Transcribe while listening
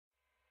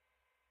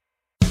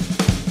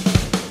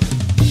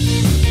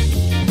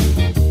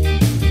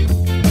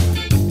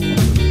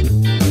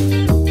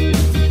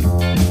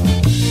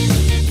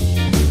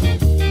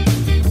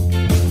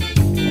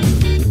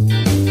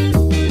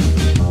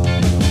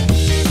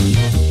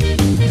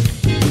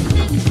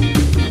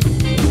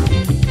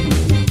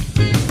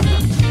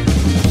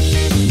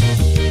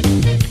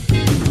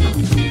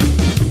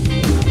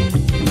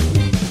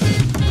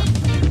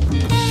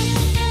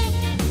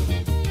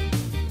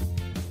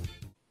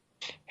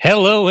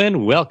Hello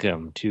and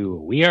welcome to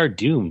We Are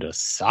Doomed, a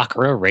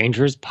Sakura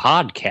Rangers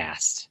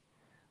podcast.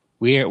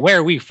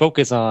 Where we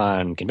focus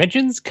on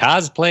conventions,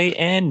 cosplay,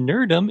 and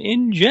nerdom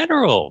in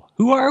general.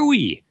 Who are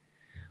we?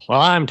 Well,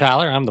 I'm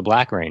Tyler. I'm the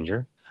Black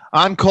Ranger.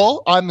 I'm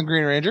Cole. I'm the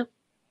Green Ranger.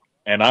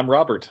 And I'm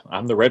Robert.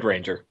 I'm the Red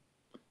Ranger.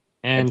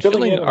 And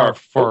filling in our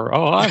for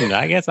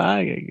I guess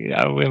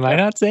am I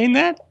not saying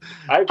that?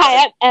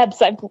 Hi, I'm Ebbs.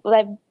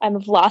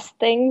 I've lost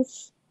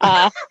things.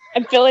 I'm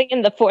filling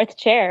in the fourth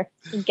chair.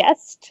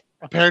 Guest.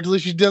 Apparently,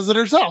 she does it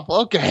herself.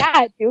 Okay. Yeah,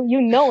 I do. You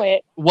know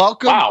it.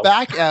 Welcome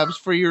back, Ebbs,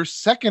 for your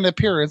second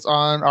appearance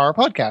on our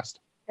podcast.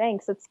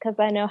 Thanks. It's because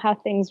I know how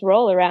things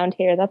roll around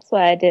here. That's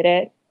why I did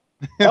it.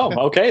 Oh,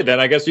 okay. Then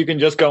I guess you can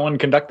just go and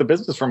conduct the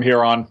business from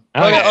here on.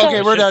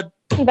 Okay, we're done.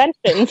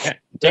 Conventions.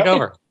 Take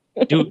over.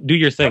 Do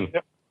your thing.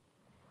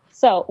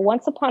 So,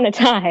 once upon a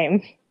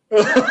time.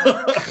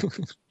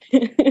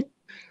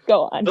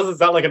 Go on. Doesn't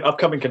sound like an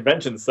upcoming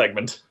convention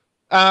segment.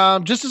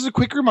 Just as a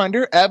quick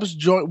reminder, Ebbs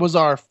was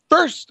our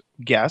first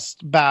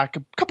guest back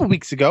a couple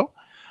weeks ago.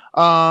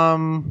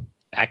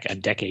 Back a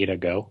decade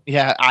ago.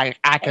 Yeah,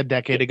 a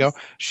decade ago.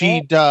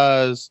 She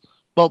does.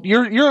 Well,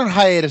 you're on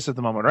hiatus at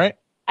the moment, right?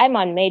 I'm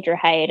on major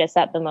hiatus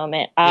at the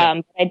moment.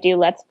 I do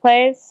Let's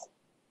Plays,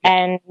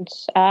 and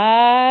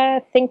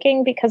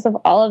thinking because of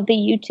all of the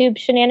YouTube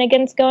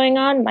shenanigans going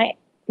on,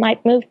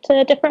 might move to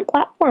a different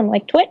platform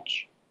like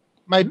Twitch.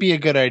 Might be a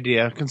good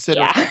idea,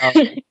 considering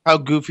how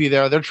goofy they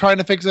are. They're trying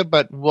to fix it,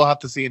 but we'll have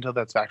to see until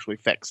that's actually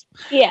fixed.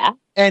 Yeah.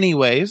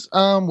 Anyways,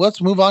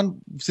 let's move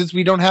on. Since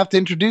we don't have to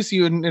introduce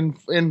you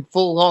in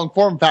full long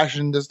form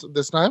fashion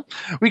this time,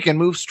 we can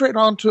move straight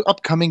on to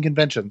upcoming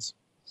conventions.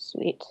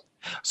 Sweet.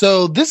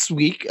 So this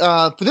week,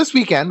 for this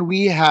weekend,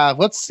 we have,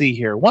 let's see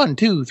here, 1,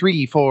 2,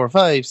 3, 4,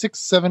 5, 6,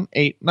 7,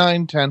 8,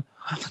 9, 10,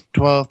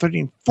 12,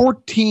 13,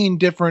 14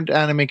 different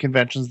anime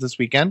conventions this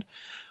weekend.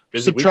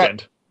 Busy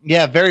weekend.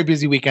 Yeah, very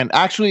busy weekend.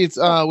 Actually, it's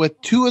with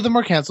 2 of them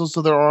are canceled,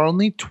 so there are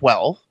only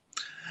 12.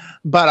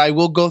 But I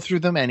will go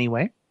through them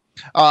anyway.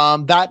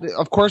 That,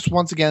 of course,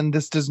 once again,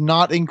 this does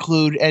not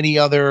include any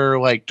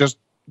other just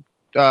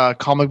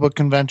comic book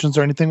conventions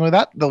or anything like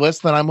that. The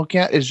list that I'm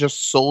looking at is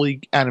just solely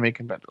anime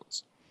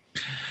conventions.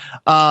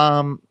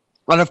 And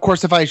of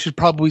course, if I should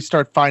probably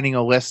start finding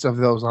a list of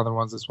those other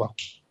ones as well.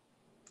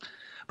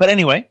 But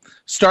anyway,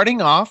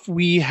 starting off,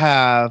 we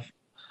have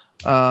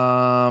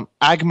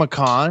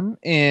AgmaCon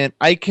and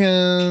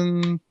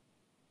Icon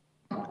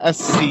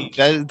SC.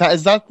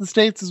 Is that the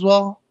States as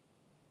well?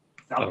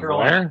 South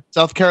Carolina.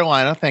 South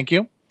Carolina, thank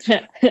you.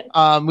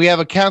 We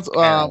have a cancel.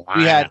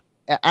 We had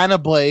Anna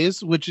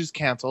Blaze, which is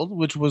canceled,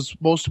 which was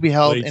supposed to be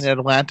held in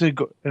Atlanta,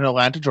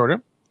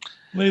 Georgia.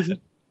 Blaze.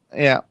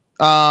 Yeah.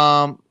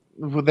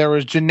 There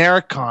was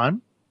Generic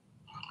Con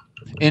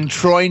in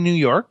Troy, New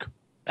York.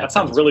 That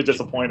sounds really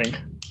disappointing.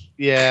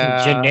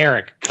 Yeah.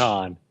 Generic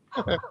Con.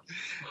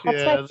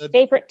 That's my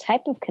favorite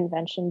type of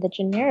convention, the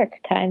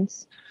generic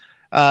kinds.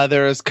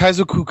 There is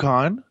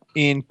Kaizoku-Con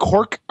in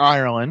Cork,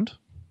 Ireland.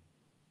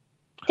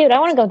 Dude, I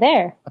want to go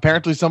there.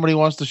 Apparently somebody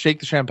wants to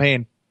shake the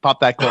champagne. Pop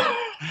that clip.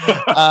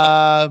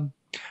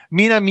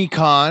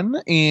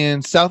 Minami-Con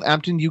in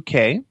Southampton,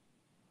 UK.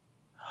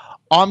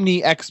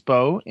 Omni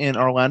Expo in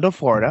Orlando,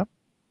 Florida.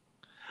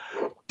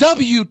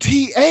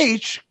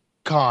 WTH-Con.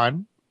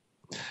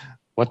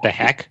 What the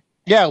heck?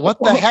 Yeah, what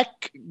the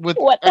heck? With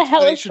what the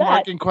hell is exclamation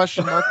mark that? and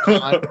question mark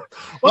con.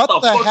 What the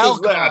the fuck hell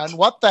is that? con?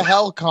 What the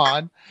hell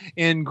con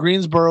in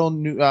Greensboro,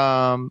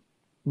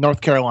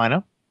 North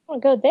Carolina. I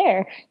want to go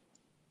there.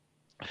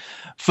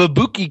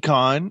 Fubuki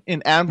Con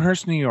in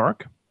Amherst, New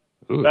York.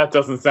 Ooh. That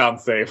doesn't sound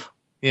safe.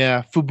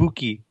 Yeah,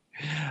 Fubuki.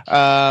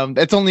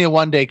 It's only a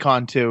one-day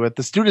con too at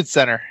the Student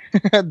Center,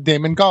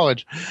 Damon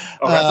College.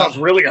 Oh, that sounds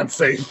really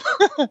unsafe.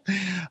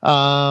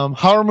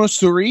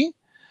 Haramusuri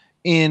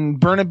in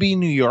Burnaby,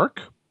 New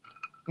York.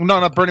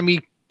 No, not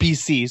Burnaby,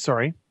 BC.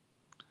 Sorry.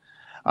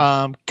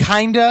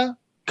 Kinda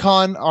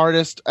Con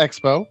Artist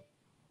Expo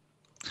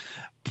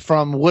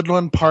from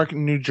Woodland Park,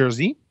 New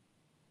Jersey,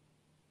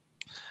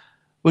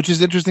 which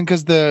is interesting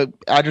because the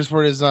address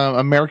for it is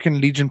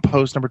American Legion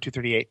Post number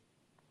 238.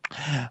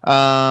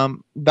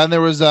 Then there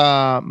was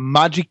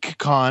Magic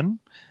Con,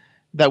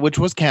 which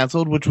was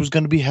canceled, which was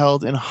going to be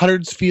held in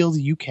Huddersfield,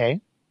 UK.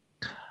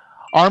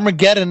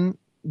 Armageddon,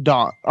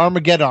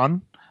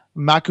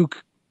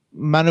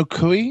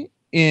 Manukui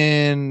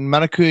in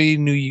Manukui,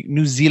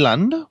 New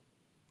Zealand.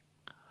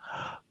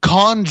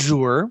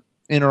 Conjure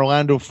in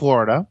Orlando,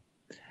 Florida.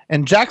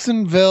 And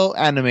Jacksonville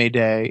Anime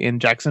Day in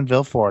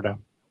Jacksonville, Florida.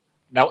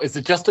 Now, is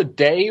it just a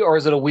day or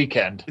is it a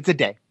weekend? It's a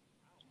day.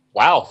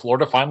 Wow,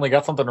 Florida finally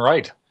got something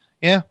right.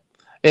 Yeah,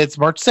 it's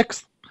March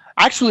 6th.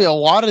 Actually, a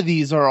lot of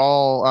these are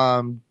all,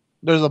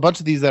 there's a bunch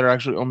of these that are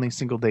actually only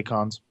single-day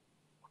cons.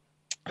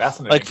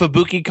 Fascinating. Like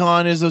Fubuki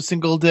Con is a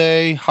single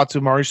day.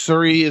 Hatsumari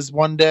Suri is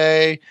one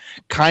day.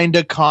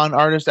 Kinda Con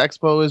Artist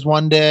Expo is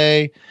one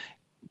day.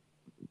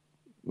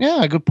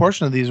 Yeah, a good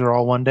portion of these are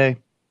all one day.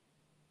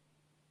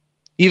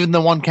 Even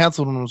the one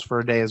canceled one was for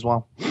a day as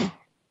well.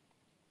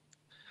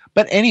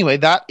 But anyway,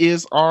 that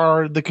is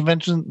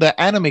the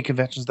anime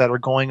conventions that are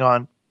going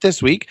on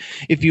this week.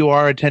 If you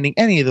are attending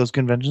any of those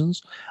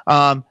conventions,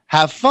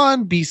 have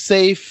fun, be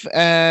safe,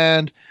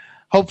 and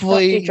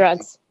hopefully Don't do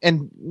drugs.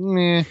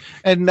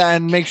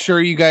 and make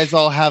sure you guys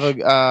all have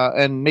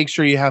and make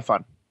sure you have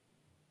fun.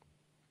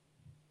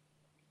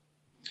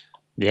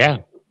 Yeah.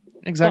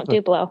 Exactly.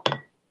 Don't do blow.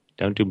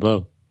 Don't do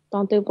blow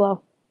Don't do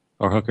blow.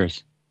 or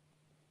hookers.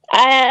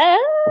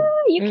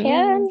 You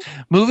can.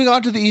 Moving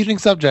on to the evening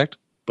subject.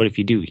 But if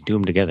you do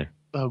them together.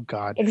 Oh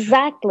God.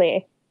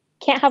 Exactly.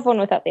 Can't have one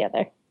without the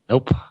other.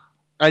 Nope.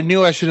 I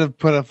knew I should have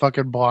put a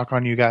fucking block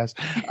on you guys.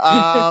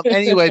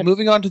 Anyway,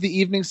 moving on to the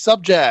evening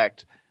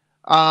subject.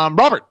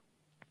 Robert.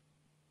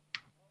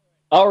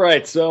 All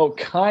right, so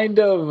kind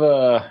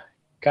of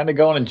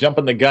going and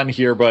jumping the gun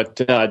here,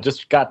 but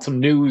just got some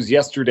news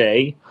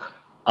yesterday.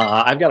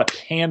 I've got a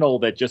panel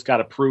that just got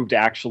approved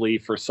actually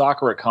for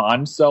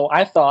SakuraCon, so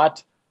I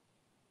thought,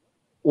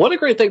 what a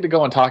great thing to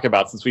go and talk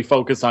about since we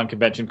focus on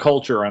convention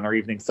culture on our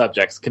evening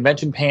subjects.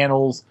 Convention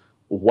panels,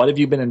 what have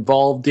you been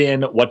involved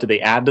in? What do they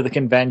add to the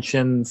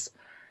conventions?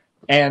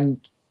 And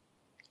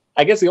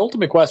I guess the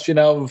ultimate question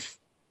of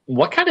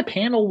what kind of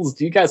panels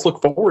do you guys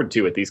look forward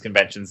to at these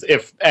conventions,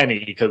 if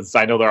any? Because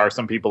I know there are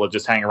some people that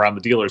just hang around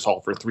the dealer's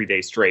hall for 3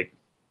 days straight.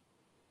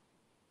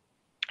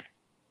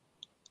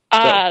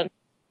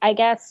 I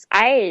guess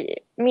I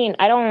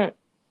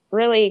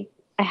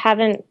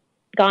haven't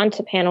gone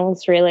to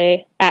panels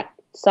really at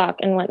SOC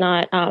and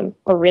whatnot,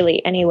 or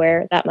really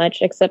anywhere that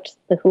much except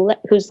the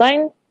Who's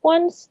Line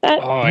ones.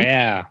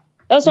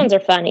 Those ones are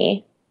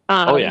funny.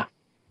 Oh yeah.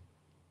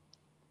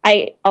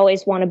 I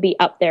always want to be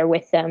up there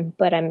with them,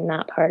 but I'm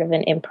not part of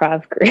an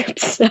improv group,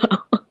 so.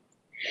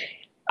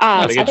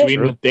 Gotta get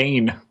you in with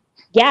Dane.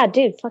 Yeah,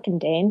 dude, fucking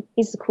Dane.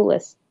 He's the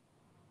coolest.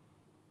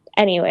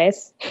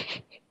 Anyways.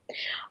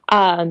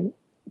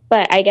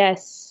 But I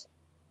guess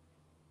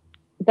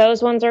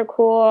those ones are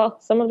cool.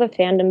 Some of the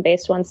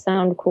fandom-based ones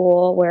sound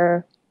cool,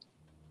 where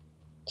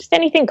just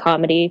anything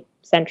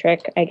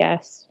comedy-centric, I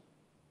guess,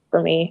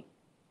 for me.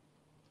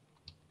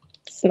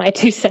 It's my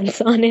 2 cents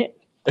on it.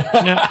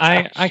 No,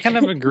 I kind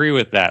of agree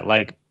with that.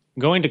 Like,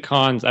 going to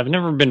cons, I've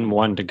never been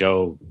one to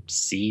go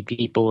see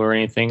people or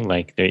anything.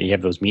 Like, you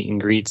have those meet and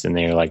greets, and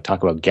they're like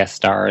talk about guest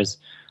stars.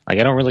 Like,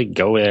 I don't really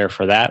go there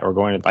for that, or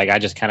going to, like, I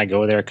just kind of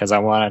go there because I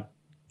want to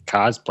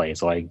cosplay.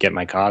 So I get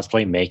my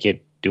cosplay, make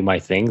it, do my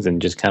things,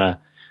 and just kind of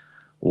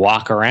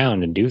walk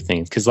around and do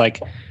things. Because,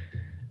 like,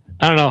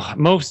 I don't know,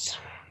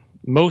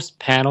 most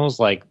panels,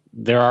 like,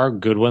 there are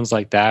good ones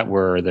like that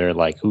where they're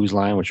like Who's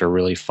Line, which are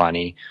really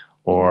funny,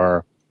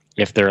 or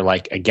if they're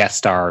like a guest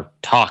star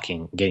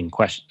talking, getting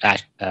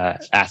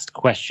asked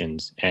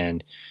questions,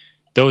 and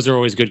those are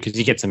always good because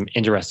you get some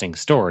interesting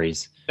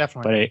stories.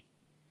 Definitely.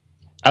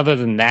 But other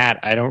than that,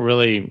 I don't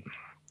really,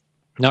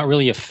 not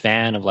really a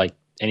fan of like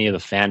any of the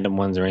fandom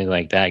ones or anything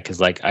like that,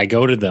 because like I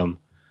go to them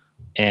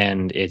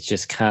and it's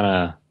just kind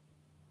of,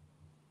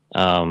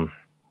 I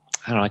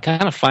don't know, I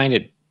kind of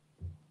find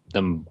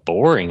them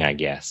boring, I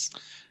guess.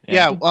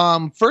 Yeah.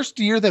 First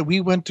year that we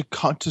went to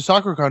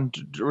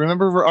SakuraCon,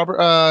 remember,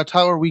 Robert,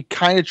 Tyler, we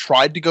kind of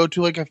tried to go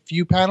to like a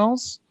few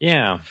panels.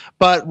 Yeah.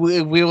 But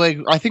we like,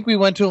 I think we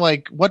went to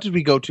like, what did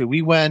we go to?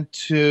 We went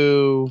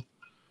to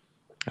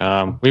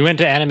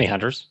Anime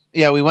Hunters.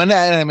 Yeah, we went to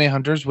Anime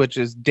Hunters, which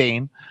is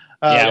Dane.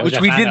 Which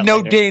we didn't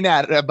know Dane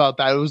about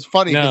that. It was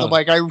funny because I'm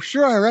like, I'm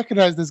sure I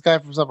recognize this guy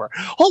from somewhere.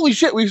 Holy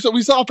shit, we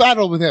saw a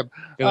battle with him.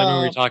 Because I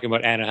remember we were talking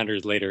about Anime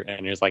Hunters later,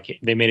 and it was like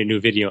they made a new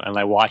video, and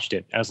I watched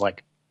it. I was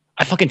like,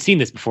 I fucking seen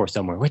this before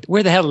somewhere.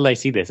 Where the hell did I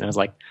see this? And I was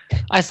like,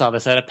 I saw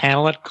this at a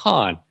panel at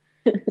Con.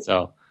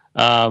 So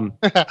that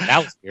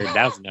was weird.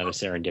 That was another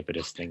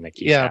serendipitous thing that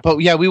keeps happening. But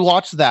yeah, we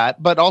watched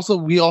that. But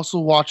we also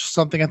watched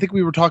something. I think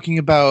we were talking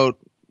about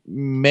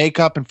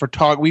makeup and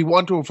photography. We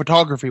went to a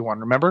photography one,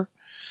 remember?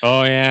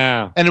 Oh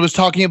yeah. And it was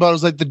talking about, it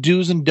was like the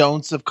do's and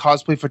don'ts of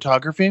cosplay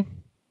photography.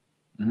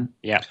 Mm-hmm.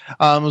 Yeah.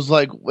 It was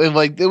like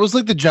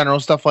the general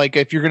stuff, like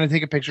if you're gonna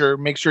take a picture,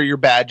 make sure your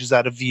badge is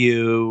out of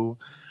view.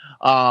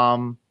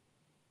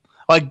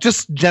 Like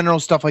just general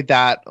stuff like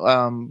that.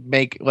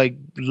 Make like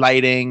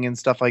lighting and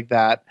stuff like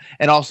that.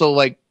 And also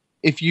like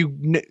if you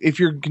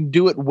can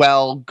do it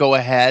well, go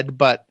ahead.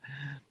 But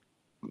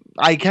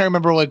I can't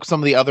remember like some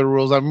of the other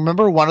rules. I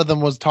remember one of them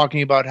was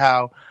talking about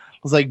how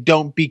it was like,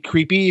 don't be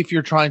creepy if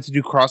you're trying to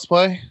do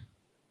crossplay.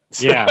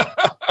 Yeah.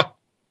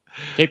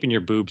 Taping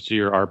your boobs to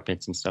your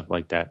armpits and stuff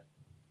like that.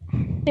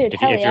 Dude,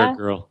 if you're a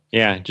girl.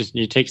 Yeah, just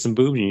you take some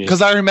boobs and you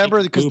just I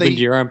remember because they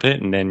into your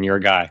armpit and then you're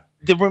a guy.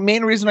 The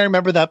main reason I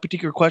remember that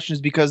particular question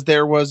is because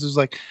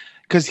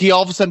because he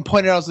all of a sudden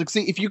pointed out, I was like,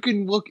 see, if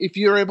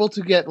you're able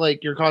to get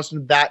like your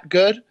costume that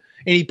good,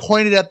 and he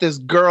pointed at this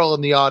girl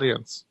in the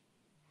audience,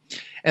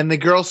 and the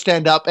girl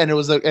stand up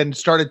and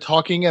started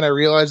talking, and I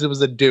realized it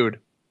was a dude.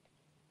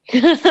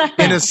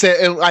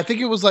 I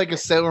think it was like a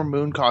Sailor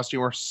Moon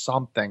costume or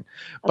something,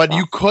 but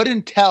you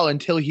couldn't tell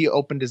until he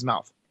opened his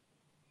mouth.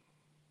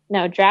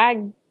 No,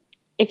 drag,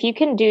 if you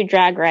can do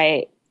drag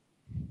right,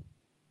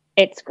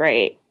 it's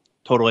great.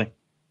 Totally.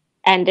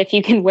 And if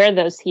you can wear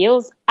those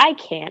heels, I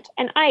can't,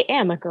 and I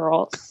am a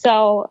girl.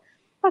 So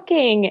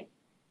fucking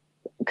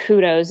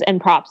kudos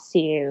and props to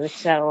you.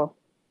 So,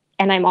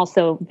 and I'm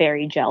also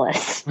very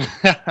jealous.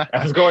 I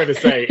was going to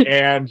say,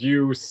 and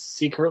you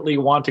secretly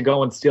want to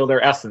go and steal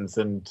their essence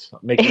and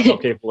make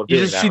yourself capable of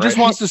doing that, She just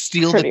right? wants to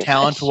steal the Pretty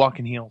talent much. to walk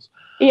in heels.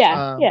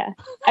 Yeah, yeah.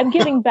 I'm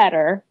getting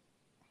better.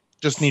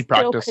 Just need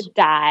Still practice. could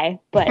die,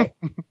 but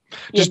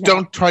Just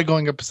don't try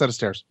going up a set of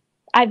stairs.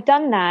 I've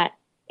done that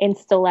in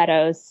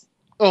stilettos.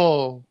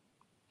 Oh.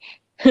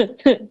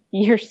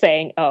 You're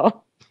saying,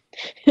 oh.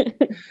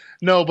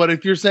 No, but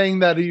if you're saying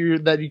that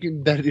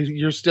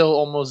you're still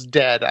almost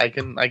dead, I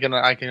can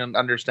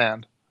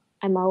understand.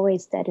 I'm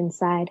always dead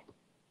inside.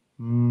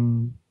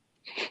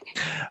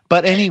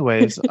 But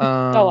anyways,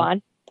 Go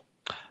on.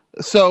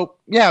 So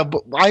yeah,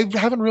 but I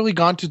haven't really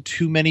gone to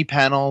too many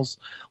panels.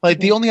 Like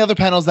the only other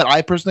panels that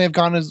I personally have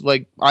gone is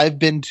like I've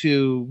been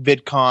to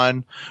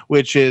VidCon,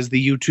 which is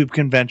the YouTube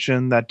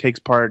convention that takes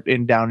part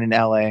down in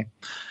LA,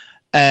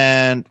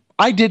 and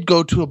I did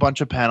go to a bunch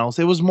of panels.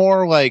 It was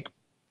more like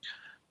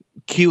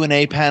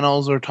Q&A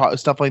panels or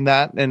stuff like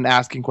that, and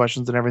asking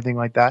questions and everything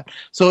like that.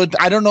 So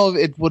I don't know if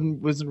it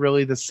wasn't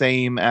really the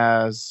same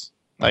as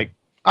like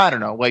I don't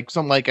know, like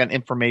some like an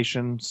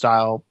information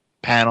style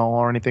panel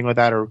or anything like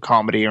that, or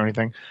comedy or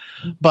anything,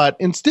 but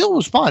it still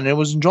was fun. It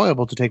was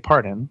enjoyable to take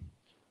part in.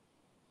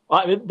 Well,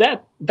 I mean,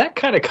 that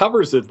kind of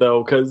covers it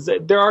though, because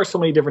there are so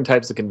many different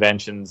types of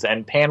conventions,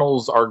 and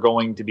panels are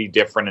going to be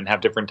different and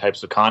have different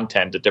types of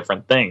content at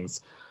different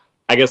things.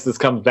 I guess this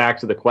comes back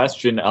to the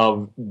question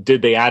of,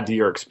 did they add to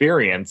your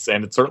experience?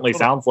 And it certainly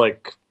sounds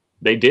like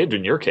they did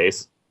in your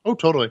case. Oh,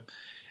 totally.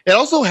 It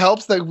also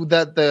helps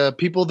that the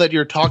people that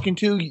you're talking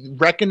to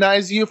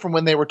recognize you from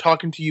when they were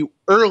talking to you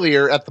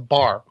earlier at the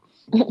bar.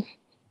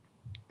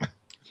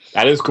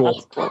 That is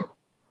cool.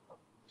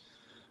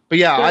 But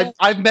yeah,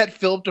 I've met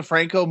Philip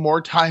DeFranco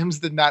more times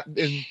than that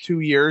in 2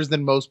 years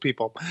than most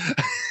people.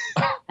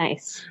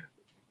 Nice.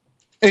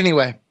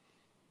 Anyway.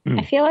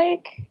 I feel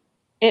like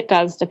it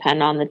does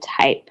depend on the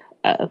type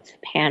of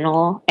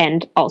panel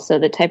and also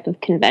the type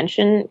of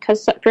convention.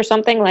 Because for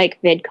something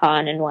like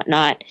VidCon and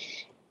whatnot,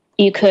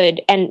 you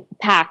could, and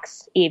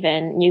PAX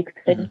even, you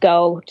could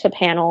go to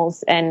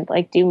panels and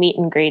like do meet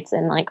and greets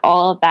and like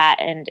all of that.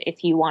 And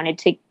if you wanted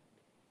to,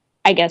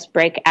 I guess,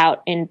 break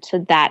out into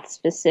that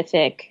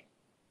specific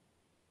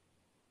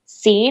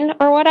scene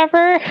or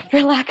whatever,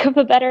 for lack of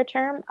a better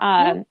term,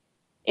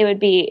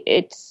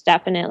 it's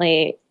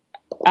definitely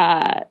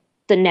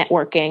the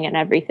networking and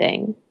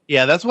everything.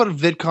 Yeah, that's what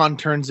VidCon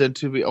turns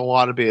into a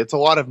lot of it. It's a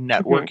lot of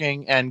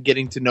networking and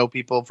getting to know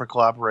people for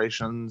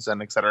collaborations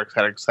and et cetera, et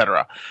cetera, et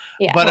cetera.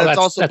 Yeah. But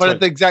Well, it's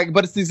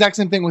the exact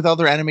same thing with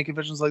other anime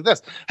conventions like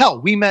this.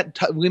 Hell, we met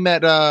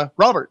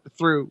Robert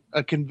through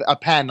a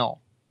panel,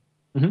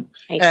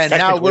 Mm-hmm. and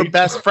now we're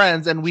best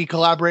friends, and we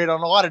collaborate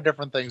on a lot of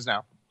different things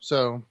now.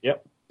 So,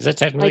 yep. Is that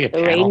technically Like a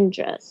the panel?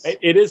 Rangers.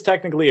 It is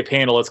technically a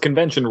panel. It's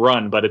convention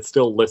run, but it's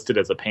still listed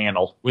as a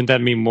panel. Wouldn't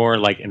that be more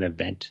like an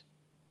event?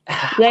 You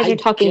guys are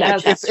talking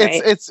about chess,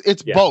 right? it's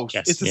Yeah, both.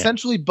 yes, It's yeah.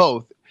 essentially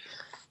both.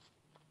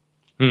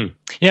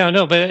 Yeah,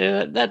 no,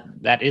 but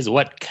that is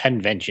what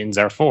conventions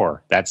are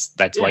for. That's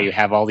why you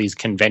have all these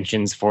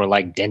conventions for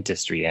like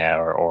dentistry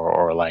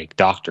or like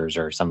doctors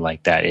or something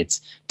like that.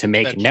 It's to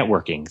make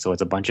networking. So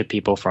it's a bunch of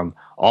people from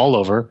all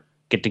over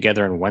get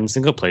together in one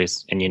single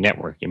place and you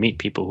network. You meet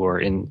people who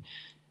are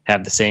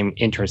have the same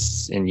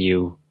interests in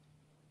you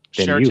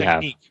than Share you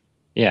technique. have.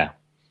 Yeah.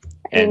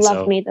 I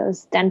love me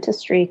those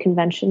dentistry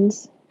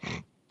conventions.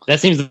 That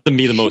seems to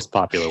be the most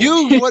popular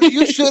one.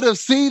 You should have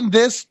seen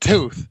this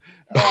tooth.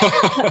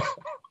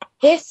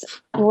 This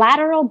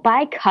lateral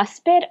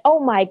bicuspid, oh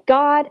my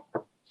god.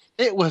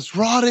 It was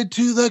rotted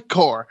to the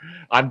core.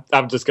 I'm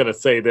just gonna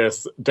say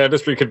this: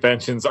 dentistry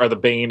conventions are the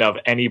bane of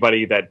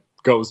anybody that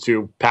goes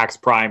to PAX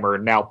Prime or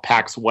now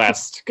PAX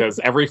West, because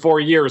every 4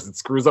 years it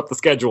screws up the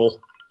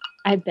schedule.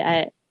 I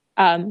bet.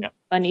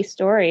 Funny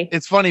story.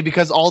 It's funny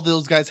because all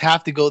those guys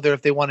have to go there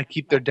if they want to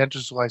keep their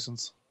dentist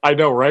license. I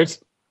know, right?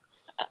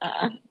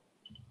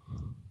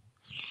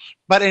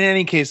 But in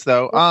any case,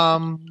 though,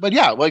 but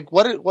yeah, like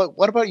what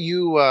about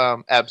you,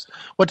 Ebbs?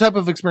 What type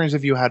of experience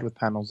have you had with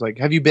panels? Like,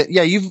 have you been?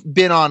 Yeah, you've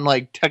been on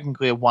like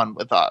technically a one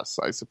with us,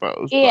 I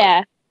suppose.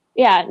 Yeah,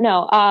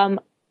 no.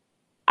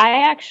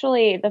 I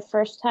actually, the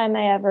first time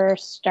I ever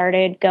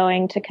started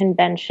going to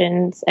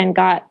conventions and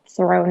got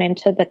thrown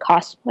into the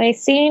cosplay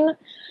scene,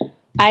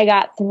 I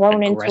got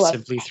thrown into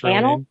a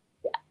panel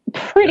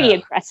pretty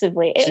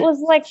aggressively. It was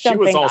like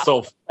jumping off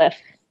a cliff.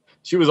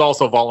 She was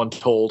also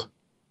voluntold.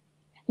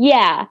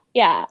 Yeah.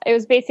 It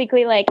was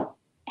basically like,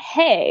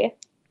 hey,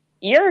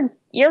 you're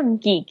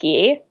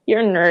geeky,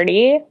 you're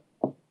nerdy.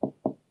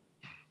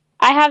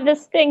 I have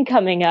this thing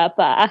coming up,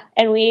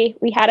 and we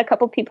had a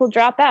couple people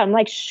drop out. I'm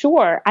like,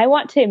 sure, I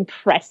want to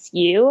impress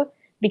you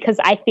because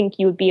I think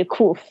you would be a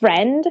cool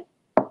friend.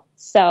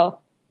 So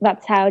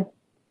that's how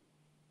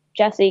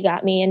Jesse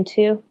got me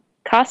into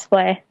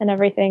cosplay and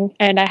everything,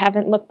 and I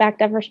haven't looked back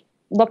ever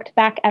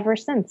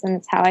since. And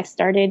it's how I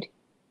started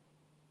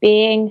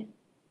being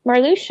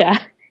Marluxia.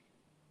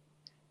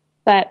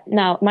 But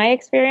no, my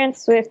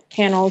experience with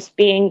panels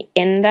being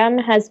in them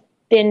has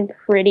been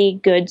pretty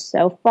good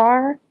so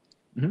far.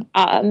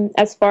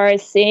 As far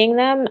as seeing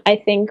them, I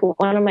think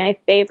one of my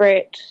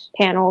favorite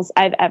panels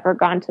I've ever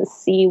gone to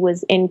see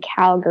was in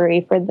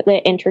Calgary for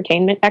the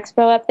Entertainment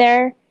Expo up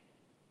there.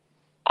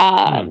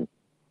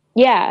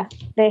 Yeah,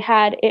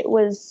 it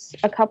was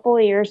a couple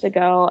of years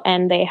ago,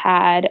 and they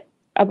had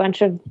a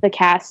bunch of the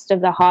cast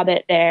of The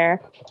Hobbit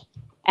there,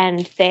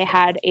 and they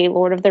had a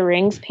Lord of the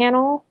Rings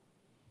panel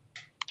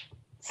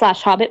 /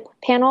 Hobbit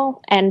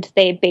panel, and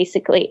they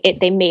basically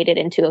they made it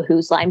into a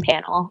Who's Line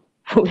panel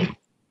with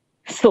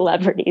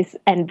celebrities,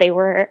 and they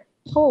were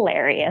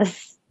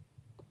hilarious.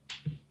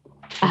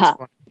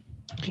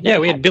 Yeah,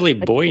 we had Billy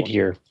Boyd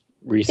here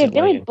recently. Dude,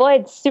 Billy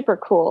Boyd's super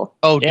cool.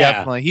 Oh, Yeah.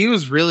 definitely. He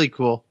was really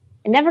cool.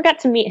 I never got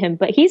to meet him,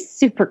 but he's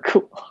super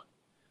cool.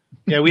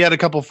 Yeah, we had a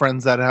couple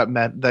friends that have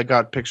met that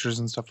got pictures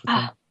and stuff with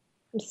him.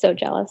 I'm so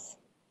jealous.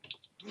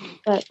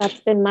 But that's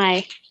been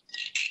my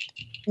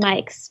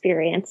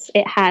experience.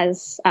 It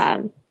has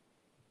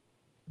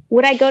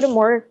would I go to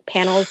more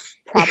panels?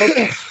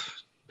 Probably.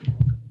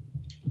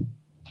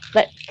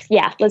 But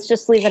yeah, let's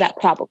just leave it at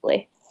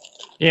probably.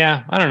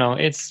 Yeah, I don't know.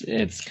 It's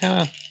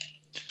kind of.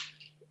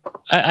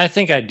 I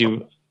think I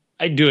do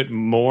it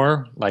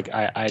more. Like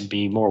I'd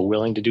be more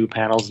willing to do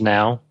panels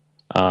now,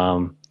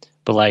 but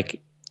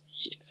like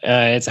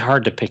it's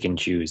hard to pick and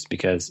choose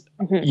because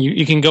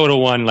you can go to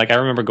one. Like I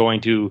remember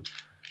going to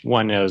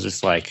one that was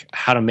just like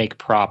how to make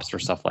props or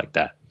stuff like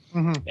that,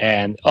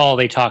 and all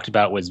they talked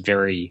about was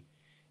very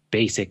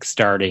basic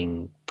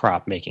starting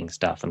prop making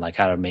stuff and like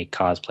how to make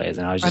cosplays.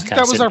 And I was just think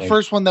that was our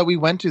first one that we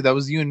went to. That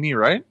was you and me,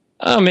 right?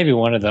 Oh, maybe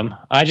one of them.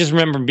 I just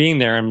remember being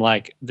there and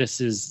like, this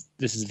is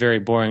very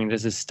boring.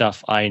 This is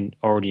stuff I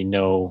already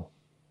know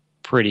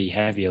pretty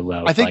heavy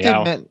about. I think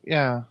like,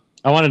 yeah.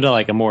 I wanted to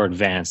like a more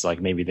advanced,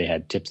 like maybe they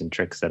had tips and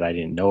tricks that I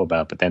didn't know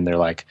about, but then they're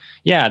like,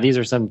 yeah, these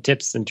are some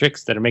tips and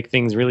tricks that make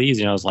things really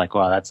easy. And I was like,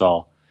 wow, that's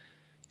all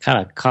kind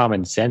of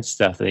common sense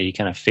stuff that you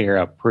kind of figure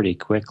out pretty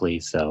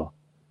quickly. So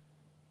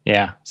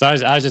yeah. So I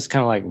was just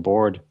kind of like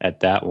bored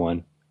at that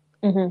one.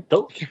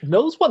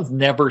 Those ones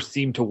never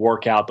seem to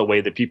work out the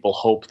way that people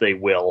hope they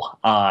will.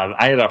 I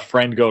had a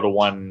friend go to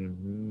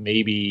one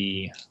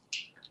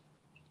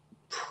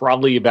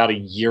probably about a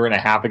year and a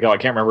half ago. I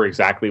can't remember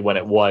exactly when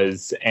it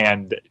was.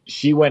 And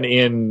she went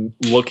in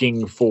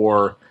looking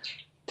for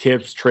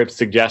tips, trips,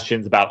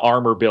 suggestions about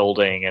armor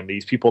building. And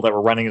these people that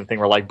were running the thing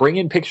were like, bring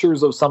in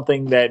pictures of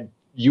something that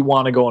you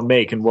want to go and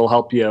make, and we'll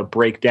help you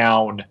break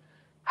down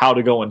how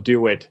to go and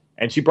do it.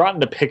 And she brought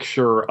in a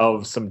picture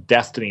of some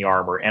Destiny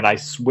armor, and I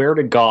swear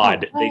to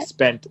God, they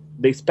spent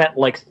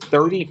like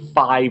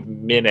 35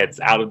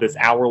 minutes out of this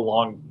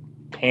hour-long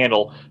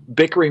panel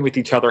bickering with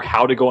each other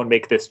how to go and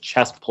make this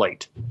chest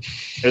plate.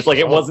 It's like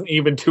it wasn't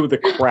even to the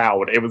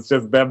crowd; it was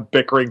just them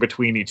bickering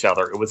between each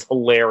other. It was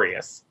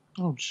hilarious.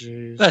 Oh,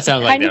 jeez. That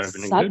sounds like that Kind would of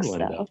have been a good sucks, one,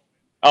 though. though.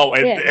 Oh,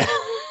 Yeah.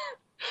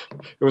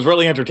 It was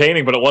really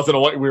entertaining, but it wasn't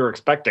what we were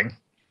expecting.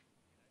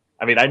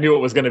 I mean, I knew it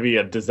was going to be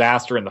a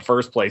disaster in the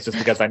first place just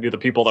because I knew the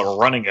people that were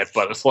running it,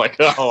 but it's like,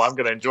 oh, I'm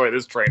going to enjoy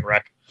this train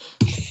wreck.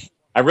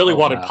 I really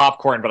wanted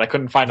popcorn, but I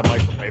couldn't find a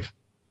microwave.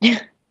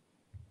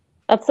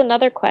 That's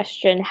another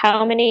question.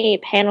 How many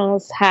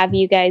panels have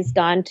you guys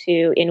gone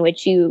to in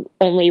which you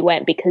only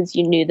went because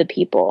you knew the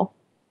people?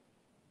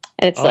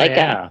 And it's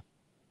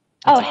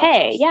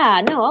hey,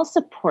 yeah, no, I'll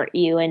support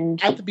you.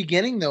 And At the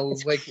beginning, though,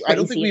 It's like I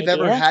don't think crazy we've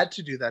ever idea. had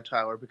to do that,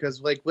 Tyler,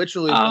 because like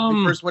literally when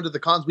we first went to the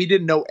cons, we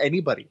didn't know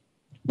anybody.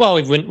 Well,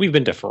 we've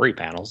been to furry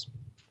panels.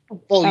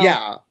 Well, Oh.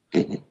 yeah,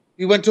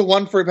 we went to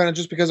one furry panel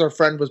just because our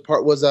friend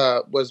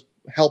was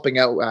helping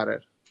out at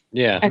it.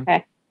 Yeah.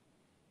 okay.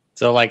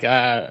 So like,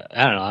 I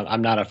don't know.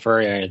 I'm not a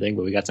furry or anything,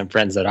 but we got some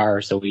friends that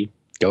are. So we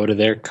go to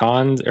their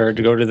cons or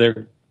to go to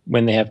their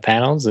when they have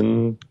panels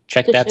and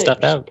check Just that to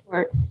stuff out.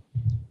 support.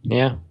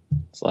 Yeah,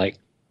 it's like,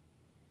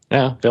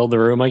 yeah, fill the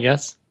room, I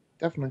guess.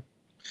 Definitely.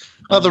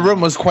 Well, the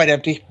room was quite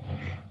empty.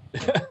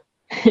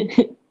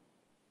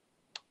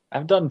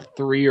 I've done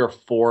 3 or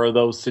 4 of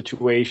those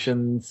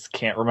situations.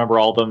 Can't remember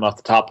all of them off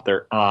the top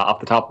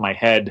of my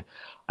head.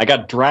 I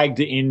got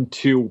dragged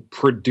into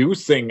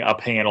producing a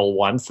panel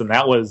once, and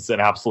that was an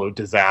absolute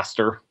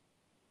disaster.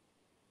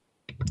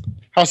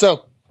 How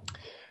so?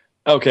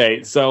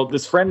 Okay, so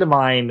this friend of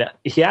mine,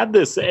 he had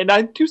this, and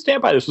I do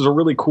stand by this, was a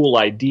really cool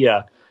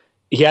idea.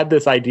 He had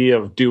this idea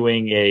of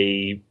doing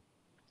a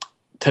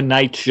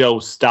Tonight Show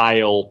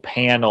style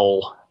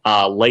panel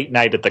late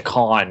night at the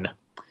con.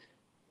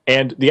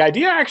 And the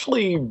idea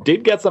actually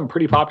did get some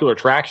pretty popular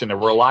traction. There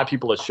were a lot of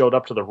people that showed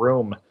up to the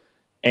room.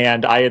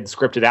 And I had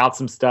scripted out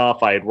some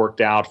stuff. I had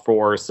worked out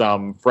for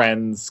some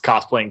friends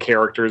cosplaying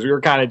characters. We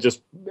were kind of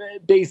just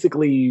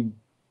basically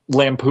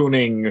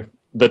lampooning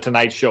the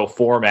Tonight Show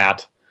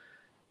format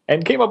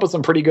and came up with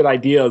some pretty good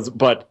ideas.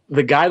 But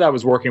the guy that I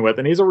was working with,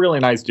 and he's a really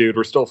nice dude,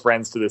 we're still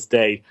friends to this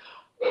day,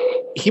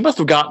 he must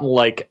have gotten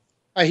like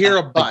I hear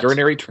a butt.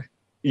 urinary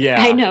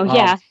yeah. I know,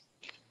 yeah.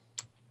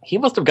 He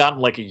must have gotten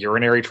like a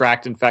urinary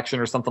tract infection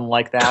or something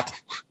like that.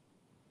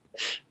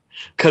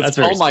 Because That's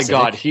very oh my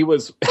specific. God,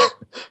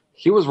 he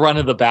he was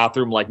running the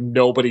bathroom like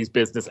nobody's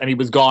business, and he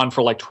was gone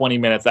for like 20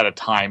 minutes at a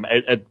time.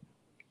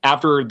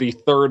 After the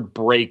third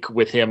break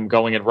with him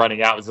going and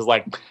running out, it was just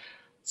like,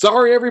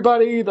 sorry,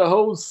 everybody, the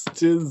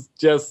host is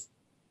just,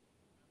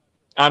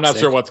 I'm not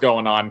sure what's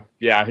going on.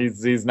 Yeah,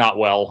 he's not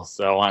well,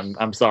 so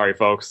I'm sorry,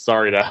 folks.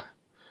 Sorry to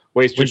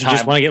waste your time. Would you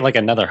just want to get like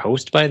another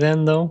host by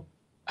then, though?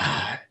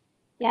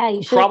 Yeah,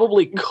 you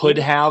probably could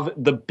have.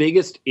 The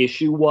biggest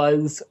issue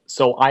was,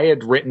 so I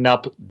had written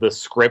up the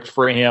script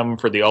for him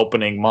for the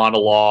opening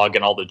monologue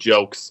and all the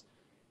jokes,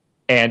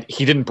 and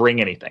he didn't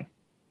bring anything.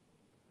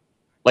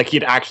 Like,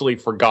 he'd actually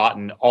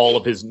forgotten all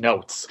of his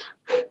notes.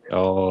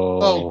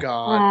 Oh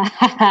God.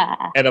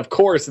 And of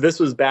course, this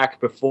was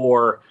back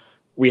before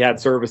we had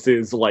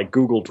services like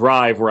Google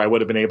Drive, where I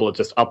would have been able to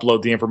just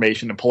upload the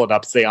information and pull it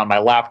up, say, on my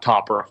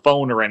laptop or a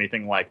phone or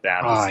anything like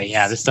that. Oh,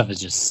 yeah, this stuff is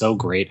just so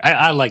great.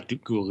 I like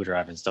Google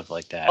Drive and stuff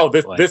like that. Oh,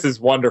 this is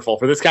wonderful.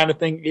 For this kind of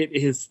thing, it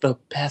is the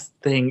best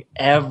thing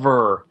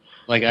ever.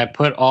 Like, I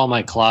put all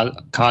my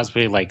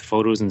cosplay, like,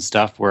 photos and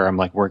stuff where I'm,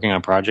 like, working on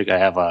a project. I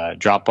have a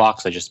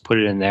Dropbox. I just put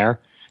it in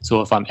there.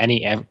 So if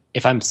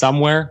I'm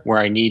somewhere where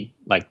I need,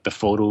 like, the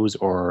photos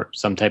or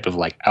some type of,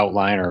 like,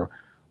 outline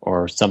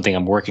or something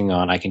I'm working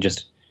on, I can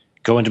just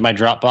go into my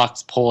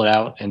Dropbox, pull it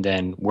out, and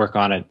then work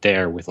on it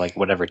there with like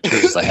whatever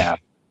tools I have.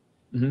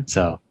 Mm-hmm.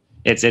 So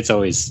it's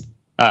always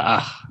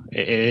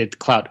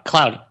cloud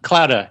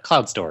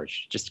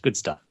storage, just good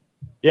stuff.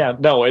 Yeah,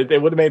 no,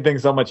 it would have made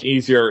things so much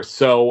easier.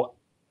 So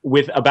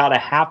with about a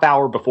half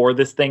hour before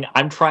this thing,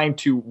 I'm trying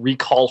to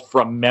recall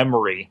from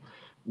memory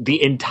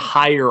the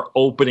entire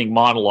opening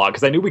monologue,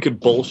 because I knew we could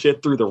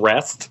bullshit through the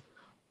rest,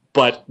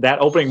 but that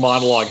opening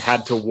monologue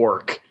had to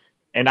work.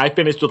 And I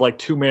finished with like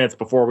 2 minutes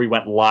before we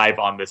went live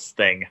on this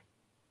thing.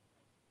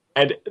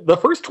 And the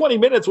first 20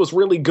 minutes was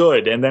really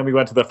good. And then we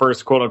went to the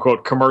first quote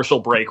unquote commercial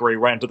break where he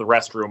went to the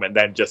restroom, and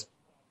then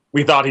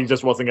we thought he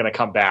just wasn't going to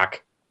come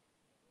back.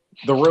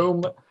 The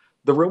room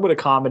would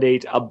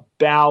accommodate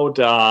about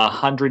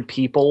 100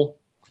 people.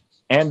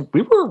 And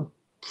we were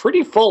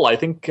pretty full. I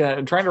think,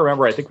 I'm trying to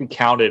remember, I think we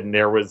counted, and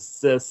there was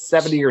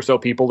 70 or so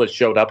people that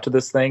showed up to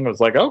this thing. It was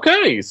like,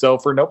 okay, so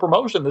for no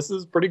promotion, this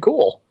is pretty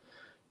cool.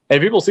 And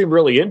people seemed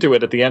really into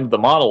it at the end of the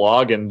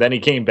monologue, and then he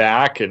came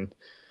back and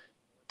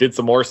did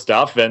some more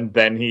stuff, and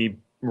then he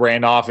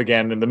ran off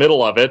again in the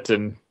middle of it,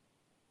 and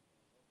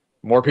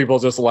more people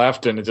just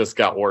left, and it just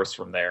got worse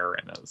from there.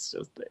 And it was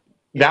just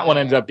that one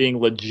ended up being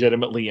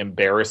legitimately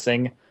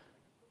embarrassing.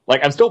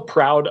 Like, I'm still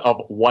proud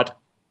of what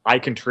I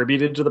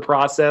contributed to the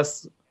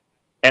process,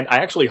 and I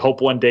actually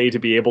hope one day to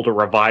be able to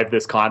revive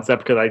this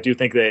concept, because I do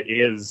think that it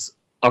is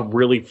a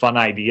really fun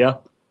idea.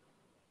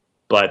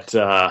 But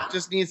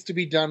just needs to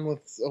be done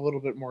with a little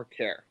bit more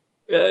care.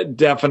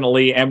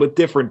 Definitely, and with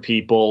different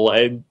people.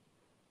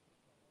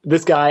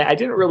 This guy, I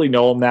didn't really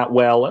know him that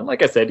well, and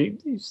like I said,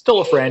 he's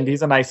still a friend.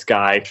 He's a nice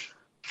guy,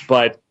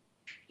 but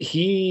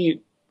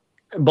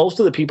most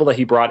of the people that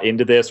he brought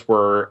into this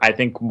were, I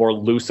think, more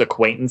loose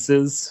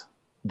acquaintances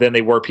than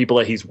they were people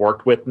that he's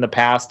worked with in the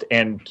past.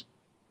 And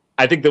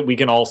I think that we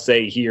can all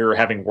say here,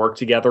 having worked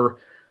together,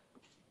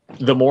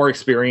 the more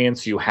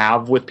experience you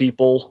have with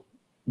people,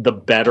 the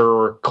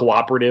better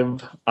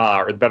cooperative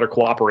or the better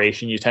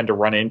cooperation you tend to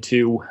run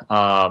into.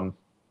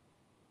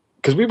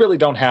 Because we really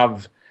don't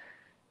have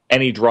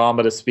any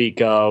drama to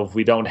speak of.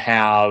 We don't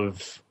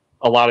have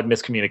a lot of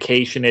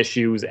miscommunication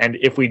issues. And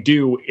if we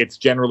do, it's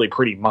generally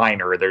pretty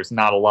minor. There's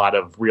not a lot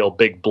of real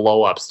big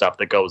blow up stuff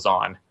that goes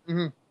on.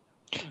 Mm-hmm.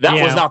 That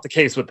was not the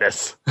case with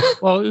this.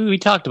 Well, we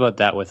talked about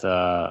that with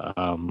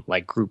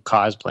like group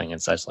cosplaying and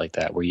such like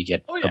that, where you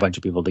get a bunch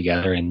of people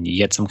together and you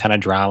get some kind of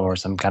drama or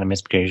some kind of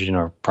miscommunication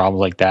or problem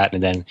like that.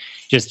 And then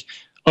just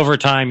over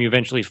time, you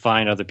eventually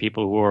find other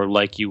people who are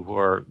like you, who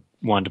are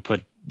wanting to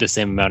put the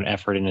same amount of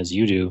effort in as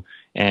you do.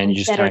 And you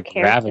just kind of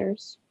gravitate.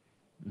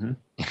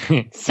 Mm-hmm.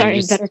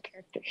 Sorry, better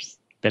characters.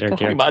 Better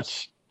characters. Pretty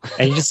much.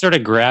 And you just sort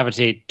of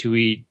gravitate to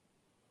each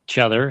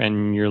other,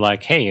 and you're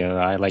like, hey,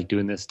 I like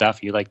doing this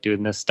stuff, you like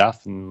doing this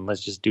stuff, and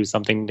let's just do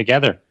something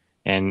together.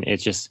 And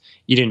it's just,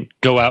 you didn't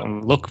go out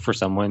and look for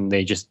someone.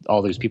 They just,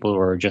 all those people who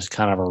are just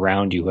kind of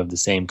around you, who have the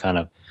same kind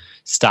of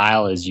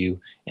style as you,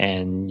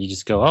 and you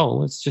just go,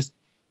 oh,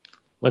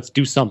 let's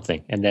do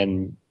something. And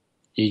then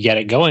you get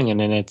it going, and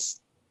then it's,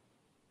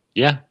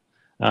 yeah.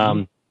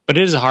 But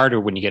it is harder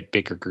when you get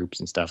bigger groups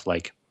and stuff,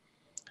 like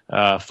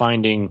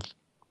finding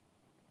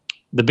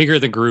the bigger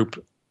the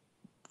group,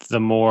 the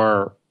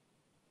more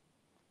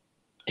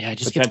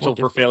just potential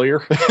for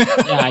failure.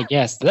 Yeah, I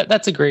guess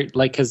that's a great,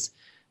 like, because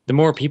the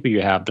more people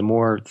you have, the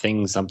more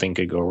things something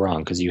could go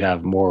wrong, because you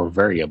have more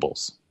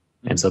variables.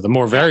 Mm-hmm. And so the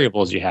more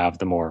variables you have,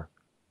 the more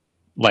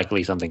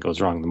likely something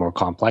goes wrong, the more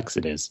complex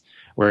it is.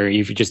 Where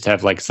if you just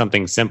have like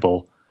something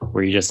simple,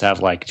 where you just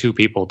have like two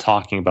people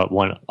talking about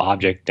one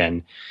object,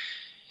 then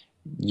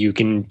you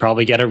can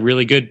probably get a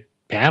really good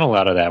panel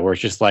out of that, where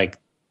it's just like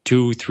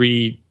 2,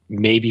 3,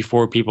 maybe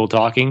 4 people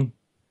talking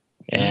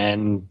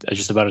and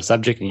just about a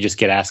subject, and you just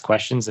get asked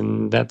questions,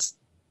 and that's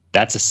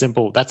like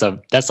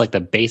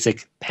the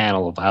basic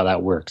panel of how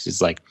that works.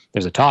 It's like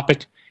there's a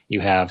topic, you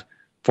have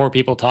 4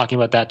 people talking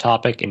about that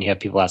topic and you have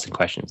people asking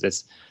questions.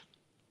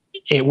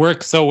 It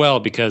works so well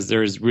because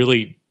there's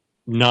really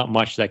not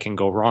much that can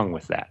go wrong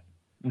with that.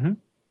 Mm-hmm.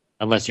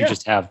 Unless you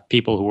just have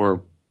people who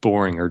are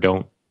boring or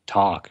don't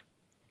talk.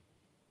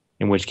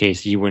 In which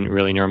case you wouldn't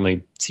really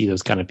normally see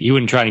those kind of, you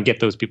wouldn't try to get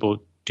those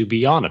people to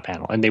be on a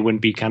panel, and they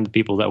wouldn't be kind of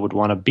people that would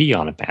want to be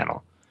on a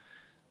panel.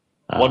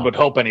 One would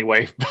hope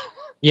anyway.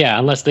 Yeah,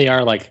 unless they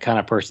are like a kind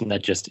of person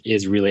that just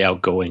is really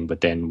outgoing,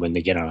 but then when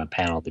they get on a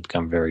panel, they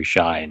become very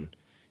shy and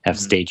have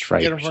stage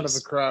fright. Get in front of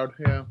a crowd,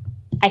 yeah.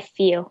 I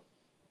feel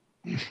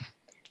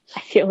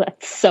that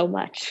so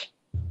much.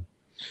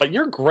 But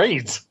you're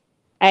great.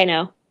 I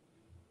know.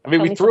 I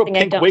mean, we threw a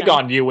pink wig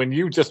on you and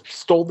you just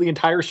stole the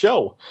entire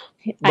show.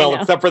 Well,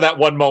 except for that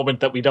one moment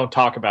that we don't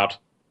talk about.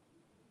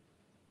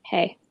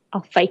 Hey,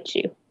 I'll fight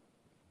you.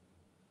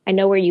 I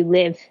know where you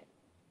live.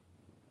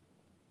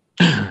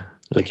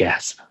 The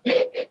gasp.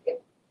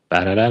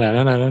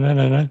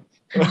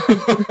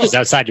 She's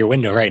outside your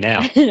window right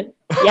now.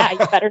 Yeah,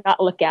 you better not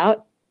look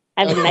out.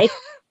 I have a knife.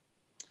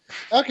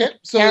 Okay,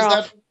 so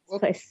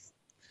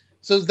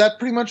is that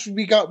pretty much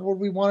we got what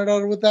we wanted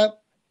out of that?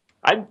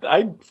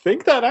 I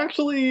think that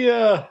actually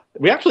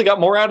we actually got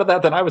more out of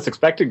that than I was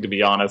expecting, to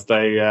be honest.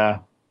 I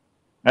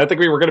didn't think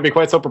we were going to be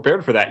quite so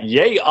prepared for that.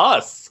 Yay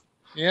us!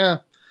 Yeah,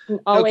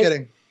 no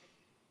kidding.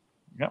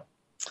 Yep.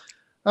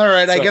 All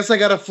right, I guess I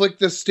got to flick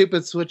this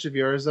stupid switch of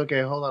yours.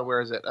 Okay, hold on.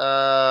 Where is it?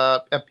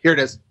 Yep, here it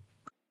is.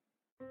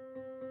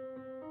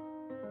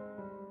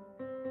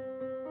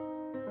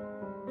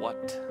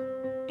 What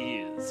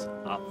is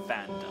a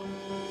fandom?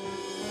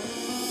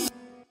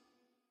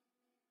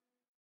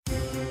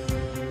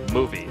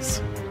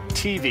 Movies,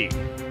 TV,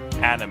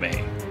 anime,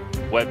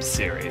 web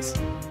series,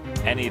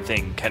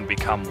 anything can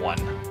become one.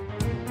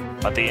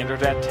 But the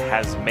internet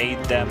has made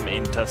them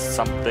into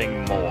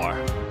something more.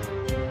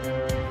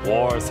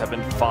 Wars have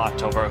been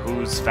fought over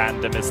whose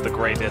fandom is the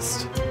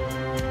greatest.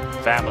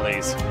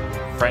 Families,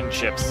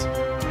 friendships,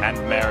 and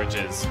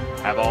marriages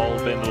have all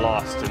been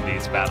lost in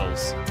these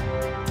battles.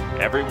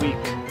 Every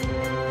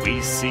week, we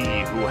see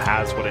who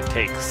has what it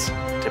takes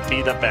to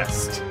be the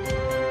best.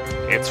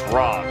 It's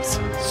Rob's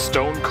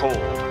Stone Cold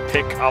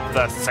Pick of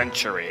the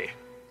Century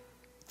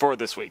for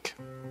this week.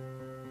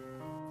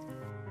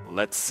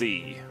 Let's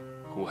see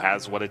who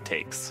has what it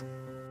takes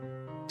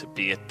to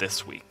be it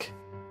this week.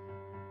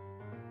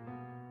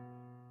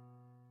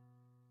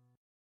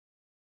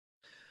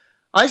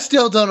 I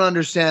still don't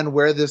understand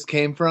where this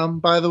came from,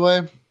 by the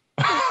way.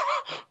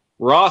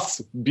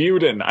 Ross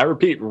Buden. I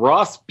repeat,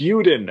 Ross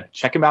Buden.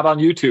 Check him out on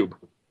YouTube.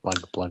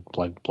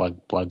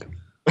 Plug.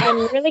 I'm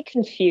really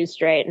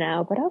confused right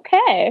now, but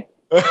okay.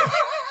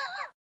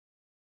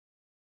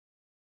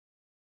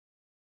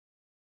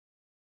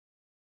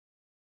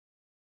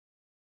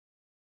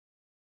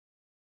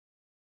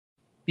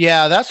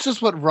 Yeah, that's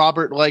just what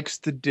Robert likes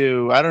to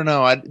do. I don't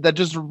know. That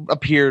just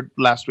appeared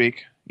last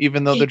week,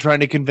 even though they're trying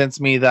to convince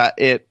me that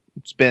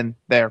it's been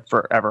there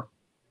forever.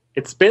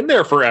 It's been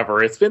there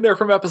forever. It's been there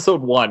from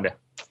episode 1.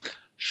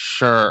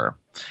 Sure.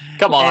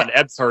 Come on,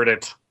 Ed's heard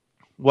it.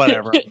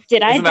 Whatever.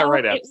 Did I? Isn't that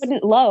right, It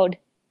wouldn't load.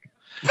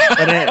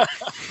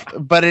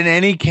 But in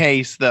any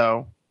case,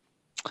 though,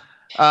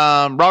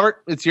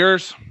 Robert, it's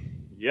yours.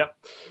 Yep.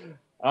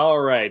 All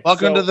right.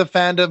 Welcome to the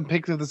fandom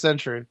pick of the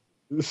century.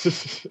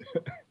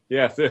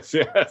 Yes.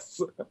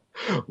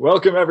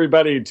 Welcome,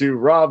 everybody, to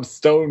Rob's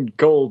Stone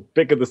Cold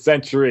Pick of the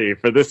Century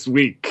for this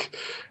week,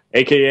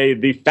 a.k.a.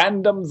 the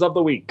Fandoms of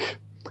the Week.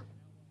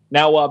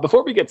 Now,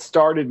 before we get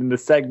started in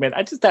this segment,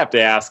 I just have to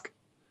ask,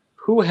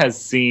 who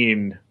has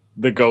seen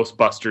the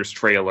Ghostbusters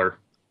trailer?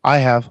 I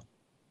have.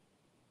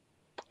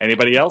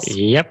 Anybody else?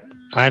 Yep,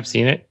 I've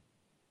seen it.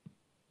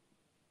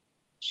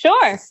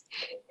 Sure.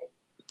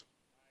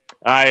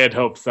 I had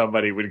hoped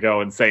somebody would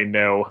go and say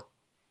no.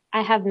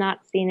 I have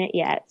not seen it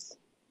yet.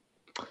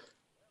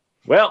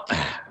 Well,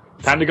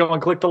 time to go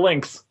and click the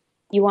links.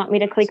 You want me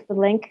to click the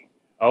link?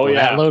 Oh, Will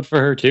that load for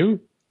her too?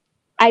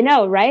 I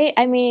know, right?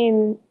 I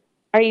mean,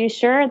 are you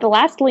sure? The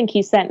last link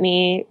you sent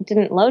me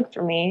didn't load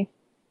for me.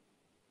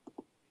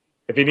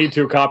 If you need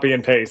to, copy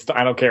and paste.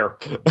 I don't care.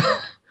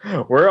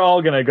 We're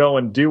all going to go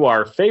and do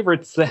our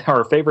favorite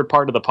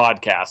part of the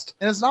podcast.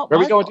 And it's not where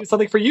we go and do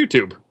something for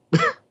YouTube.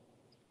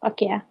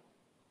 Fuck yeah.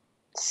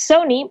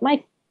 Sony,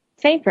 my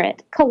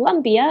favorite.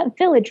 Columbia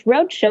Village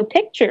Roadshow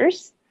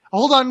Pictures.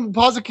 Hold on,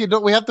 pause it, kid.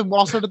 Don't we have to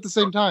all start at the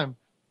same time?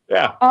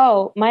 Yeah.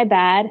 Oh, my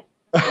bad.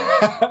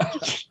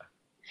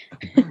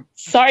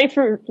 Sorry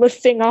for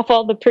listing off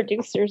all the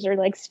producers or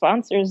like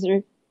sponsors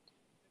or.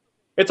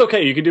 It's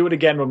okay. You can do it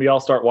again when we all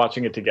start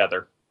watching it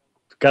together.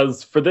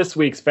 Because for this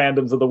week's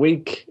Fandoms of the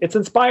Week, it's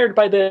inspired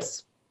by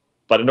this.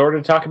 But in order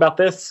to talk about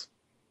this,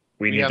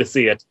 we need to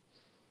see it.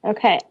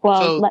 Okay,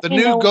 well, so the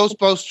new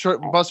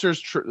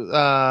Ghostbusters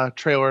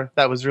trailer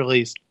that was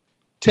released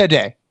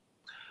today.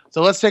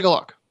 So let's take a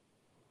look.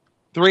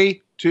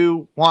 3,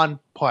 2, 1,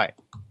 play.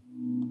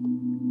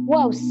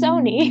 Whoa,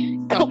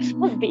 Sony,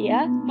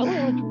 Columbia,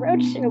 Village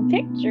Roadshow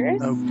Pictures.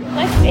 Oh, God.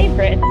 My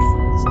favorites.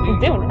 I'm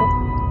doing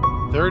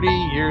it. 30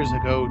 years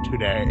ago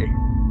today.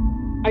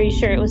 Are you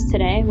sure it was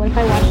today? What if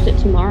I watched it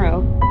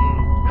tomorrow?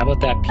 How about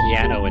that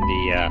piano in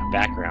the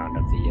background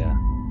of the?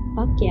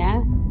 Fuck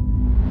yeah.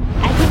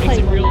 I can Makes play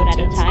it one real note at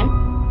a intense. time.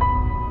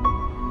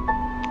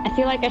 I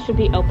feel like I should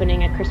be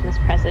opening a Christmas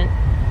present.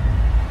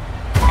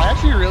 I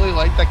actually really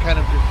like that kind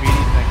of graffiti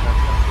thing.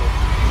 That's kind of cool.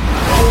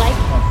 I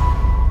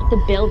like the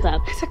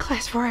build-up. It's a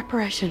class 4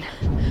 operation.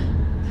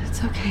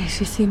 It's okay.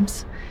 She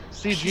seems...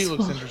 CG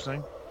looks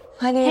interesting.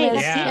 My name Hey,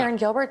 is Yeah. Erin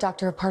Gilbert,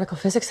 Doctor of Particle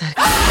Physics. I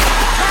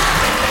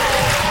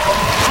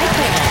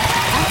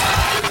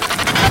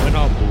Went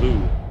all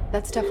blue.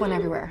 That stuff went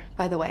everywhere,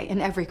 by the way,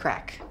 in every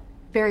crack.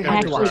 Very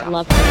hard to actually watch out.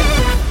 love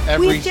her.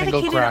 Every We've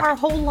single dedicated crack. our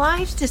whole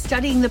lives to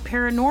studying the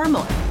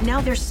paranormal.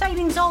 Now there's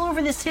sightings all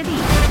over the city.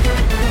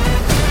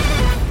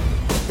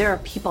 There are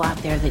people out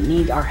there that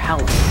need our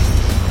help.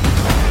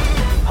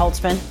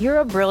 Holtzman, you're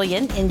a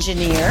brilliant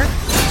engineer.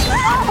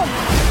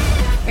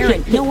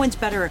 Aaron, no one's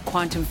better at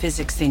quantum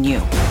physics than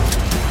you.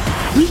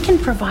 We can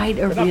provide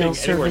a We're not real being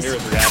anywhere service. near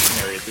as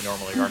reactionary as we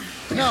normally are.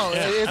 No,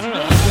 it's I don't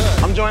really know.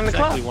 good. I'm joining the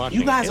club. Exactly watching.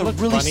 You guys It are looked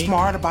really funny.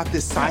 smart about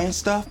this science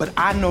stuff, but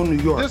I know New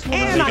York. This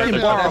one's And I can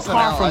on borrow a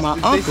car SNL. from my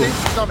They uncle. say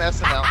it's on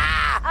SNL.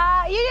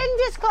 You didn't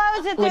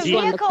disclose that the Which one,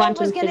 the vehicle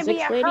quantum was going to be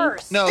physics a lady?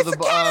 hearse. No, It's the a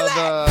one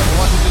Cadillac.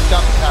 who just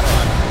dumped the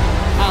Cadillac.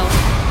 Oh,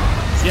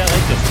 See, I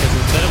like this because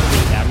instead of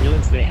the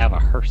ambulance, they have a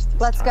hearse. This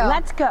Let's time. go.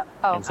 Let's go.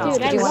 Oh, And so it's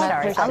dude, I just- love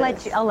sorry.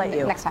 hearses. I'll let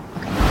you. Next time.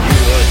 Okay.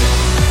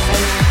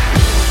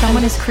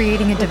 Someone is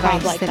creating a Crowd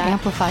device like that that.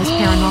 amplifies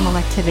paranormal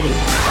activity.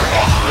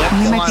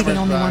 And we might be the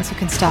only ones who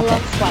can stop love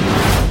it. fun.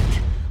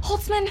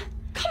 Holtzman,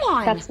 come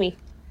on. That's me.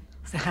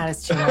 the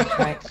hottest she left,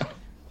 right?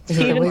 Is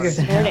She it even wigger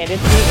than hell? snorted.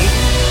 It's me.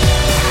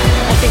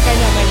 I think I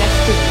know my next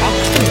two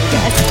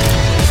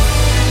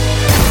costumes.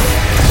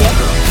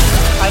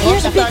 I love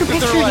Here's the a bigger fact that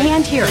picture they're at like,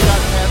 hand here. they got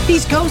hands.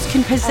 These ghosts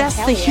can possess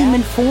hell the yeah.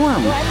 human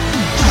form.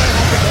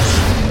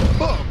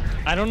 Boom.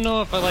 I don't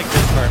know if I like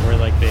this part where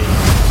like they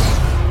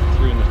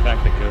threw in the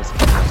fact that ghosts.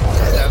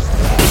 Yes.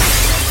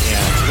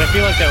 Yeah, because I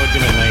feel like that would have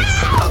been a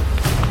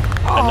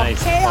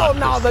nice. Hell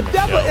no, the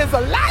devil is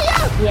a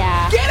liar!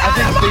 Yeah. Get I out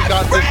think of they my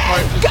got this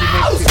part just to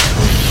make ghost!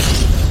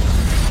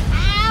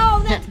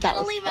 it. That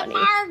was funny.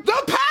 The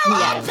power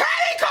Yeah. of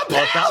petty compulsion!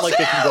 Well, it's not like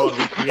they can go and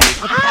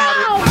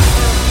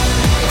recreate.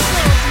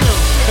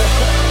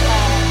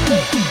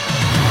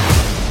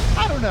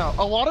 I don't know.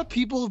 A lot of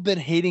people have been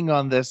hating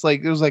on this.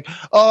 Like, it was like,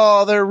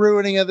 oh, they're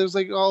ruining it. There's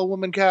like all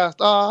woman cast.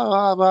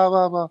 Blah, blah,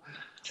 blah, blah.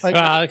 Like,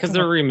 Because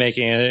they're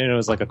remaking it, and it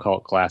was like a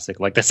cult classic.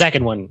 Like the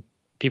second one,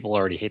 people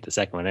already hate the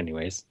second one,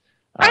 anyways.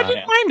 I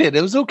didn't mind it.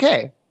 It was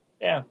okay.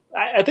 Yeah,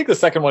 I think the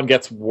second one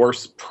gets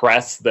worse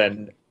press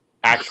than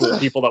actual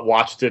people that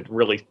watched it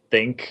really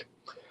think.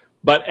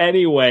 But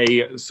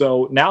anyway,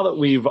 so now that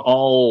we've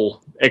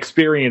all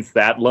experienced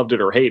that, loved it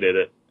or hated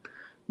it,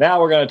 now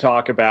we're going to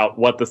talk about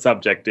what the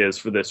subject is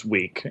for this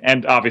week.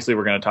 And obviously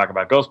we're going to talk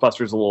about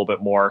Ghostbusters a little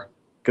bit more,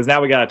 because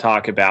now we got to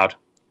talk about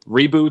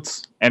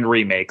reboots and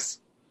remakes.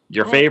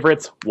 Your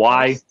favorites,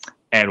 why,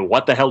 and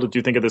what the hell did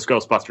you think of this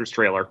Ghostbusters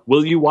trailer?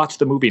 Will you watch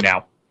the movie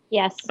now?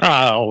 Yes.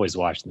 I always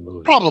watch the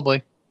movie.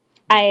 Probably.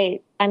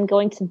 I'm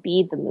going to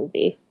be the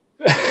movie.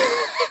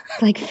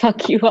 Like,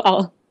 fuck you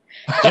all.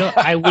 You know,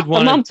 I would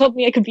My mom want. told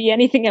me I could be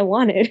anything I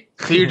wanted.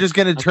 So you're just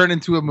going to turn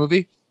into a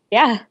movie?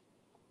 Yeah.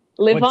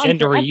 Live What on.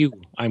 gender are forever. you?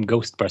 I'm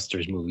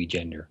Ghostbusters movie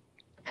gender.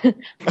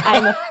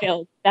 I'm a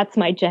Phil. That's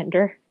my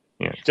gender.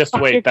 Just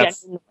Fuck your wait,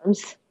 that's gender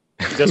norms.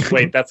 just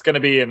wait. That's going to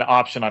be an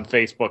option on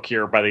Facebook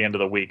here by the end of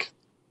the week.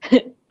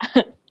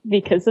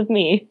 Because of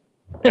me.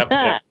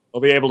 Yep.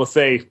 We'll be able to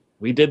say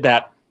we did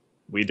that.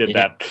 We did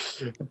Yeah.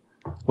 that.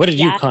 What did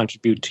you Yeah.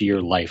 contribute to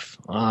your life?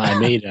 I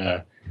made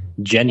a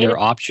gender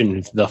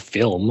option. The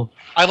film.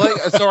 I like.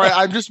 Sorry,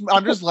 I'm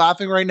just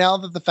laughing right now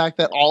that the fact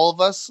that all of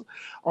us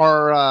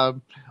are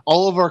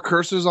all of our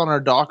cursors on our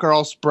dock are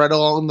all spread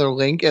along their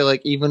link at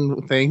like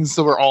even things,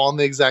 so we're all on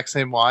the exact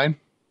same line.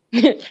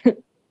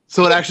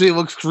 So it actually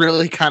looks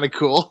really kind of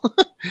cool.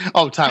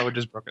 Oh, Tyler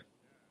just broke it.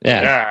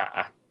 Yeah. Yeah.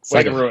 Way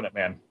Like to a- ruin it,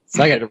 man.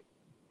 Second.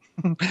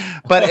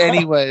 But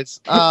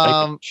anyways,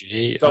 So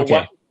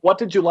Okay. what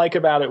did you like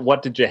about it?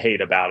 What did you hate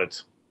about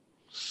it?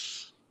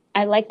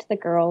 I liked the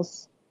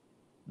girls.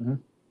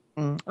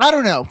 I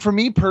don't know. For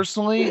me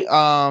personally,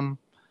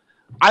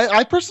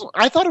 I personally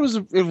I thought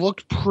it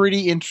looked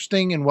pretty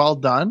interesting and well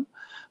done.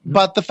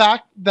 But the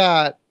fact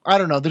that I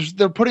don't know,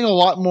 they're putting a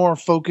lot more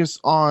focus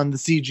on the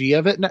CG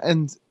of it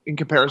and in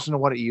comparison to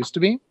what it used to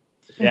be.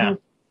 Yeah.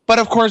 But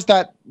of course,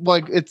 that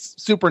like it's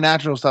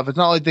supernatural stuff. It's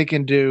not like they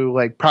can do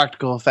like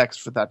practical effects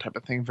for that type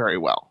of thing very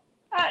well.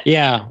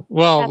 Yeah.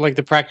 Well, like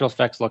the practical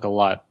effects look a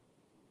lot.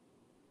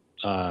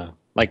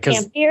 Like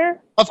because Campier.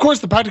 Of course,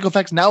 the practical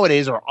effects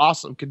nowadays are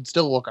awesome. Can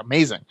still look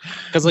amazing.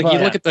 like you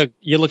But-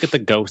 look at the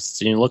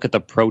ghosts and you look at the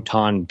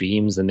proton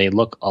beams and they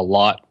look a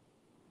lot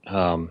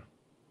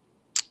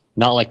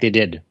not like they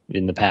did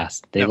in the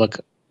past. They No. look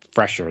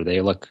fresher.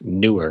 They look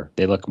newer.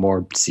 They look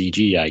more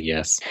CG, I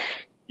guess.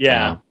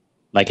 Yeah.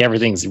 Like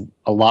everything's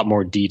a lot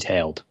more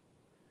detailed.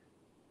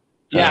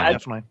 Yeah, I-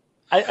 definitely.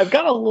 I've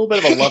got a little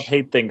bit of a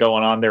love-hate thing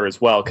going on there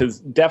as well, because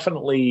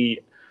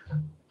definitely,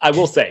 I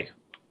will say,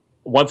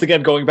 once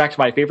again, going back to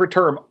my favorite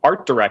term,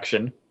 art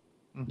direction.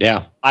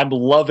 Yeah. I'm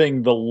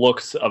loving the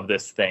looks of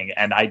this thing,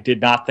 and I did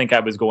not think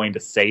I was going to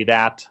say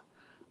that.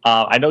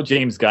 I know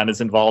James Gunn is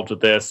involved with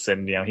this,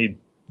 and he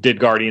did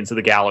Guardians of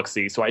the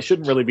Galaxy, so I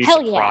shouldn't really be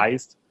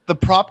surprised. Yeah. The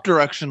prop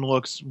direction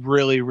looks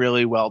really,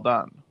 really well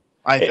done.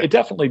 I think. It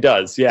definitely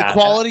does, yeah. The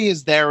quality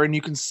is there, and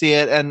you can see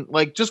it, and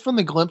like just from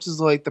the glimpses,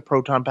 like the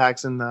proton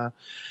packs and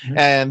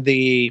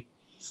the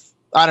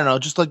I don't know,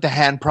 just like the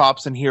hand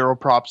props and hero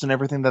props and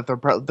everything that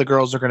the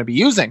girls are going to be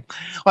using.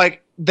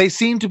 Like, they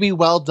seem to be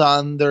well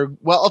done.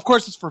 Well, of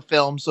course, it's for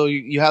film, so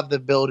you have the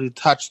ability to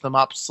touch them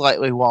up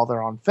slightly while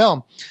they're on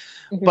film.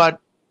 Mm-hmm. But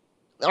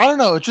I don't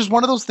know. It's just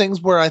one of those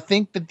things where I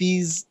think that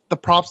the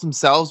props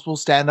themselves will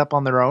stand up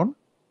on their own.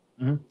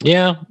 Mm-hmm.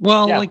 Yeah.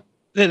 Well, like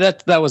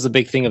that was a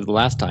big thing of the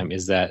last time,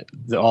 is that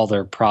all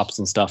their props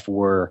and stuff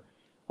were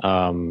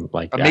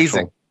like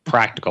amazing,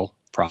 practical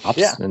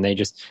props, and they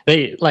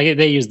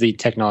used the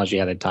technology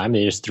at the time.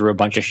 They just threw a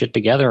bunch of shit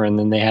together, and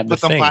then they had with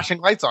some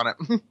flashing lights on it.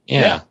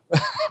 Yeah.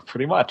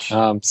 Pretty much.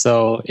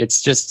 So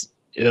it's just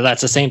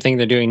that's the same thing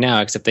they're doing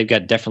now, except they've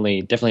got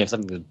definitely have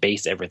something to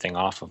base everything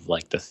off of,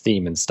 like the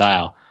theme and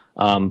style.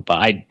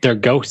 But their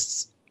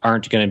ghosts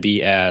aren't going to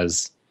be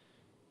as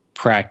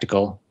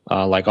practical.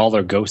 Like all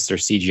their ghosts are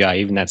CGI.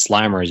 Even that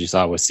Slimer, as you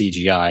saw, was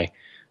CGI.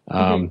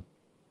 And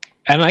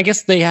I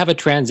guess they have a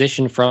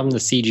transition from the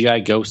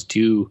CGI ghost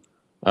to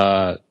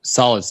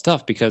solid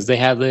stuff, because they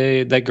had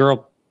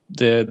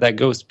that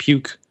ghost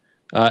puke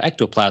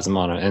ectoplasm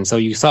on it, and so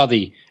you saw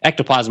the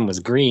ectoplasm was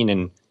green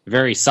and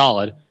very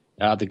solid.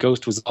 The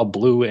ghost was all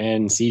blue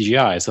and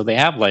CGI, so they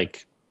have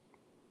like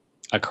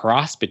a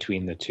cross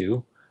between the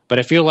two. But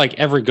I feel like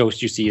every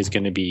ghost you see is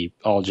going to be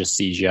all just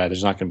CGI.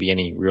 There's not going to be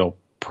any real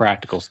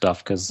practical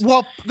stuff, because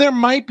there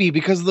might be,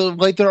 because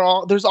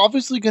there's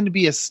obviously going to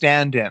be a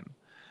stand-in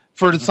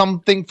for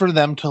something for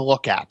them to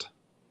look at.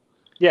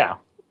 Yeah,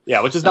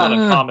 which is not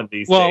uncommon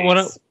these days.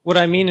 Well, what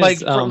I mean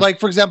is,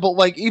 for example,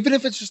 like even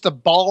if it's just a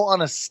ball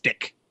on a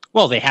stick.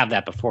 Well, they have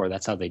that before.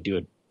 That's how they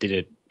did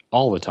it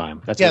all the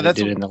time. That's how they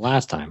did it in the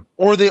last time.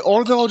 Or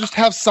they'll just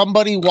have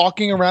somebody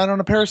walking around on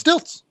a pair of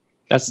stilts.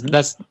 That's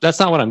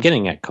not what I'm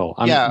getting at, Cole.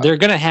 They're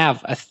going to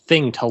have a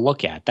thing to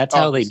look at. That's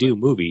how they do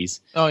movies.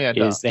 Oh yeah,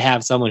 they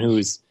have someone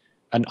who's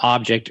an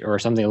object or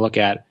something to look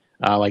at.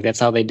 Like that's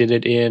how they did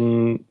it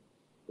in,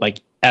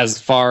 like, as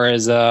far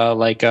as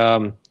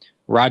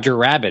Roger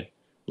Rabbit.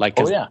 Like,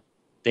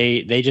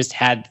 they just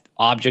had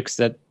objects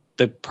that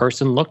the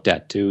person looked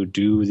at to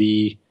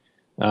do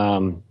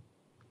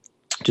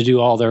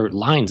all their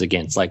lines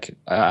against. Like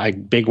a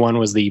big one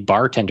was the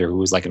bartender, who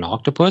was like an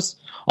octopus.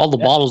 All the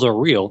bottles are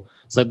real,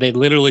 so they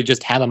literally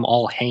just had them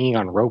all hanging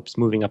on ropes,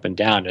 moving up and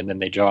down, and then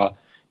they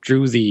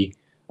drew the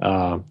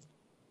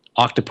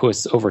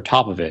octopus over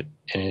top of it,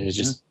 and it's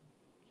just.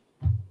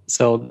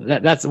 So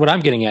that's what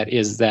I'm getting at,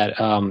 is that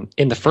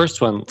in the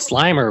first one,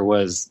 Slimer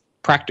was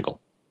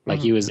practical. Like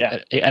he was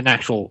an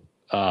actual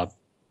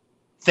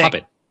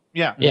puppet.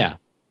 Yeah. Yeah.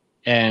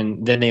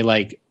 And then they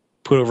like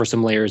put over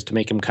some layers to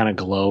make him kind of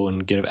glow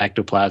and get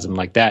ectoplasm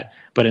like that.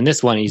 But in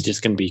this one, he's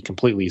just going to be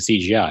completely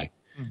CGI.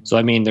 Mm-hmm. So,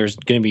 I mean, there's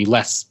going to be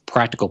less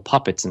practical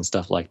puppets and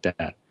stuff like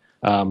that.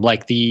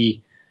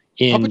 Puppetry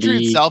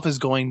itself is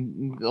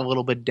going a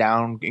little bit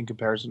down in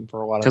comparison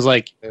for a lot of. Because,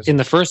 like, in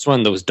the first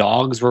one, those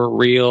dogs were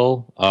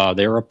real.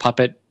 They were a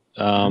puppet.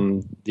 A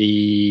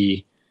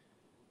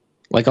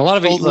lot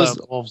of it was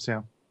wolves,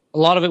 yeah. A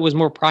lot of it was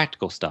more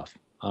practical stuff.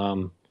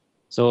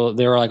 So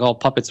they were like all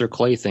puppets or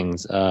clay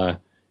things.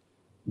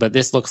 But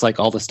this looks like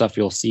all the stuff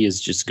you'll see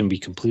is just going to be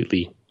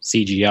completely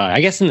CGI.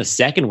 I guess in the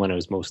second one, it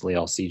was mostly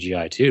all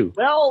CGI too.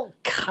 Well,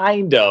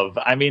 kind of.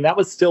 I mean, that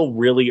was still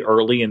really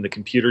early in the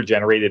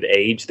computer-generated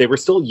age. They were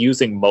still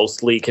using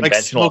mostly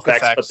conventional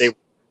effects, but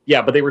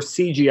they were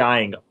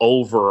CGIing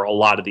over a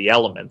lot of the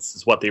elements,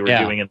 is what they were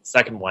doing in the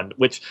second one,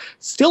 which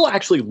still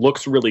actually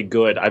looks really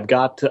good. I've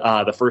got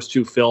the first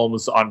two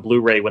films on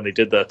Blu-ray when they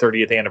did the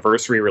 30th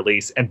anniversary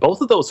release, and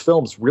both of those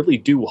films really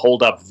do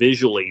hold up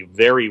visually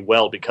very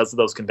well because of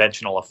those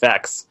conventional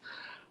effects.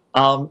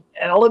 And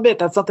I'll admit,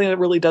 that's something that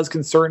really does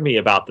concern me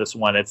about this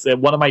one. It's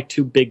one of my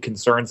two big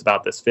concerns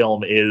about this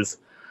film is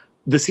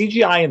the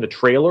CGI in the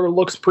trailer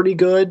looks pretty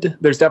good.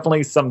 There's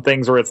definitely some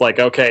things where it's like,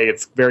 okay,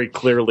 it's very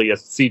clearly a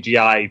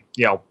CGI,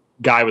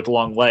 guy with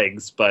long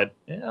legs, but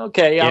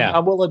okay,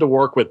 I'm willing to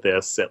work with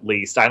this at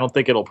least. I don't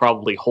think it'll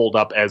probably hold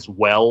up as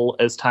well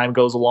as time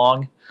goes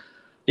along.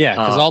 Yeah,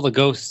 because all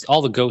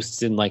the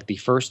ghosts in like the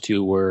first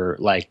two were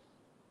like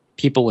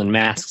people in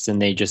masks,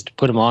 and they just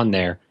put them on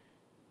there,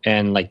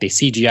 and like they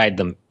CGI'd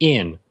them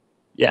in.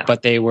 Yeah,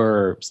 but they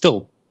were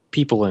still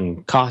people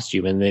in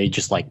costume, and they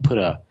just like put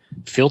a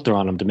filter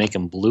on them to make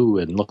them blue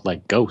and look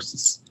like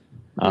ghosts.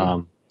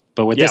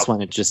 But with this one,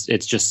 it's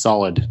just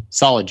solid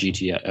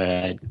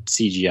CGI.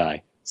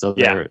 So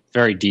they're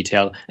very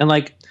detailed. And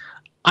like,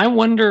 I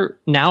wonder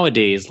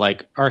nowadays,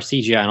 like our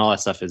CGI and all that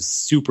stuff is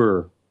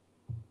super,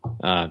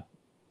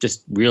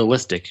 just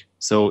realistic.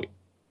 So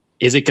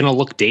is it going to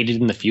look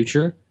dated in the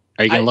future?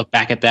 Are you going to look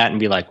back at that and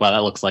be like, wow,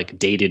 that looks like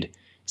dated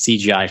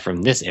CGI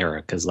from this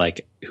era, because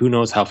like who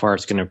knows how far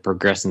it's going to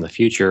progress in the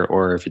future,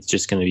 or if it's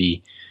just going to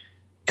be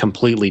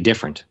completely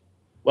different.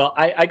 Well,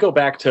 I go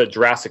back to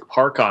Jurassic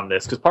Park on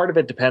this because part of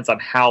it depends on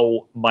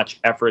how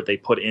much effort they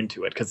put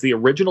into it. Because the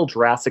original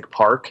Jurassic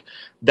Park,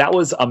 that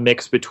was a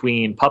mix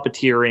between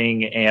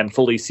puppeteering and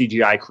fully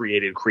CGI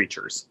created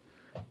creatures.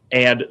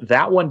 And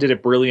that one did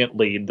it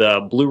brilliantly.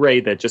 The Blu-ray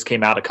that just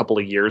came out a couple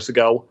of years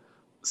ago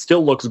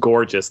still looks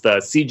gorgeous. The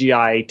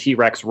CGI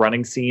T-Rex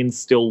running scenes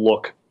still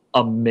look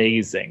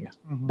amazing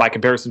by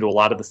comparison to a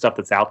lot of the stuff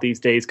that's out these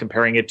days.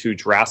 Comparing it to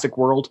Jurassic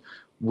World,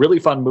 really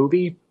fun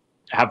movie.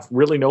 Have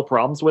really no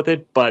problems with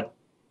it, but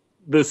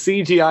the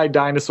CGI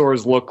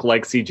dinosaurs look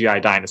like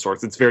CGI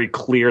dinosaurs. It's very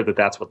clear that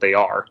that's what they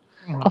are.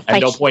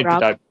 At no point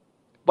did I.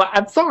 Well,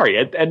 I'm sorry.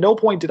 At no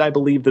point did I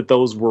believe that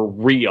those were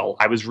real.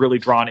 I was really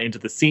drawn into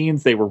the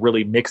scenes. They were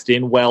really mixed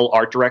in well,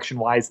 art direction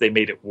wise. They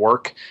made it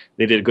work.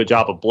 They did a good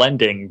job of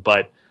blending,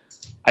 but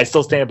I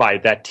still stand by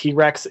it. That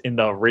T-Rex in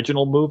the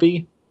original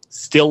movie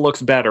still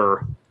looks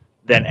better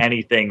than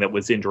anything that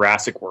was in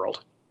Jurassic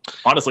World.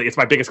 Honestly, it's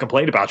my biggest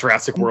complaint about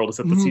Jurassic World is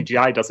that the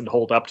CGI doesn't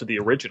hold up to the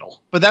original.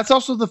 But that's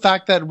also the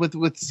fact that with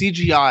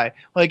CGI,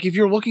 like if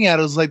you're looking at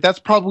it, it's like that's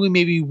probably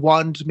maybe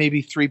 1 to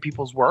maybe 3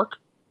 people's work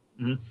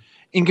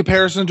in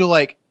comparison to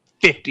like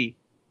 50.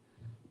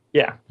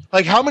 Yeah.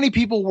 Like how many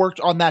people worked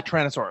on that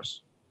Tyrannosaurus?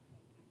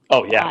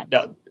 Oh, yeah.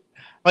 No.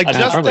 Like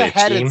just the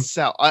head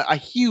itself, a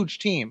huge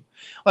team.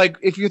 Like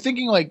if you're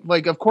thinking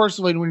like of course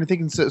when you're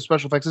thinking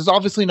special effects, it's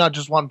obviously not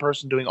just one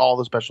person doing all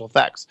the special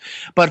effects,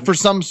 but for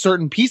some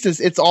certain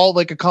pieces, it's all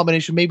like a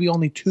combination, maybe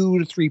only 2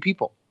 to 3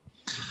 people.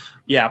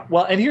 Yeah,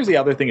 well, and here's the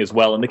other thing as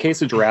well. In the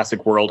case of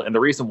Jurassic World, and the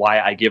reason why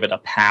I give it a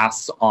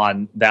pass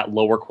on that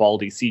lower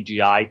quality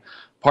CGI,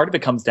 part of it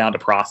comes down to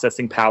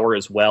processing power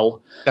as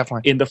well.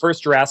 Definitely. In the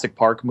first Jurassic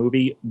Park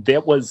movie,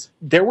 there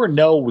were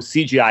no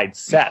CGI'd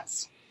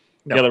sets.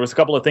 No. Yeah, there was a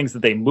couple of things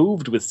that they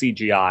moved with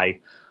CGI,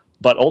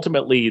 but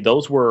ultimately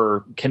those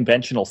were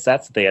conventional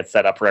sets that they had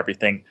set up for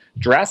everything.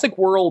 Jurassic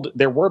World,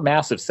 there were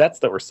massive sets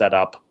that were set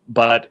up,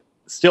 but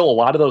still a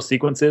lot of those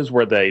sequences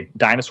where the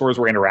dinosaurs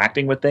were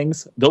interacting with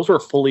things, those were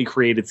fully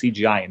created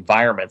CGI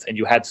environments, and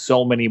you had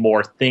so many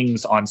more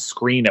things on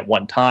screen at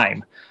one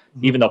time,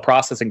 even though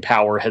processing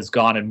power has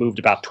gone and moved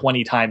about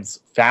 20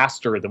 times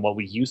faster than what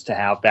we used to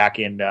have back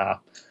in...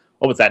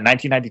 what was that,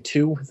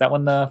 1992? Is that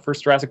when the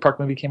first Jurassic Park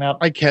movie came out?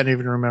 I can't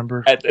even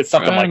remember. It's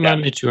something like that.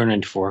 92 or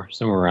 94,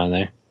 somewhere around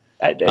there.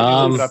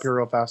 Move it up here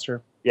real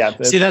faster. Yeah.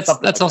 See, that's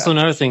like also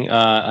another thing.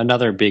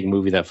 Another big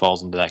movie that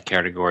falls into that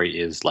category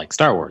is like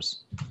Star Wars.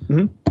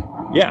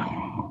 Mm-hmm. Yeah.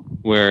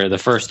 Where the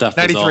first stuff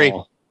 93. is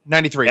all...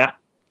 93. Yeah.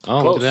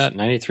 Oh, look at that.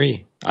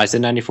 93. I said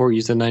 94,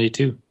 you said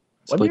 92.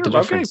 Split the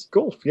difference. Okay,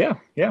 cool. Yeah.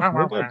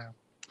 Yeah.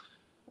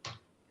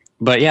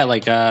 But yeah,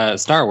 like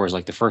Star Wars,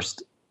 like the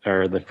first...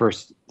 Or the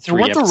first 3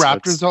 weren't episodes. the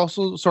Raptors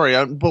also?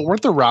 Sorry, but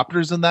weren't the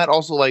Raptors in that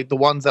also like the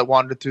ones that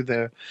wandered through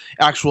the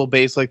actual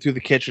base, like through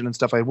the kitchen and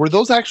stuff like? Were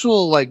those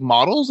actual like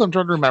models? I'm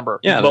trying to remember.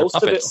 Yeah, most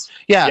puppets. Of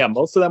it. Yeah,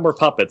 most of them were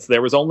puppets.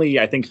 There was only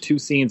I think 2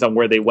 scenes on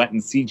where they went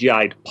and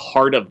CGI'd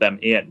part of them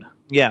in.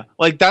 Yeah,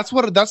 like that's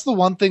the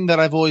one thing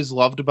that I've always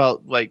loved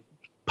about like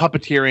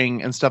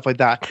puppeteering and stuff like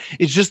that.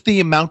 It's just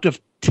the amount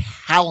of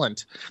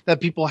talent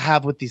that people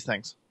have with these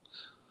things.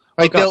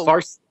 Like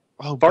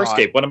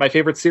Farscape, one of my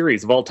favorite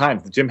series of all time,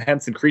 the Jim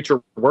Henson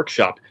Creature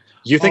Workshop.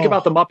 You think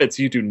about the Muppets,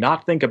 you do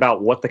not think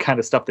about what the kind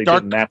of stuff they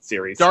did in that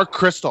series. Dark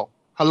Crystal.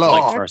 Hello.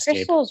 Dark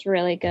Crystal's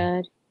really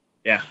good.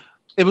 Yeah.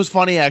 It was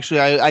funny, actually.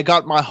 I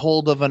got my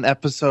hold of an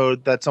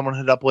episode that someone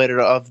had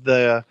uploaded of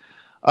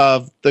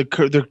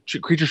the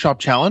Creature Shop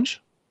Challenge.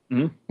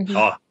 Mm-hmm.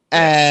 Oh.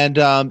 And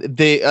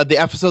the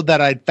episode that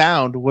I'd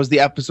found was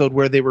the episode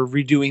where they were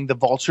redoing the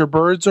vulture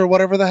birds or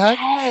whatever the heck.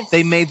 Yes.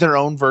 They made their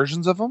own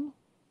versions of them.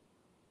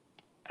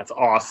 That's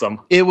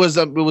awesome. It was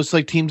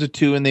like teams of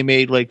 2, and they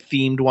made like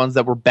themed ones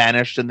that were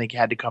banished, and they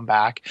had to come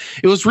back.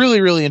 It was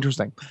really, really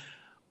interesting.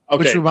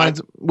 Okay,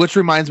 which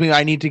reminds me,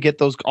 I need to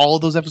get all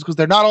of those episodes because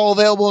they're not all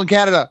available in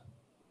Canada.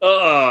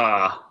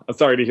 I'm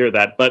sorry to hear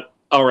that, but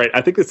all right.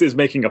 I think this is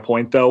making a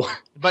point though.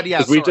 But yeah,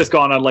 because we've just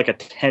gone on like a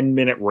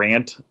 10-minute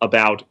rant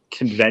about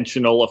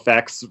conventional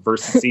effects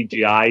versus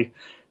CGI.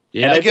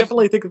 Yeah, and I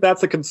definitely think that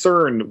that's a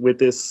concern with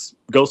this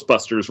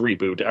Ghostbusters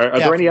reboot. Are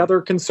there any other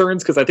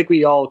concerns? Because I think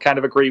we all kind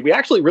of agree. We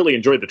actually really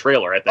enjoyed the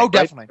trailer, I think. Oh,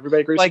 definitely. Right?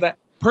 Everybody agrees with that?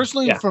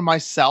 Personally, for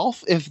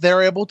myself, if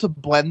they're able to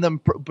blend them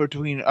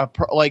between...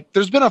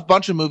 there's been a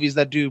bunch of movies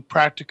that do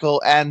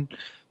practical and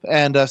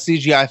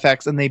CGI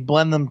effects, and they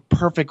blend them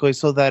perfectly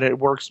so that it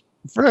works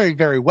very,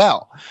 very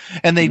well.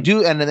 And they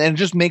do, and it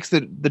just makes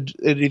it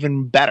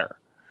even better.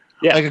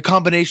 Yeah. Like a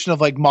combination of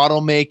like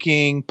model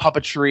making,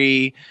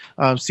 puppetry,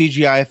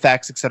 CGI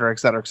effects, et cetera, et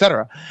cetera, et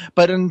cetera.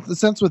 But in the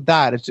sense with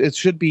that, it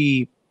should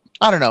be,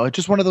 I don't know, it's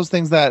just one of those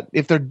things that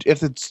if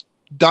it's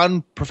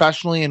done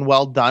professionally and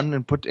well done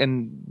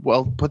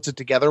and puts it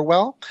together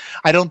well,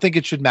 I don't think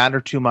it should matter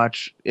too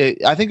much.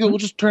 I think it will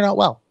just turn out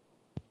well.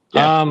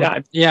 What I'm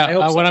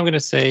going to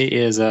say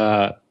is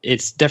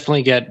it's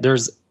definitely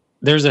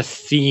there's a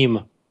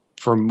theme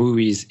for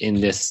movies in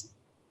this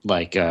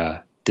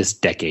this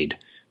decade.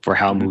 for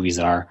how movies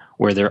are,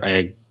 where they're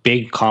a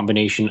big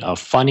combination of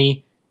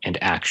funny and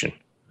action.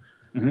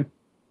 Mm-hmm.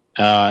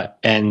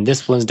 And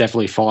this one's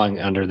definitely falling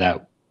under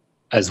that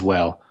as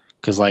well.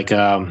 Because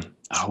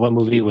what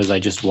movie was I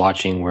just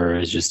watching where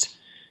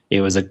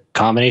it was a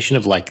combination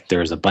of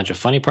there's a bunch of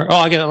funny parts. Oh,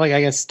 I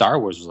guess Star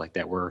Wars was like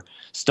that, where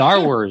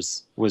Star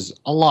Wars was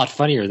a lot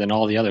funnier than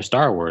all the other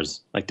Star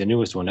Wars, like the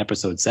newest one,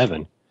 Episode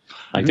 7.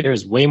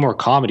 There's way more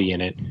comedy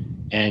in it,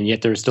 and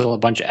yet there's still a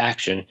bunch of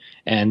action,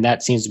 and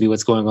that seems to be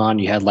what's going on.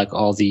 You had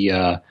all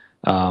the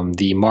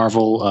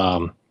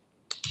Marvel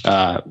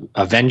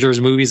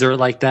Avengers movies are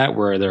like that,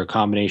 where they're a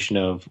combination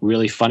of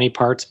really funny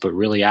parts but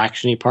really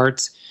actiony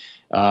parts.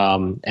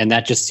 And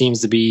that just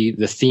seems to be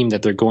the theme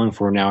that they're going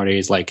for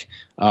nowadays.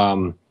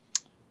 What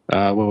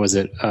was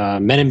it?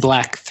 Men in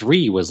Black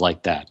 3 was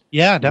like that.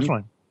 Yeah,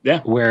 definitely.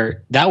 Yeah.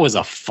 Where that was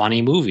a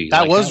funny movie.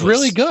 That was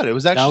really good. It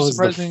was actually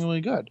surprisingly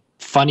good.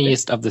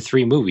 Funniest of the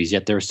 3 movies,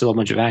 yet there was still a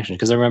bunch of action.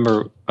 Because I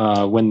remember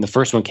when the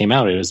first one came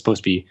out, it was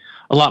supposed to be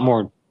a lot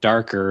more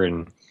darker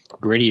and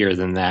grittier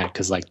than that,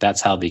 because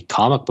that's how the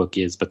comic book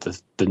is. But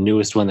the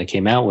newest one that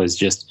came out was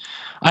just,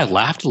 I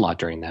laughed a lot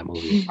during that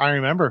movie. I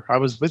remember I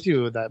was with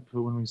you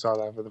when we saw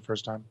that for the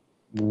first time.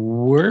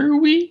 Were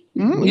we?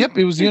 Yep,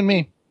 it was you and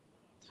me.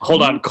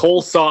 Hold on,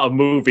 Cole saw a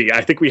movie.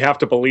 I think we have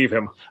to believe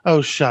him.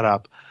 Oh, shut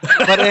up.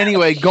 But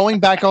anyway, going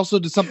back also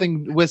to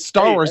something with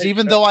Star Wars,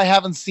 even though I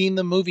haven't seen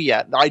the movie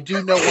yet, I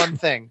do know one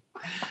thing.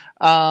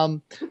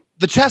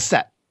 The chess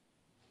set.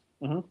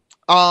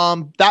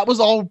 Mm-hmm. That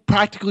was all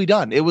practically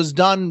done. It was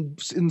done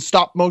in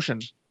stop motion.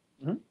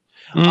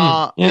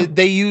 Mm-hmm.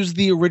 They used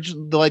the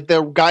original,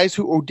 the guys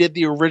who did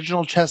the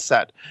original chess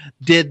set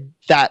did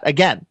that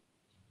again.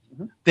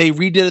 Mm-hmm. They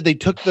redid it. They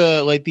took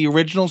the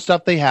original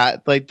stuff they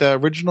had, the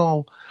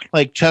original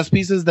chess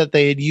pieces that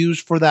they had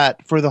used for the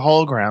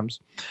holograms,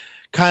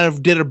 kind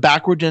of did a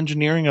backward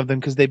engineering of them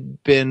because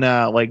they've been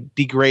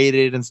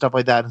degraded and stuff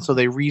like that, and so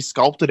they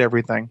re-sculpted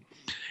everything,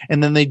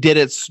 and then they did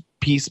it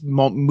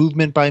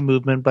movement by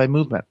movement by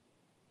movement.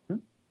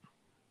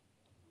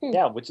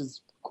 Yeah, which is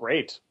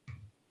great.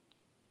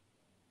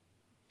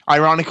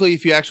 Ironically,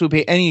 if you actually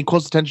pay any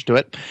close attention to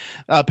it,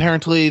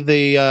 apparently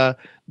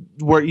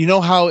where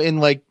how in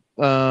what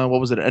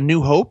was it, A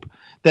New Hope,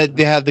 that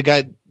they have the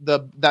guy,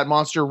 that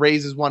monster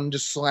raises one and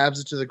just slams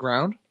it to the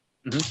ground.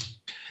 Mm-hmm.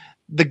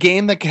 The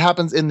game that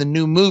happens in the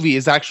new movie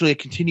is actually a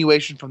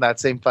continuation from that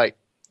same fight.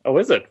 Oh,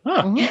 is it?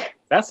 Huh. Mm-hmm.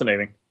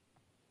 Fascinating.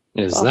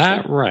 Is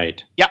that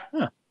right? Yeah.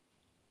 Huh.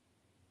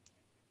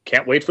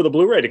 Can't wait for the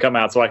Blu-ray to come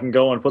out so I can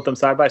go and put them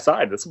side by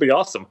side. This will be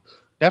awesome.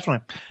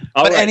 Definitely.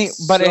 All but right,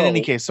 in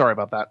any case, sorry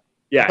about that.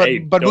 Yeah.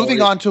 But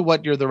moving on to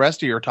the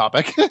rest of your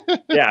topic.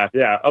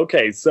 Yeah.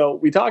 Okay. So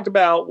we talked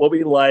about what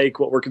we like,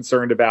 what we're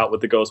concerned about with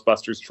the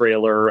Ghostbusters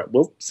trailer.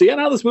 We'll see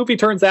how this movie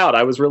turns out.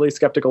 I was really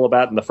skeptical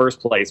about it in the first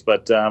place,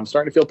 but I'm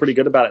starting to feel pretty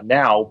good about it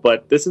now.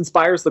 But this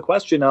inspires the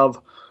question of,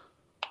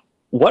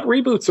 what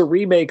reboots or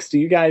remakes do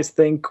you guys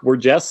think were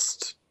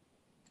just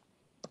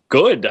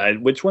good?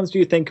 Which ones do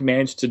you think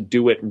managed to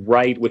do it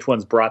right? Which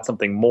ones brought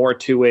something more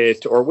to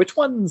it? Or which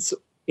ones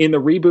in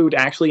the reboot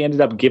actually ended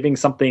up giving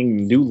something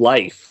new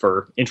life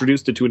or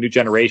introduced it to a new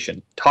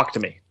generation? Talk to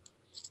me.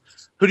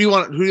 Who do you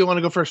want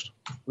to go first?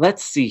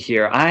 Let's see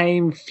here.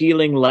 I'm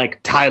feeling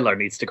like Tyler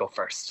needs to go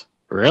first.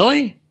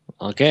 Really?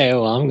 Okay,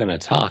 well, I'm going to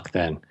talk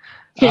then.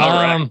 All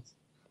right.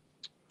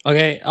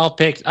 Okay,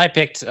 I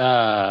picked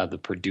The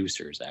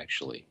Producers,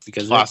 actually,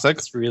 because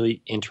it's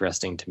really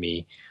interesting to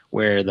me,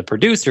 where The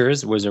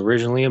Producers was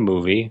originally a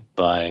movie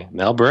by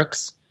Mel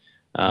Brooks.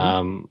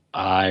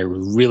 I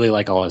really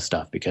like all his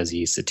stuff because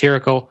he's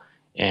satirical,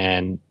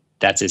 and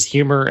that's his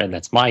humor, and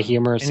that's my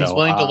humor. And he's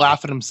willing to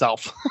laugh at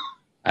himself.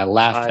 I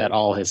laughed at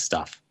all his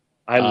stuff.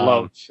 I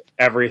loved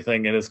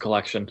everything in his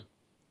collection.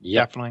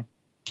 Yep. Definitely.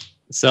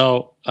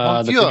 So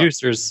The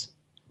Producers,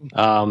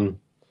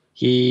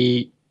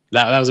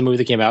 that was a movie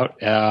that came out,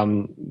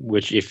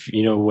 which, if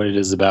you know what it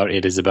is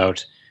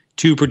about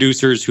 2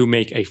 producers who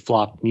make a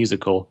flop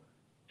musical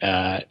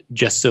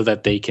just so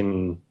that they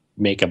can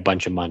make a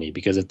bunch of money.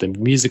 Because if the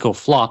musical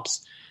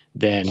flops,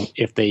 then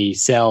if they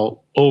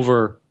sell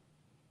over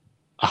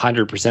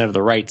 100% of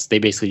the rights, they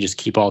basically just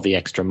keep all the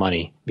extra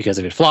money. Because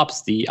if it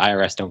flops, the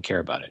IRS don't care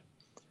about it.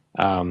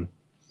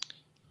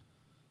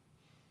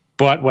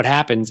 But what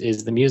happens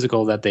is the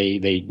musical that they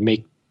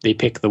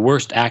pick the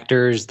worst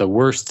actors, the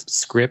worst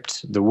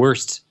script, the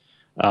worst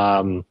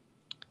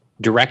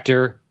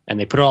director, and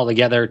they put it all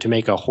together to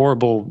make a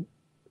horrible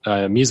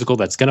musical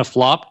that's going to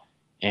flop,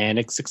 and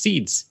it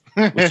succeeds,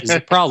 which is a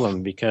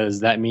problem because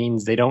that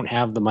means they don't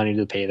have the money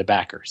to pay the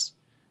backers.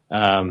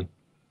 And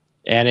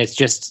it's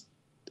just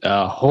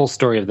a whole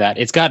story of that.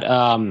 It's got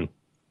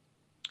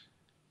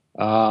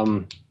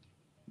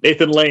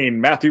Nathan Lane,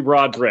 Matthew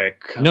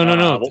Broderick. No.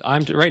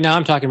 Right now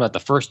I'm talking about the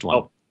first one.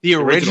 Oh, the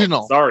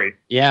original. Sorry.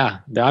 Yeah,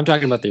 I'm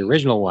talking about the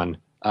original one,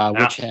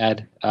 which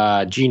had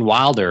Gene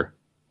Wilder,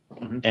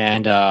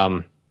 and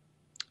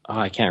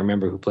I can't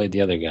remember who played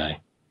the other guy.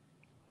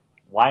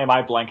 Why am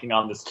I blanking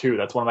on this too?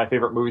 That's one of my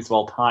favorite movies of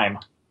all time.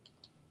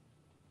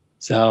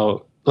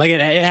 So Like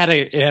it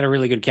had a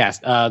really good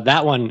cast.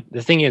 That one,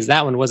 the thing is,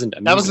 that one wasn't.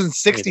 That was in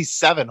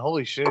 '67.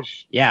 Holy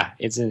shish! Yeah,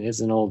 it's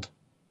an old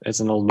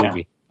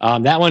movie.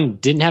 That one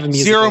didn't have a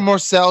musical. Cyril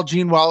Morcell,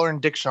 Gene Wilder,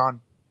 and Dick Shawn.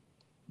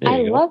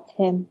 I love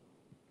him.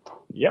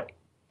 Yep.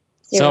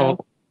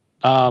 So,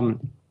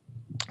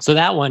 so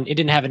that one, it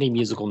didn't have any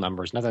musical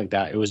numbers, nothing like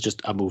that. It was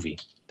just a movie.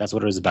 That's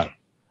what it was about.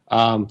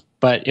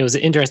 But it was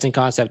an interesting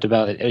concept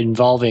about it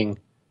involving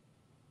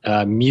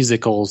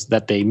musicals,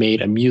 that they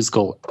made a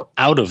musical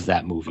out of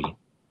that movie.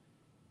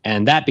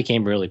 And that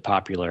became really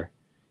popular.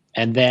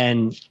 And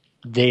then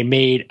they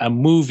made a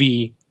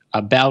movie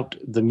about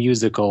the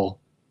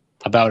musical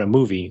about a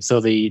movie. So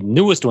the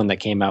newest one that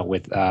came out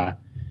with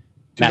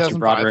Matthew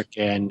Broderick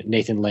and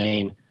Nathan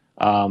Lane,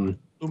 Uma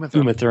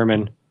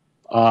Thurman,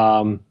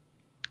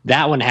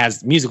 that one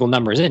has musical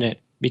numbers in it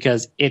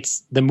because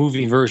it's the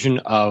movie version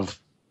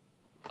of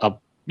a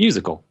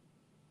musical.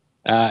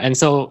 And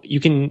so you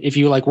can, if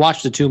you like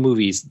watch the two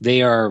movies,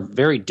 they are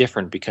very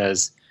different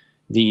because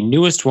the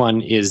newest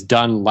one is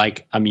done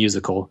like a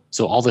musical.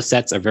 So all the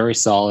sets are very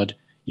solid.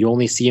 You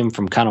only see them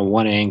from kind of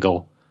one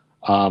angle.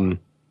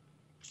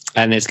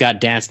 And it's got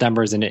dance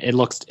numbers, and it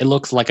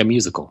looks like a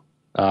musical,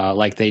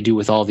 like they do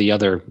with all the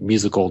other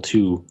musical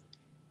 2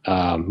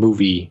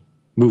 movies.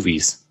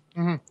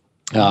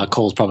 Mm-hmm.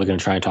 Cole's probably going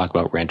to try and talk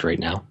about Rent right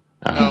now.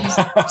 Or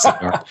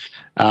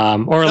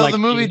no, like the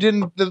movie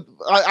didn't.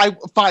 I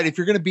fine if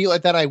you're going to be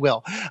like that, I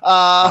will.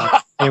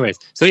 Anyways,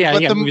 so yeah,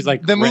 but movies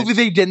like the Rent. movie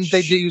they didn't.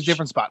 They did use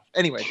different spots.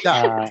 Anyway,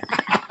 yeah,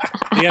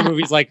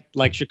 movies like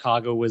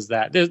Chicago was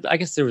that. I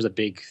guess there was a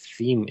big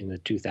theme in the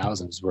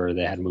 2000s where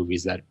they had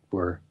movies that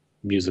were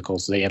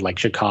musicals. So they had like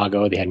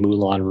Chicago, they had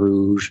Moulin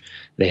Rouge,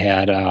 they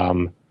had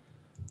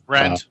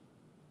Rent.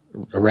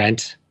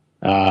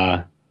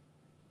 Well,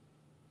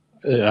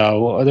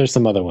 there's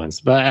some other ones,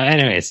 but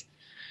anyways,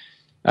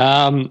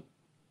 yeah,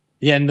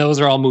 and those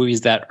are all movies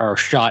that are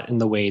shot in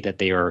the way that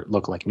they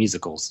look like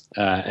musicals,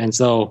 and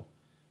so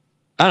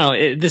I don't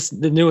know.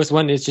 The newest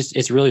one is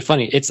it's really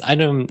funny.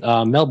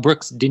 Mel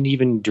Brooks didn't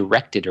even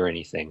direct it or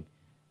anything.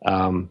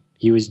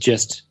 He was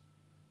just,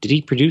 did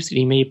he produce it?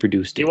 He may have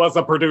produced it. He was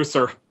a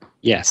producer.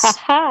 Yes.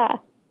 Ha-ha.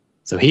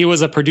 So he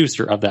was a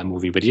producer of that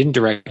movie, but he didn't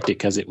direct it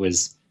because it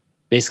was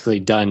basically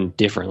done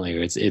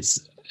differently.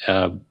 It's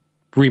a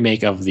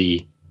remake of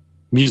the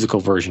musical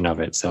version of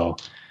it. So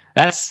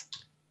that's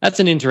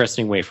an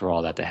interesting way for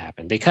all that to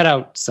happen. They cut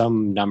out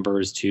some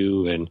numbers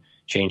too and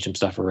changed some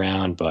stuff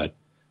around, but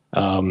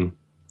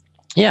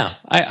yeah,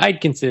 I'd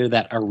consider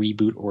that a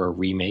reboot or a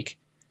remake.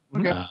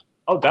 Okay.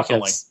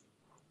 Definitely.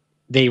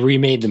 They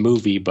remade the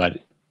movie, but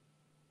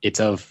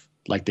it's of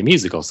like the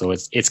musical, so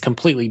it's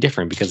completely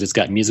different because it's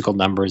got musical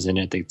numbers in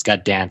it. It's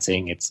got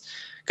dancing. It's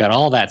got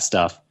all that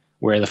stuff.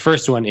 Where the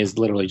first one is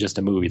literally just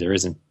a movie. There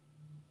isn't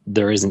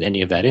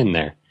any of that in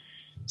there.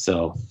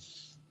 So,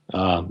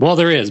 well,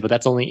 there is, but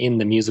that's only in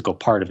the musical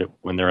part of it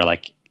when they're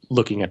like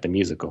looking at the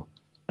musical.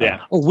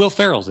 Yeah. Will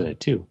Ferrell's in it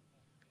too.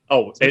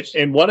 Oh,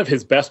 in one of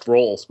his best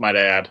roles, might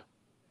I add.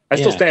 I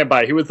still stand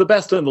by. He was the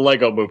best in the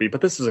Lego Movie,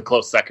 but this is a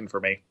close second for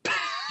me.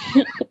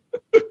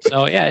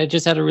 So yeah, it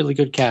just had a really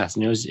good cast,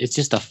 and it's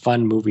just a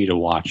fun movie to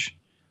watch.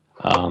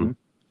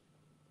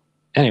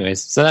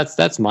 Anyways, so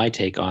that's my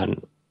take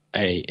on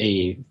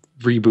a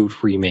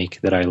reboot remake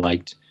that I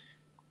liked.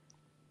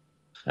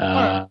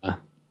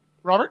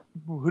 Robert,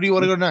 who do you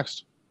want to go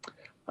next?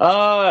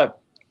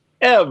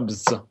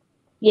 Ebbs.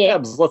 Yeah.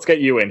 Ebbs, let's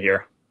get you in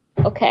here.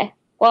 Okay.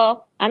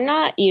 Well, I'm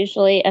not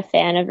usually a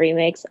fan of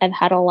remakes. I've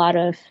had a lot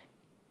of,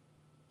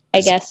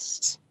 I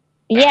guess,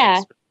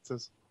 yeah,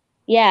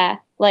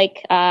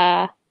 like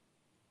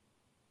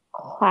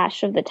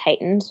Clash of the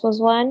Titans was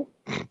one.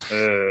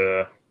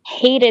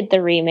 Hated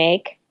the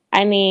remake.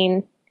 I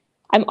mean,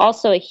 I'm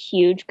also a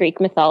huge Greek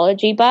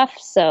mythology buff,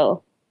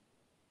 so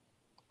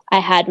I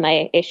had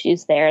my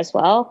issues there as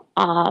well.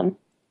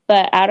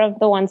 But out of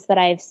the ones that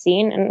I've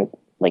seen, and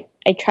like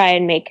I try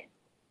and make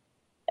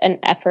an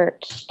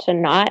effort to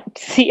not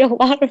see a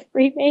lot of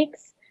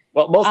remakes.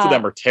 Well, most of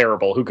them are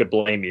terrible. Who could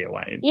blame you?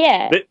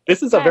 Yeah.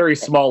 This is a very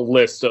small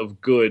list of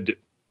good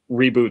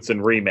reboots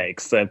and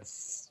remakes.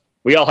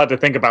 We all had to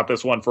think about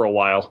this one for a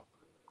while.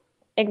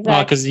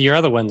 Exactly. Because your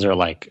other ones are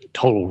like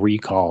Total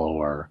Recall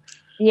or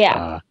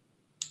I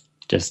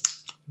guess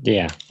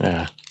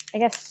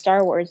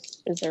Star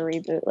Wars is a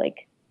reboot,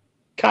 like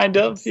kind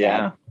of,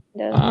 yeah.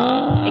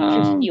 Like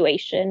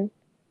continuation.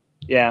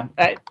 Yeah,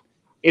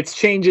 it's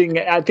changing.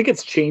 I think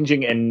it's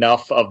changing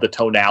enough of the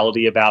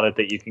tonality about it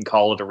that you can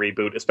call it a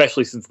reboot,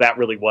 especially since that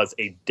really was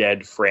a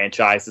dead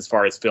franchise as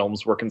far as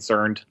films were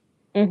concerned.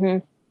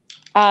 Mm-hmm.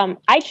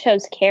 I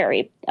chose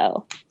Carrie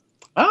though.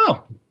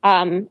 Oh.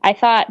 I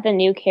thought the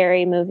new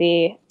Carrie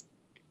movie,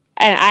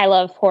 and I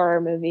love horror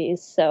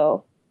movies,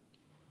 so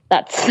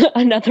that's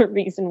another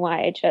reason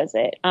why I chose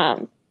it.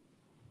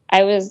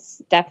 I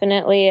was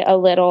definitely a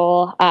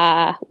little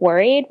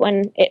worried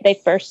when they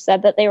first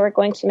said that they were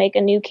going to make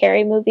a new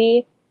Carrie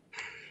movie,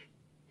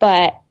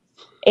 but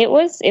it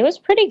was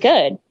pretty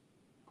good.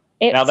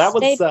 It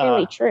stayed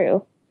really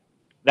true.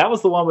 That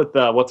was the one with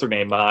what's her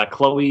name,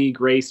 Chloe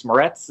Grace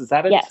Moretz. Is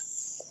that it?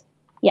 Yes.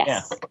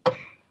 Yes. Yeah.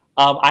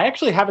 I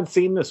actually haven't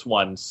seen this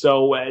one,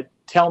 so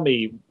tell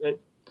me,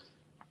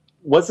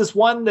 was this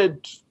one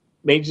that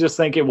made you just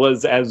think it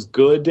was as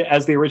good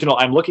as the original?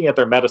 I'm looking at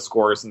their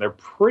Metascores, and they're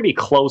pretty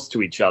close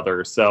to each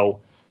other, so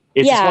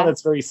is this one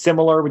that's very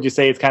similar? Would you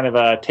say it's kind of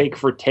a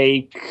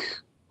take-for-take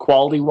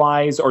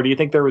quality-wise, or do you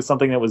think there was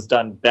something that was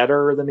done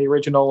better than the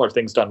original, or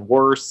things done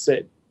worse?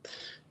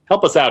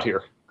 Help us out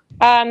here.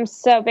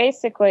 So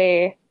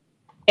basically,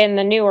 in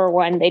the newer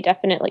one, they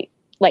definitely,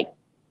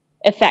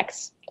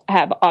 effects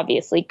have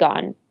obviously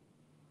gone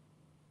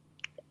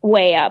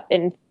way up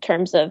in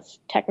terms of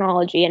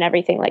technology and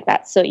everything like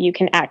that. So you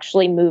can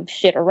actually move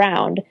shit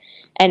around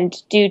and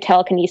do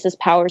telekinesis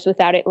powers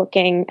without it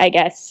looking, I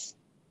guess,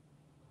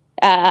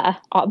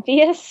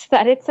 obvious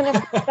that it's a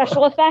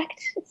special effect.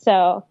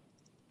 So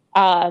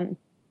that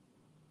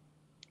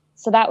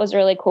was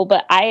really cool.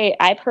 But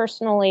I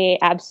personally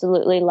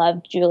absolutely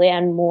loved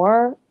Julianne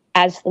Moore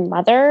as the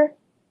mother,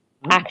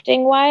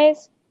 acting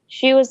wise.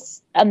 She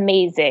was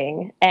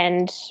amazing,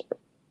 and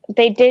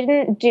they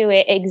didn't do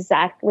it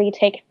exactly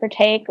take for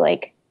take.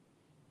 Like,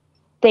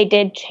 they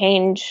did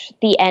change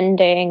the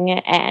ending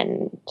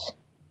and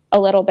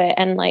a little bit,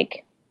 and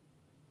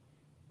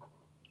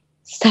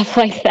stuff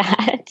like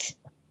that.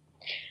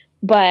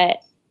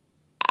 But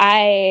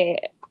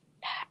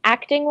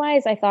acting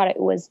wise, I thought it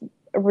was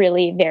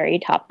really very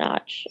top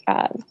notch.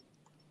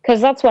 Because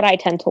that's what I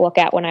tend to look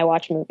at when I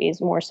watch movies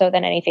more so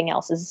than anything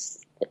else,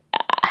 is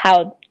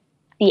how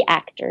the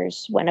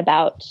actors went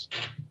about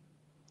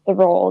the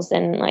roles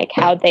and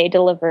how they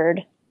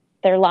delivered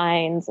their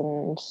lines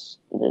and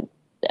the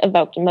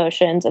evoked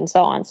emotions and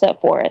so on and so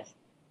forth.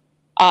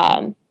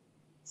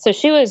 So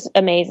she was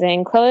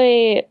amazing.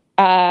 Chloe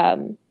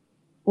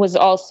was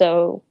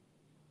also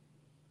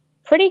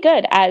pretty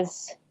good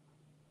as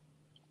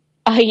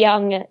a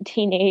young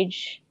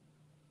teenage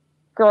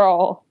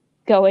girl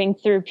going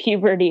through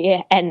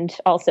puberty and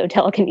also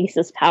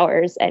telekinesis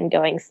powers and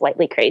going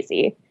slightly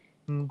crazy.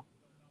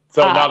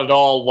 So not at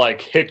all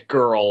like Hit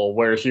Girl,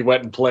 where she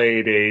went and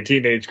played a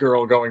teenage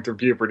girl going through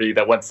puberty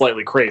that went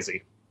slightly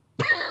crazy.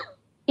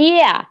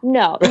 Yeah,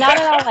 no, not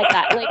at all like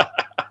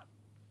that.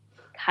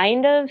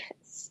 Kind of,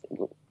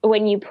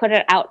 when you put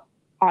it out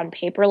on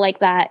paper like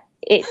that,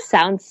 it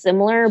sounds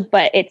similar,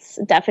 but it's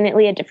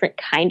definitely a different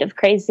kind of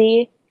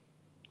crazy.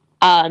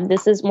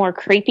 This is more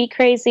creepy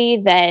crazy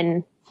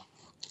than,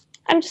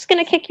 I'm just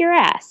going to kick your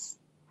ass.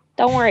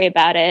 Don't worry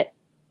about it.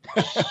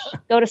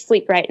 Go to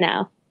sleep right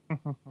now.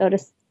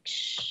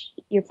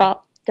 Your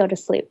fault. Go to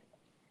sleep.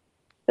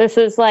 This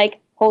is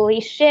holy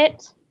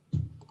shit.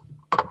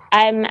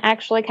 I'm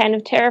actually kind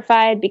of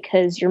terrified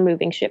because you're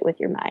moving shit with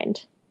your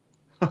mind.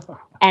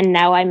 And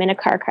now I'm in a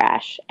car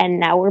crash, and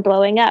now we're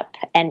blowing up,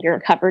 and you're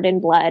covered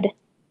in blood.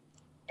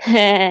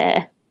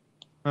 That's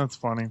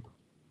funny.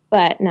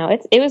 But no,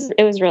 it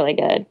was really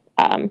good.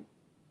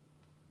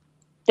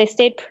 They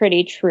stayed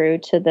pretty true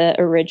to the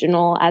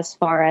original as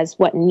far as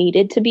what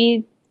needed to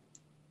be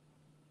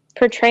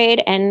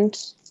portrayed and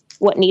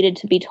what needed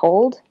to be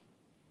told.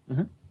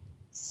 Mm-hmm.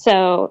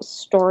 So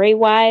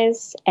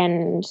story-wise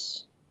and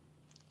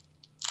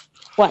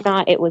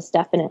whatnot, it was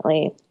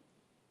definitely,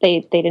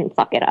 they didn't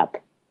fuck it up.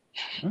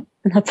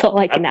 Mm-hmm. That's all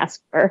I can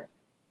ask for.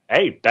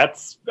 Hey,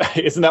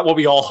 isn't that what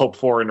we all hope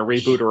for in a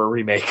reboot or a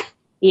remake?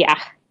 Yeah.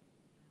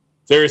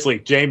 Seriously,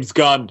 James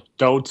Gunn,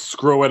 don't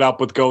screw it up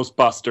with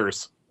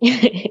Ghostbusters.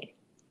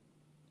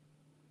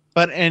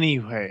 But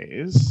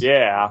anyways.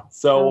 Yeah,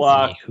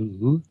 so,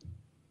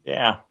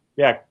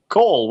 yeah,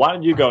 Cole, why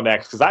don't you go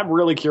next? Because I'm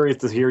really curious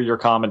to hear your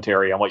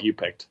commentary on what you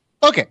picked.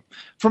 Okay.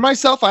 For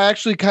myself, I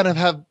actually kind of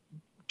have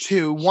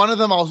two. One of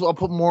them I'll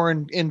put more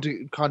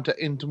into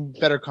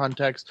better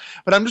context.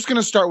 But I'm just going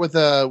to start with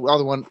the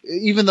other one,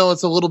 even though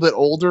it's a little bit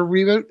older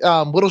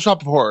reboot, Little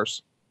Shop of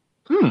Horrors.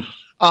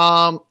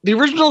 The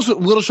original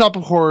Little Shop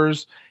of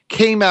Horrors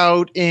came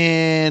out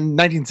in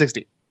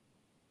 1960.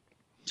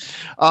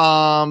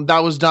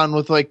 That was done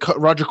with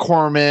Roger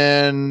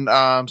Corman,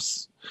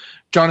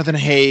 Jonathan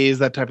Hayes,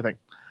 that type of thing,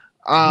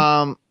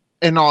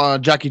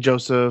 and Jackie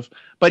Joseph.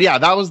 But yeah,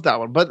 that was that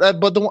one. But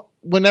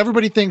when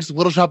everybody thinks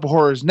Little Shop of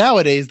Horrors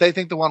nowadays, they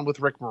think the one with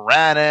Rick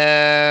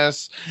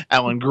Moranis,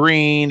 Alan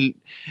Green,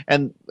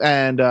 and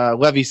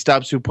Levi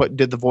Stubbs, who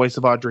did the voice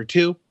of Audrey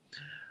too.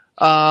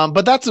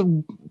 But that's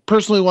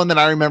personally one that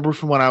I remember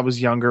from when I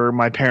was younger.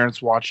 My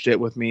parents watched it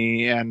with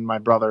me and my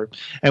brother,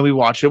 and we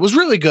watched it. It was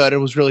really good. It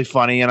was really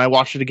funny, and I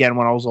watched it again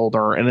when I was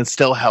older, and it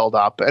still held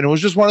up. And it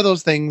was just one of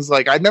those things,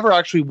 I'd never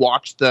actually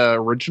watched the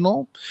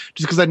original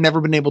just because I'd never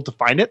been able to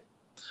find it.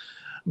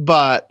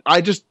 But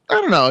I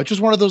don't know. It's just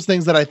one of those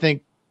things that I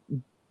think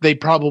they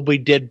probably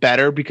did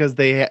better because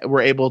they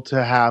were able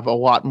to have a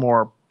lot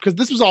more, because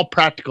this was all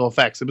practical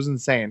effects. It was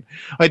insane.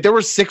 There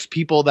were 6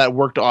 people that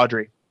worked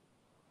Audrey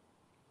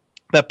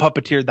that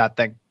puppeteered that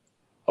thing.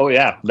 Oh,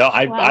 yeah. No,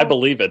 I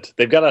believe it.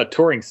 They've got a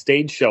touring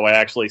stage show I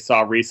actually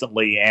saw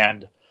recently,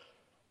 and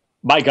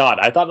my God,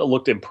 I thought it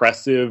looked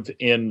impressive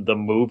in the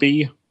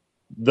movie.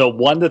 The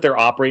one that they're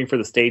operating for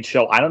the stage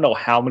show, I don't know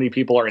how many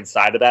people are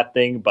inside of that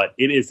thing, but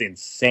it is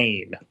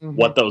insane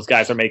what those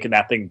guys are making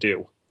that thing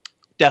do.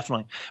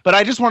 Definitely. But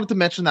I just wanted to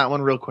mention that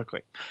one real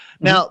quickly.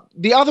 Now,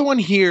 the other one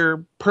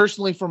here,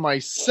 personally for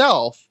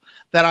myself,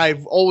 that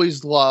I've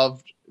always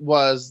loved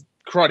was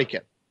Karate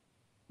Kid.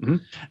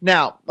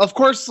 Now, of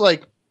course,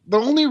 like, the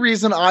only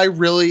reason I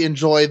really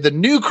enjoy the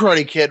new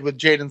Karate Kid with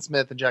Jaden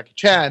Smith and Jackie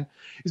Chan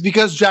is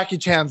because Jackie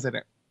Chan's in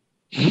it.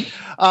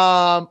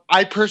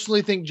 I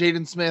personally think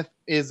Jaden Smith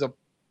is a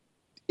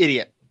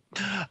idiot.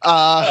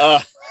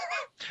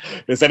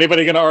 Is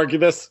anybody going to argue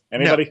this?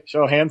 Anybody? No.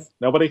 Show of hands?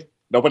 Nobody?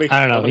 Nobody? I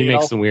don't know. Nobody he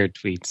makes some weird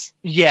tweets.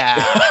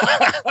 Yeah.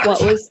 What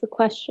was the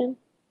question?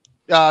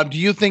 Do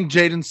you think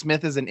Jaden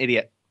Smith is an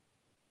idiot?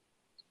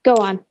 Go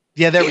on.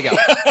 Yeah, there we go.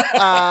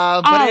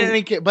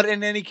 But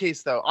in any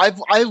case, though,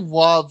 I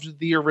loved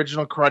the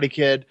original Karate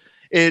Kid.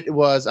 It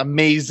was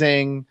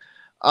amazing,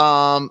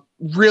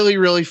 really,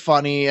 really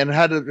funny, and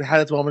had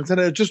its moments.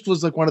 And it just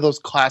was like one of those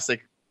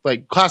classic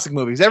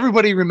movies.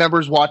 Everybody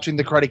remembers watching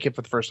the Karate Kid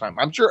for the first time.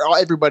 I'm sure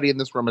everybody in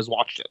this room has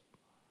watched it.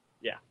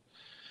 Yeah,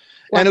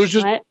 and it was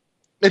just.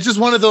 It's just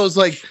one of those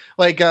the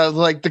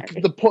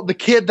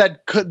kid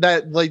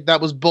that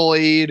was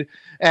bullied,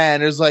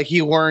 and it was like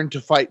he learned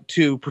to fight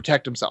to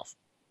protect himself,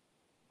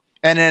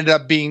 and ended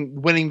up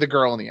winning the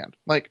girl in the end.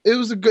 Like,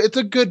 it's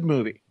a good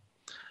movie.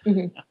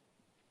 And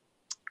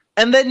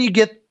then you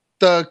get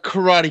the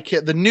Karate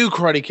Kid, the new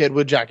Karate Kid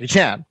with Jackie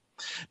Chan.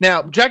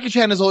 Now, Jackie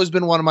Chan has always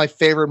been one of my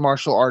favorite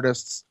martial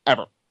artists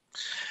ever.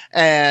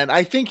 And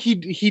I think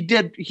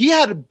he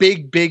had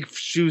big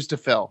shoes to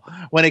fill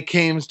when it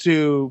came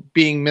to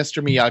being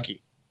Mr. Miyagi.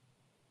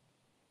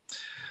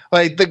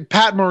 Like, the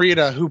Pat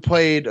Morita, who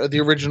played the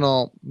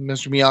original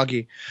Mr.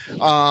 Miyagi,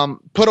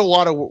 put a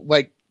lot of,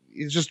 like,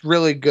 he's just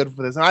really good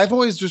for this. And I've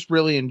always just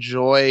really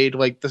enjoyed,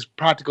 like, this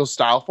practical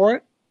style for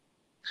it.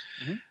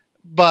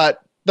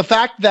 But the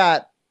fact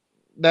that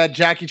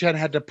Jackie Chan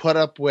had to put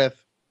up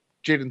with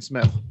Jaden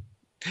Smith,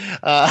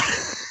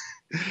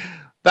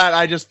 that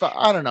I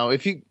don't know.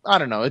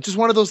 It's just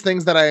one of those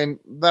things that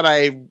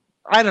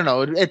I don't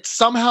know. It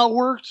somehow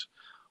worked.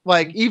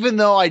 Like, even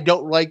though I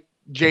don't like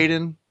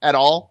Jaden at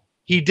all,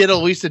 he did at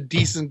least a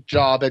decent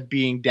job at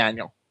being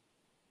Daniel.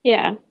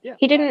 Yeah.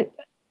 He didn't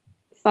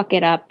fuck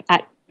it up,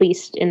 at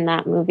least in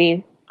that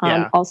movie.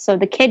 Also,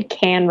 the kid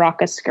can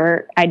rock a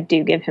skirt. I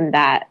do give him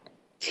that.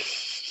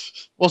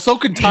 Well, so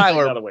can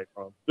Tyler. Wait,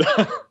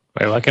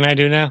 what can I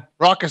do now?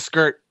 Rock a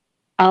skirt.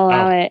 I'll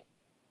allow it.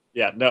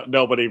 Yeah,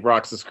 nobody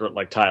rocks a skirt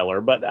like Tyler.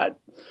 But to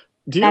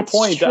your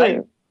point,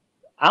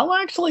 I'll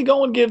actually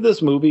go and give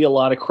this movie a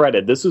lot of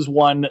credit. This is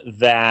one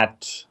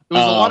that... It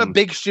was a lot of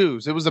big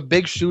shoes. It was a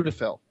big shoe to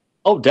fill.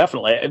 Oh,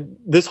 definitely.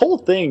 This whole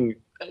thing,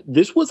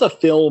 this was a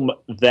film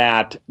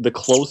that the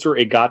closer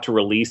it got to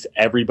release,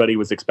 everybody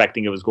was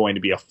expecting it was going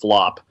to be a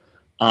flop.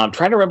 I'm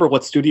trying to remember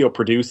what studio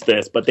produced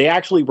this, but they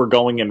actually were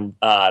going and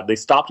they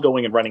stopped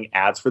going and running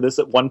ads for this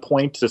at one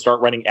point to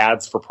start running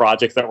ads for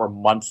projects that were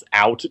months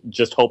out,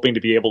 just hoping to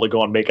be able to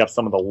go and make up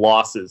some of the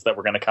losses that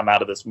were going to come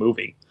out of this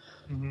movie.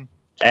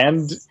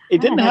 And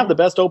it didn't have the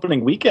best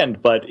opening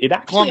weekend, but it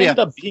actually ended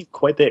up being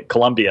quite the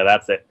Columbia.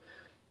 That's it.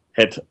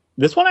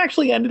 This one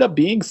actually ended up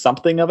being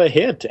something of a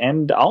hit,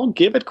 and I'll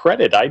give it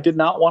credit. I did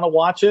not want to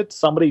watch it.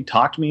 Somebody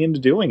talked me into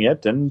doing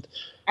it, and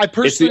I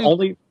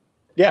personally.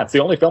 It's the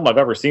only film I've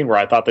ever seen where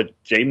I thought that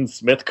Jaden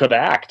Smith could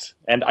act.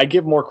 And I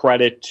give more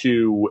credit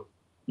to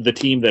the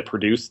team that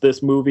produced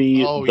this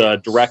movie, the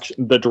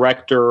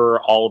director,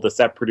 all of the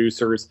set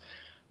producers.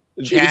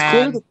 It was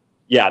clear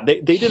that,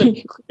 they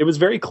did it was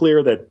very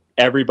clear that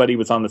everybody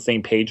was on the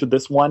same page with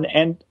this one.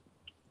 And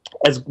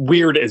as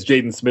weird as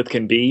Jaden Smith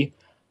can be,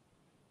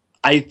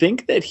 I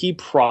think that he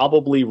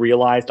probably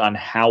realized on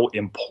how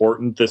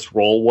important this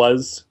role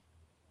was.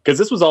 Because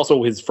this was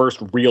also his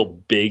first real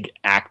big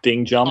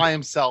acting jump. By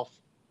himself.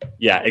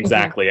 Yeah,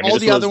 exactly. I mean, all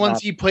the other ones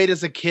he played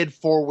as a kid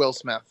for Will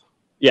Smith.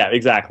 Yeah,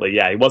 exactly.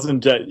 Yeah, he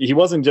wasn't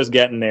just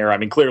getting there. I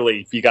mean,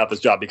 clearly he got this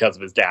job because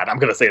of his dad. I'm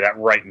going to say that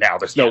right now.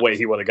 There's no way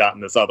he would have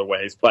gotten this other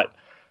ways. But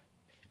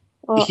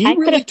he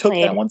really took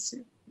that one.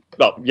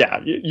 Oh, yeah,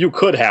 you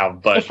could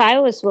have. But if I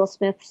was Will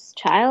Smith's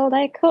child,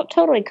 I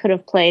totally could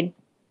have played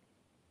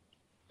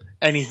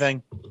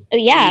anything.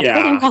 Yeah,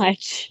 pretty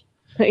much.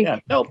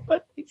 I'm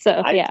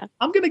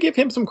going to give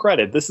him some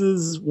credit. This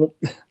is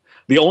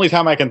the only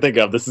time I can think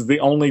of. This is the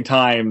only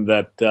time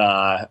that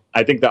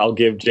I think that I'll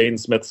give Jaden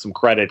Smith some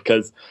credit,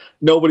 because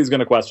nobody's going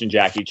to question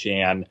Jackie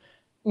Chan.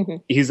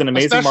 He's an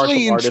amazing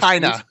martial artist.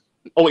 Especially in China.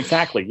 Oh,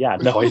 exactly. Yeah,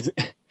 no, he's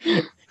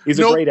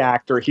a great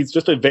actor. He's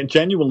just a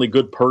genuinely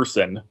good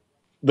person.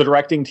 The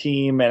directing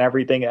team and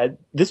everything.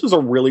 This was a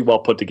really well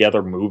put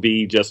together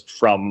movie, just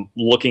from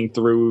looking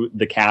through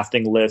the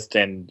casting list.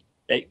 And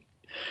I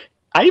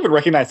even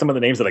recognize some of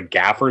the names of the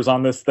gaffers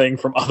on this thing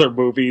from other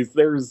movies.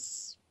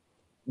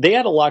 They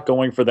had a lot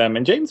going for them,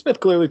 and Jaden Smith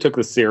clearly took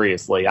this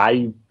seriously.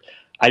 I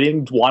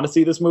didn't want to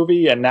see this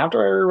movie, and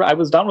after I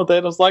was done with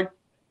it, I was like,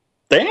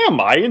 damn,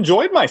 I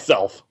enjoyed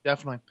myself.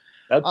 Definitely.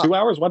 That 2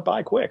 hours went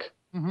by quick.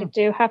 I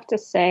do have to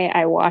say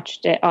I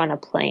watched it on a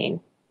plane.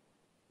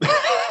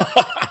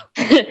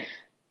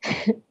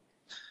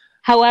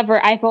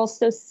 However, I've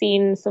also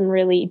seen some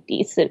really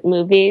decent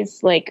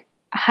movies. Like,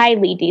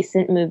 highly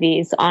decent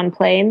movies on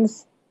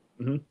planes,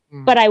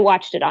 but I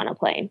watched it on a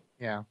plane.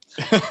 Yeah.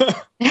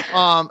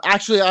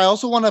 Actually, I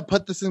also want to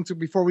put this into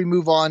before we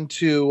move on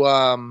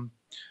to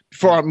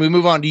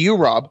you,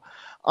 Rob.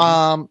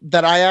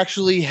 That I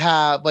actually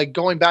have, like,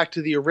 going back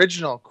to the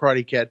original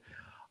Karate Kid.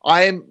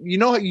 Have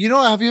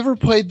you ever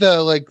played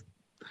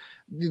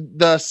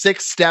the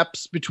 6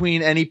 steps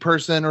between any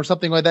person or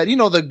something like that? You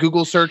know, the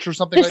Google search or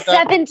something like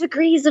that. 7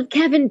 degrees of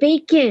Kevin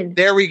Bacon.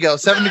 There we go.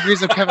 7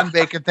 degrees of Kevin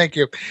Bacon. Thank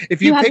you.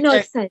 If you pick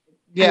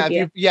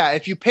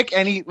if you pick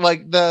any,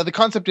 like, the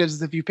concept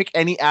is if you pick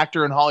any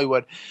actor in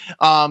Hollywood,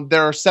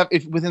 there are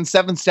within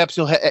 7 steps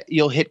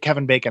you'll hit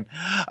Kevin Bacon.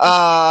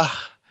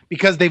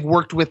 Because they've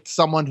worked with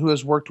someone who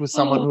has worked with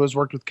someone who has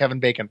worked with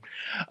Kevin Bacon.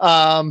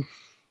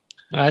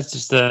 That's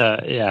just that's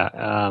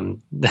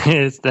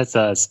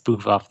a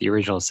spoof off the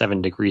original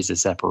 7 Degrees of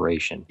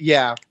Separation.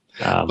 Yeah,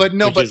 but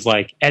is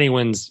like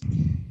anyone's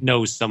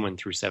knows someone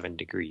through 7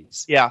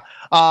 degrees. Yeah.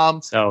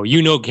 So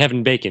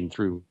Kevin Bacon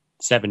through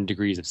 7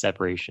 Degrees of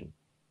Separation.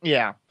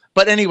 Yeah.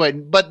 But anyway,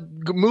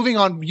 moving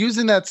on,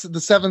 using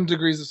the 7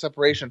 Degrees of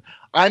Separation,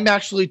 I'm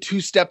actually 2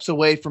 steps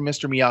away from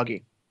Mr.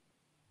 Miyagi.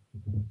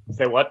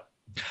 Say what?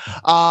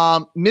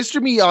 Mr.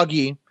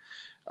 Miyagi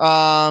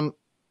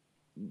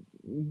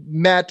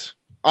met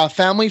a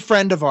family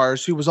friend of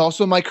ours who was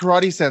also my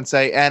karate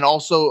sensei and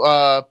also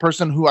a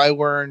person who I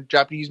learned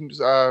Japanese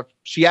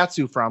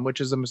shiatsu from, which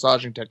is a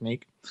massaging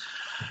technique.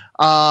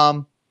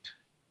 Met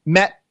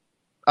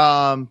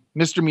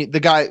the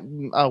guy.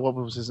 What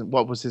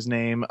was his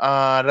name?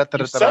 Pat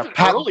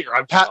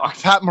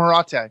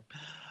Murate.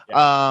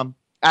 Yeah.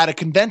 At a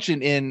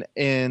convention in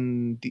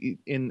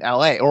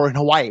LA or in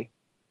Hawaii.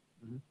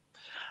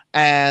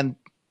 And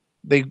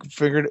they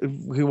figured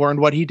he learned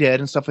what he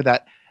did and stuff like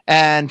that.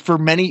 And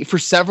for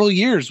several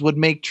years would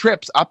make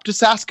trips up to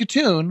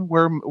Saskatoon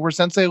where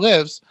Sensei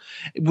lives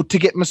to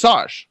get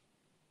massage.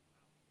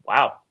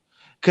 Wow.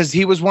 Because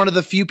he was one of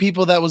the few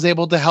people that was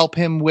able to help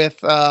him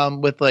with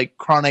like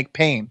chronic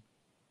pain.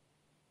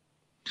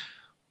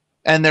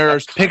 And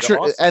there's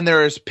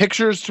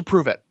pictures to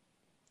prove it.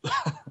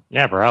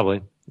 Yeah,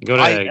 probably. Go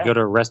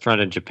to a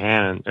restaurant in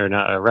Japan, or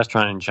not a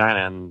restaurant in China,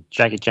 and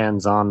Jackie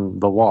Chan's on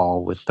the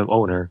wall with the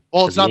owner.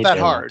 Well, it's not that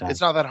hard.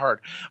 It's not that hard.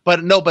 But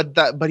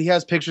he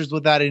has pictures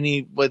with that,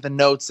 and with a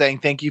note saying,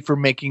 "Thank you for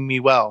making me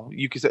well,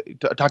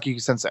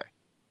 Takayuki Sensei."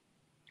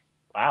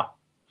 Wow,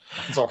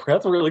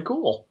 that's really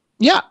cool.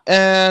 Yeah,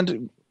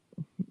 and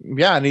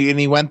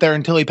he went there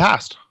until he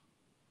passed.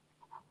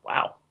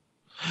 Wow.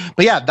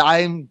 But yeah,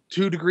 I'm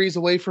 2 degrees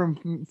away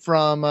from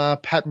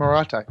Pat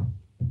Murate.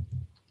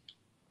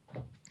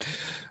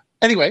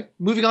 Anyway,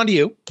 moving on to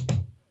you.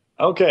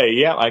 Okay,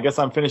 yeah, I guess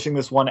I'm finishing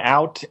this one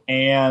out,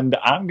 and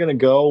I'm going to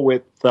go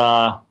with...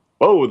 the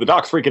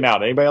dog's freaking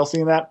out. Anybody else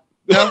seeing that?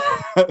 No.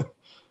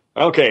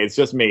 Okay, it's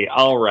just me.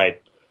 All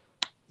right.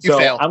 You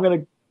fail. I'm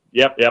going to...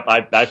 Yep,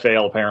 I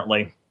fail,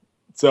 apparently.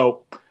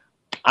 So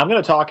I'm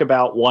going to talk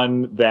about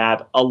one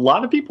that a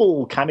lot of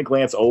people kind of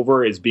glance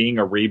over as being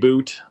a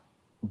reboot,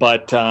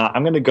 but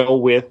I'm going to go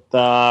with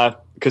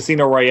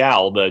Casino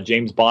Royale, the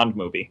James Bond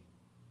movie.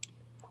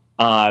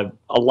 A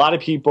lot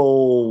of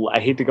people, I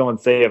hate to go and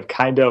say, have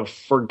kind of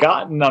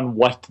forgotten on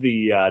what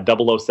the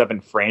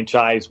 007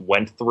 franchise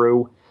went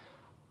through.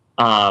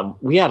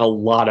 We had a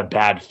lot of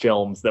bad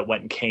films that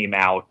went and came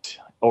out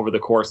over the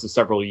course of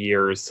several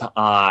years.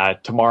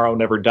 Tomorrow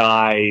Never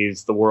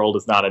Dies, The World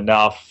Is Not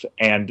Enough,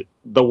 and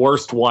the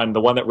worst one,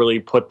 the one that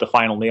really put the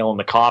final nail in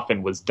the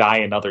coffin, was Die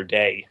Another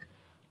Day.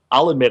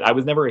 I'll admit, I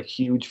was never a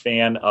huge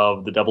fan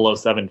of the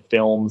 007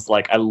 films.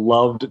 Like, I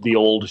loved the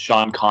old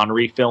Sean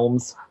Connery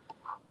films.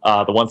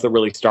 The ones that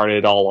really started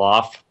it all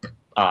off,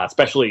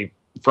 especially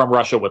From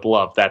Russia with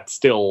Love. That's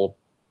still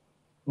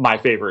my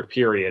favorite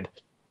period.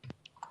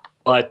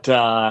 But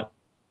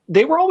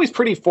they were always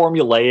pretty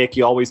formulaic.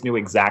 You always knew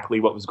exactly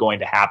what was going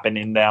to happen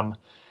in them.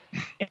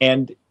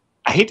 And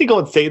I hate to go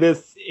and say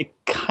this, it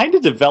kind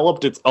of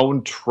developed its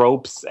own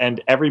tropes.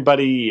 And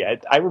everybody,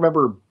 I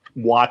remember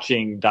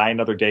watching Die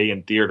Another Day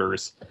in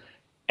theaters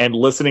and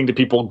listening to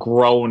people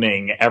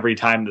groaning every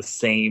time the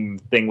same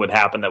thing would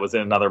happen that was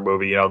in another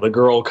movie. You know, the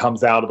girl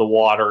comes out of the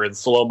water in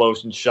slow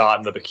motion shot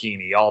in the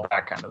bikini, all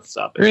that kind of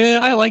stuff. Yeah,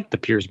 I like the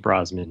Pierce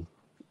Brosnan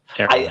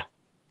era.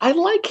 I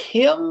like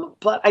him,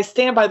 but I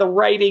stand by the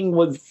writing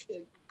was...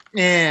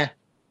 Yeah.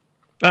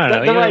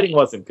 The writing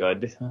wasn't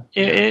good.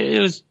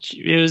 It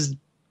was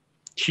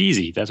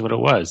cheesy. That's what it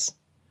was.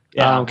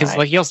 Yeah, because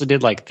he also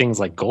did like things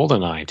like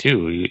GoldenEye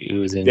too. He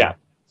was in... Yeah.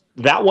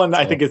 That one,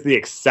 I think, is the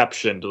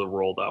exception to the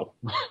rule, though.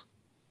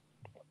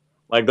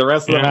 Like the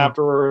rest of them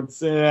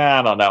afterwards,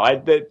 I don't know.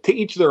 To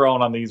each their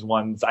own on these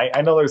ones.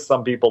 I know there's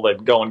some people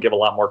that go and give a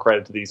lot more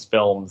credit to these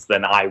films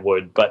than I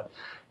would,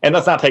 and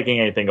that's not taking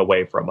anything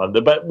away from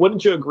them. But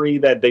wouldn't you agree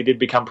that they did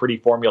become pretty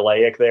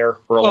formulaic there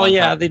for a long time? Well,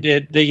 yeah, they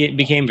did. They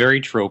became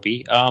very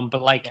tropey.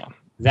 But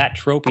that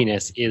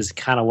tropiness is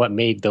kind of what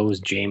made those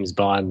James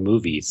Bond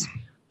movies.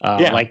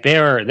 Like they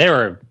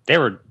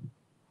were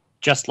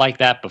just like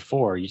that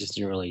before. You just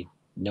didn't really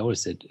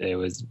notice it.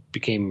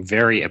 Became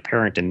very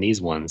apparent in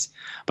these ones.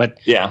 But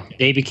yeah,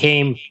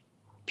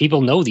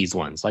 people know these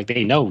ones. Like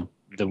they know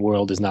The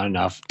World Is Not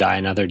Enough, Die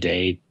Another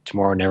Day,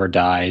 Tomorrow Never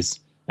Dies,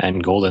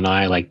 and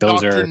GoldenEye. Like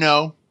those Dr. are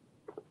No.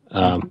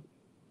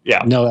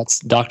 Yeah. No, that's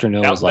Dr.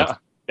 No was like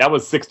that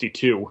was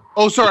 62.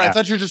 Oh, sorry. Yeah. I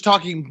thought you were just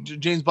talking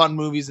James Bond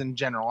movies in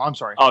general. I'm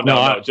sorry. Oh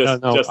no,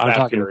 just that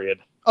talking, period.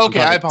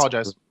 Okay, I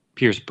apologize.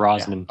 Pierce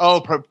Brosnan. Yeah.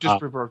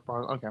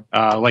 Okay.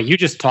 Like you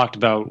just talked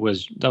about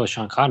was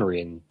Sean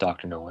Connery in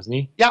Dr. No, wasn't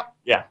he? Yeah.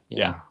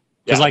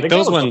 Because like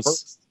those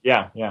ones,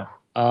 yeah.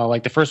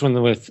 Like the first one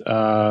with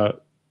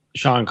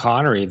Sean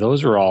Connery,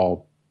 those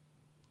are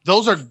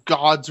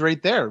gods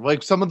right there.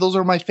 Like some of those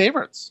are my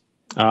favorites.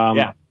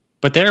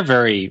 But they're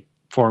very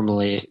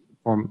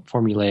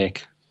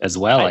formulaic as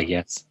well, I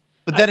guess.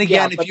 But then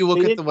again, if you look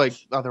at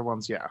the other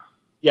ones,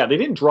 Yeah, they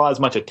didn't draw as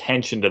much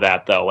attention to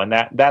that though, and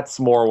that's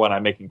more what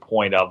I'm making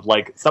point of.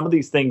 Like some of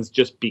these things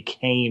just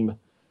became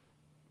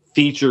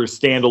features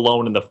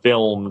standalone in the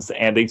films,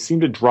 and they seem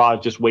to draw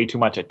just way too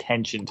much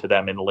attention to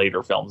them in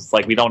later films. It's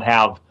like we don't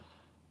have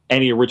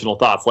any original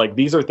thoughts. Like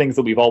these are things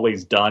that we've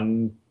always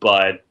done,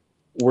 but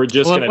we're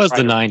just it was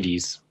the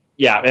 90s.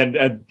 Yeah,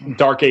 and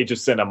Dark Age of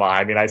Cinema.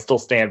 I mean, I still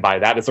stand by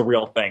that. It's a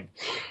real thing.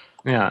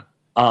 Yeah.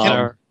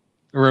 Or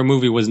a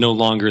movie was no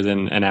longer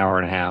than an hour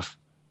and a half.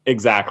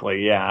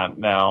 Exactly. Yeah.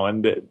 No.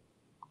 And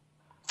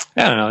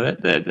I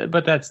don't know.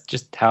 But that's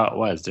just how it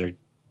was.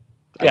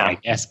 I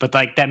guess. But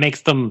like that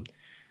makes them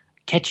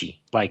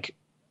catchy. Like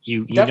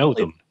you know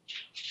them.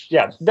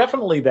 Yeah,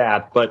 definitely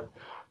that. But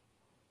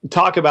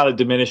talk about a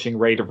diminishing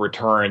rate of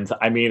returns.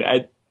 I mean,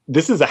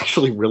 this is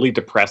actually really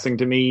depressing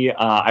to me.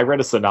 I read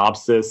a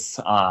synopsis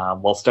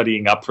while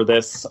studying up for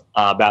this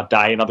about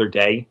Die Another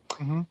Day,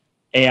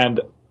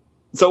 and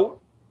so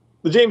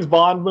the James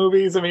Bond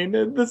movies. I mean,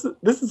 this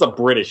is a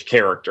British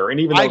character, and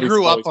even though I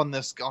grew up on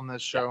this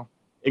show.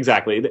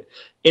 Exactly, the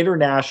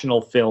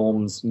international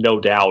films, no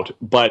doubt,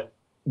 but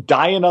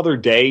Die Another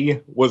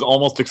Day was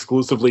almost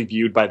exclusively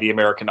viewed by the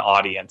American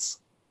audience.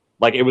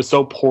 Like it was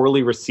so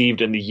poorly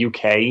received in the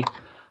UK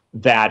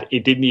that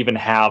it didn't even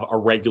have a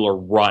regular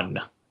run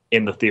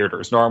in the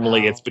theaters.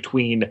 Normally it's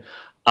between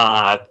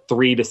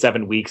 3 to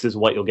 7 weeks is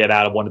what you'll get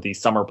out of one of these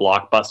summer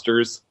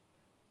blockbusters.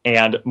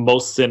 And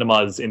most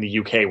cinemas in the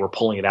UK were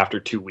pulling it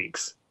after 2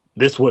 weeks.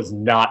 This was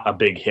not a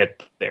big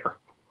hit there.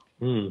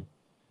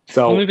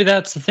 So maybe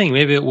that's the thing.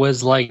 Maybe it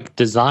was like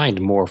designed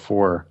more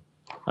for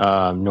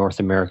North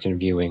American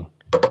viewing.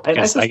 I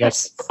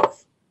guess.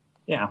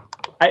 Yeah.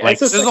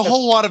 There's a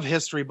whole lot of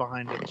history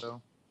behind it,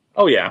 though.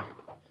 Oh, yeah.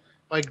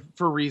 Like,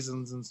 for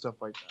reasons and stuff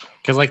like that.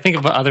 Because, like, think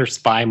of other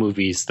spy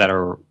movies that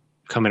are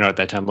coming out at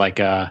that time. Like,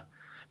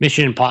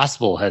 Mission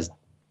Impossible has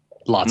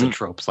lots of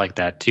tropes like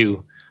that,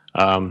 too.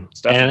 And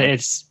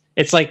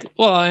it's like,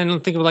 well,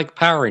 and think of, like,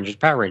 Power Rangers.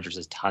 Power Rangers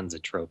has tons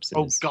of tropes.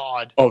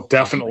 God. Oh,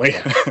 definitely.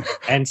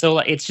 And so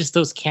it's just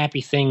those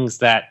campy things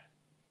that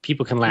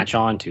people can latch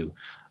on to.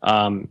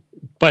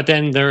 But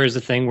then there is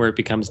a thing where it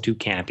becomes too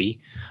campy.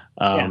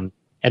 And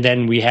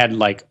then we had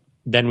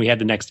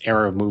the next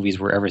era of movies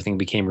where everything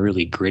became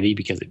really gritty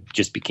because it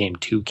just became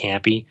too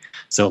campy.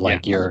 So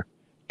like your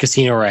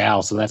Casino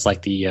Royale, so that's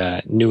like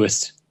the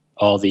newest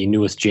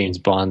James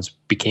Bonds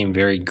became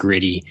very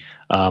gritty.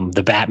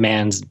 The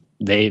Batmans,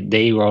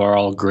 they were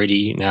all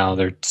gritty. Now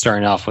they're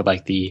starting off with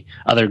like the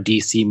other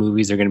DC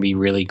movies are going to be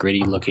really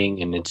gritty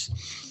looking, and it's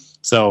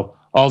so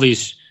all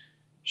these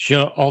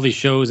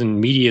shows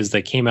and medias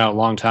that came out a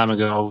long time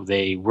ago,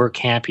 they were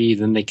campy,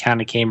 then they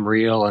kind of came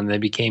real, and they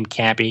became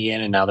campy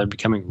again, and now they're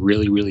becoming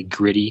really, really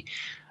gritty.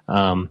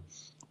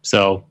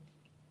 So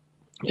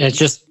it's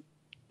just,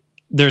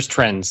 there's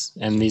trends,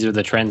 and these are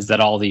the trends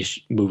that all these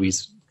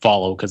movies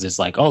follow, because it's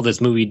like, oh,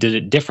 this movie did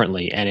it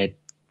differently, and it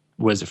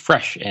was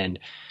fresh and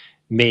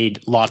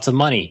made lots of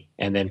money.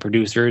 And then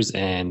producers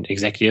and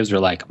executives are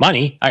like,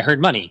 money? I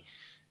heard money.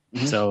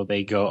 So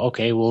they go,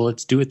 okay, well,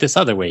 let's do it this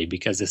other way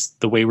because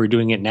the way we're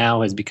doing it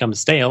now has become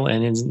stale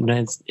and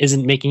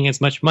isn't making as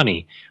much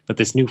money. But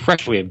this new,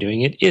 fresh way of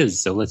doing it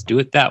is, so let's do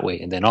it that way.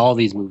 And then all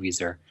these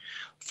movies are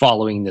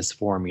following this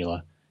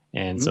formula.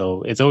 And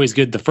so it's always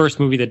good. The first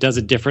movie that does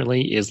it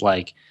differently is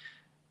like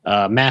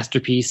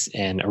masterpiece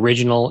and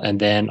original, and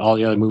then all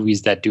the other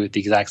movies that do it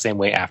the exact same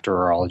way after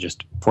are all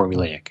just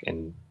formulaic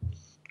and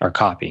are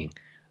copying.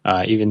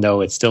 Even though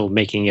it's still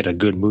making it a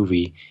good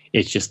movie,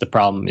 it's just the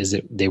problem is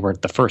that they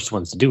weren't the first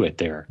ones to do it.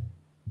 They're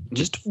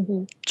just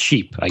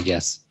cheap, I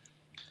guess.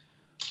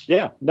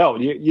 Yeah, no,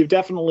 you've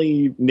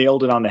definitely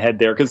nailed it on the head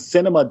there, because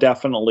cinema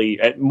definitely,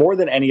 more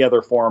than any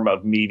other form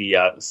of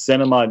media,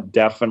 cinema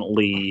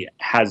definitely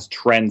has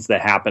trends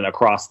that happen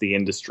across the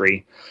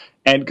industry.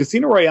 And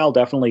Casino Royale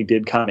definitely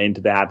did come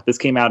into that. This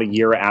came out a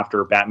year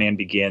after Batman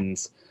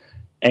Begins,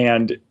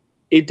 and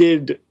it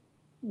did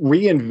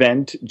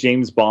reinvent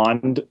James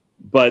Bond,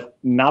 but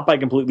not by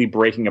completely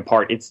breaking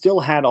apart. It still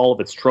had all of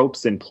its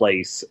tropes in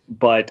place,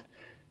 but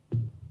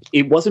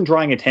it wasn't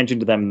drawing attention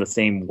to them in the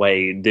same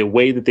way. The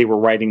way that they were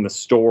writing the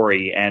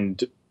story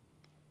and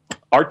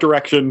art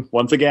direction,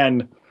 once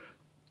again,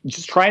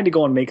 just trying to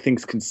go and make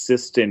things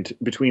consistent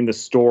between the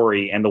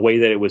story and the way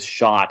that it was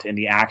shot and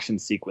the action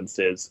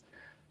sequences.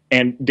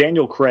 And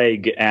Daniel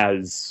Craig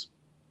as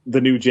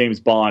the new James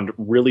Bond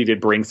really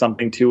did bring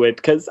something to it,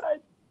 because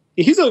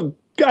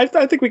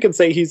I think we can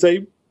say he's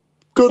a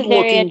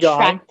good-looking guy.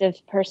 Very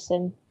attractive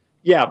person.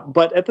 Yeah,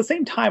 but at the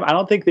same time, I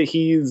don't think that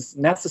he's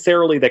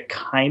necessarily the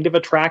kind of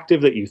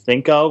attractive that you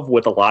think of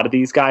with a lot of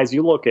these guys.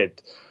 You look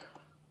at,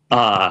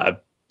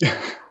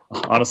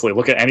 honestly,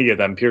 look at any of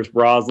them. Pierce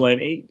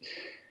Brosnan.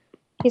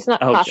 He's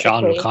not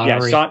Sean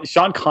Connery. Yeah,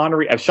 Sean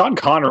Connery. Sean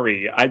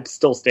Connery, I'd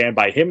still stand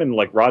by him, and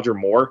like Roger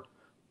Moore.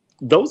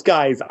 Those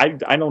guys,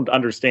 I don't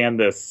understand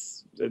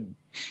this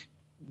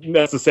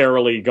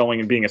necessarily going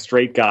and being a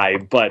straight guy,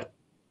 but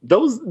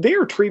they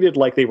are treated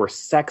like they were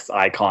sex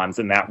icons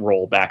in that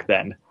role back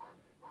then.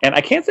 And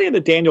I can't say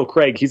that Daniel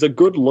Craig, he's a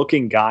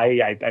good-looking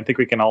guy. I think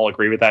we can all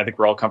agree with that. I think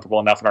we're all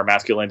comfortable enough in our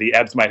masculinity.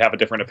 Ebbs might have a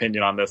different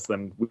opinion on this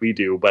than we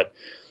do, but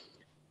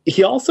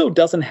he also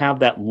doesn't have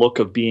that look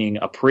of being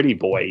a pretty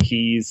boy.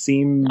 He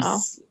seems... No.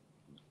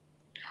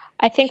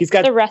 I think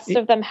the rest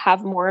of them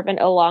have more of an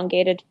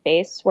elongated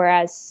face,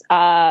 whereas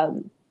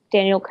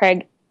Daniel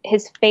Craig,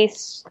 his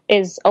face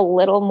is a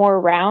little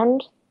more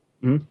round,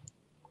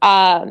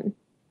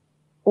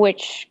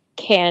 which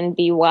can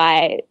be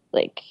why,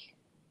 like...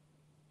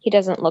 he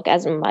doesn't look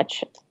as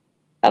much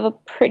of a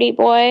pretty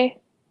boy.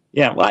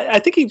 Yeah, well, I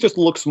think he just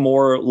looks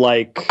more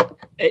like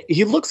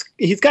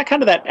he's got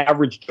kind of that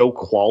average Joe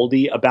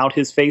quality about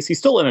his face. He's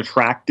still an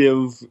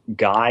attractive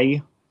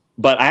guy,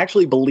 but I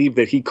actually believe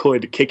that he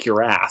could kick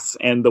your ass.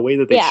 And the way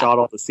that they shot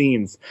all the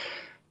scenes,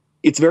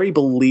 it's very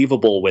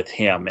believable with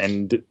him.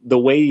 And the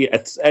way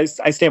I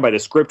stand by, the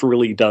script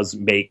really does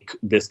make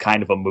this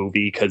kind of a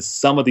movie, because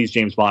some of these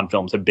James Bond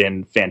films have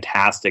been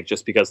fantastic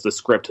just because the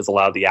script has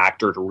allowed the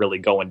actor to really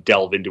go and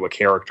delve into a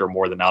character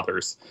more than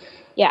others.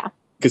 Yeah.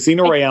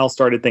 Casino Royale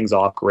started things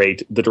off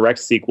great. The direct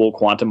sequel,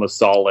 Quantum of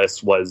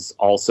Solace, was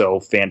also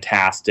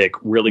fantastic,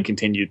 really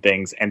continued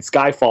things. And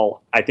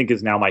Skyfall, I think,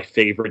 is now my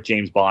favorite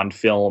James Bond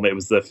film. It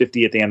was the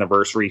 50th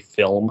anniversary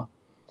film.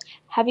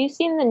 Have you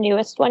seen the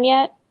newest one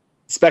yet?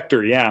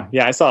 Spectre, yeah,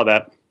 I saw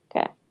that.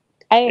 Okay,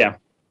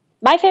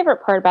 my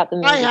favorite part about the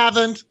movie. I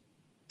haven't.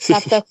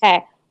 That's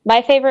okay.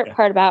 My favorite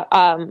part about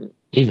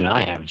even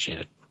I haven't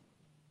yet.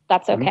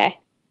 That's okay.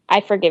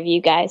 I forgive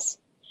you guys.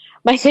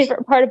 My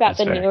favorite part about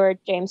the newer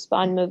James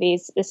Bond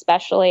movies,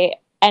 especially,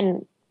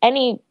 and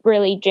any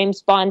really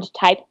James Bond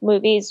type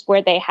movies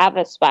where they have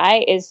a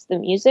spy, is the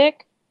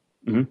music.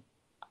 Mm-hmm.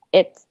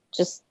 It's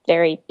just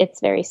very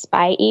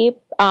spy-y.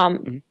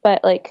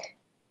 But like,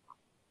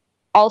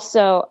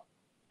 also,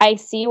 I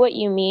see what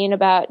you mean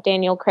about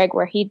Daniel Craig,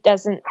 where he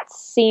doesn't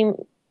seem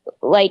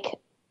like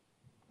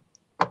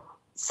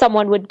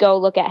someone would go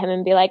look at him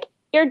and be like,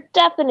 you're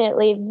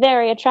definitely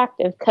very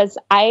attractive. Because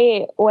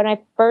when I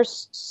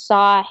first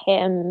saw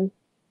him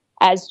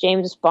as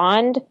James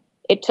Bond,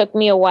 it took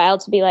me a while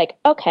to be like,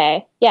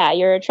 okay, yeah,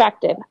 you're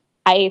attractive.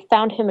 I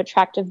found him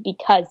attractive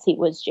because he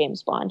was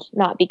James Bond,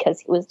 not because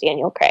he was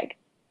Daniel Craig.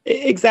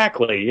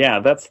 Exactly, yeah,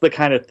 that's the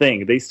kind of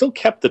thing. They still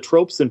kept the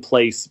tropes in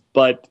place,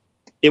 but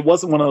it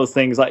wasn't one of those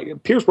things.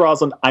 Like Pierce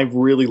Brosnan, I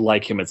really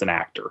like him as an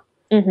actor.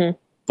 Mm-hmm.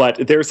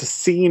 But there's a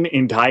scene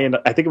in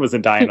I think it was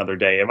in Die Another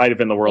Day. It might have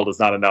been The World Is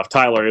Not Enough.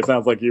 Tyler, it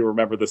sounds like you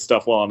remember this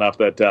stuff well enough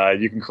that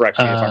you can correct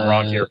me if I'm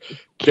wrong here.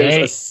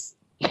 Okay.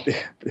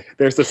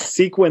 There's a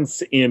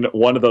sequence in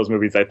one of those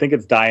movies, I think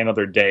it's Die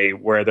Another Day,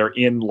 where they're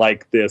in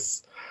like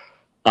this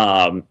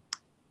hotel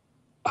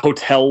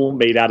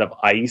made out of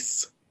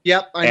ice.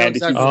 Yep, I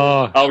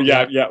know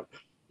exactly.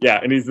 Yeah,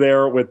 and he's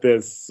there with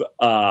this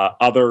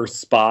other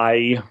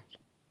spy.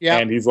 Yeah.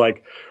 And he's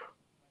like,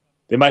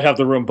 they might have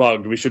the room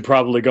bugged. We should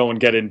probably go and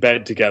get in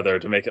bed together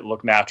to make it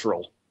look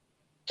natural.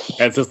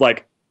 And it's just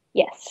like,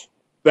 yes,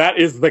 that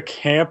is the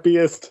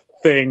campiest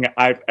thing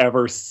I've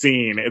ever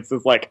seen. It's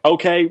just like,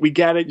 okay, we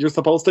get it. You're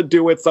supposed to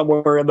do it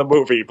somewhere in the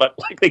movie, but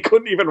like they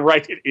couldn't even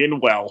write it in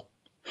well.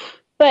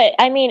 But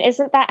I mean,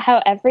 isn't that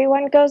how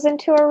everyone goes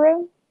into a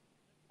room?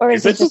 Or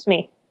is it just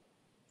me?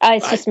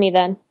 It's just me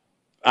then.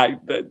 I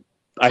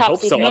hope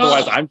so.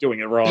 Otherwise, I'm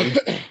doing it wrong.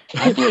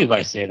 I believe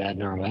I say that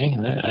normally.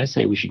 I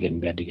say we should get in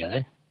bed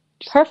together.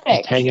 Perfect.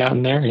 Just hang out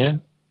in there, yeah.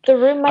 The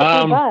room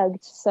might be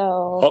bugged,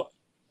 so...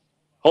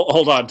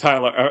 Hold on,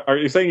 Tyler. Are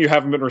you saying you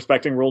haven't been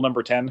respecting rule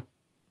number 10?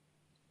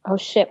 Oh,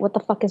 shit. What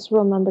the fuck is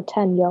rule number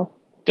 10, yo?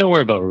 Don't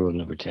worry about rule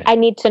number 10. I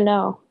need to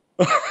know.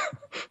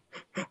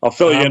 I'll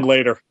fill you in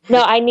later.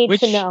 No, I need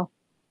to know.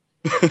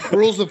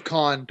 Rules of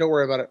con. Don't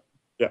worry about it.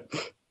 Yeah.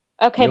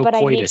 Okay, No but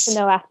coitus. I need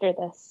to know after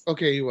this.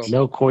 Okay, you will.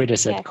 No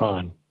coitus at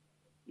con.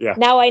 Yeah.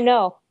 Now I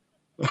know.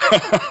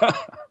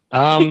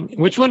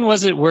 Which one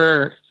was it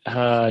where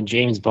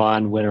James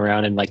Bond went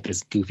around in like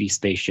this goofy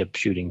spaceship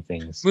shooting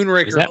things?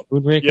 Moonraker. Is that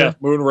Moonraker? Yeah,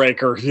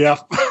 Moonraker. Yeah.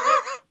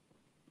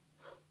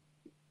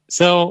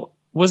 So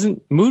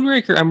wasn't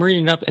Moonraker? I'm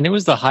reading it up, and it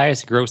was the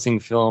highest grossing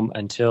film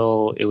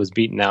until it was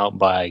beaten out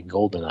by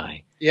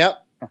GoldenEye.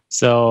 Yep.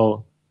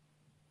 So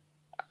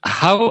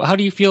how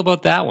do you feel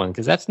about that one?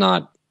 Because that's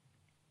not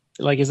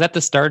like, is that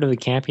the start of the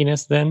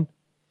campiness then?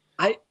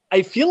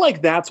 I feel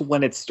like that's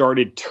when it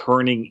started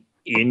turning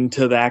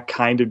into that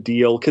kind of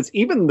deal. Because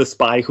even The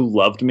Spy Who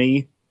Loved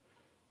Me,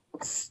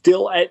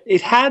 still,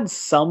 it had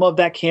some of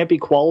that campy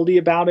quality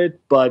about it,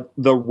 but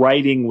the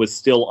writing was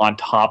still on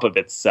top of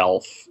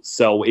itself.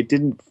 So it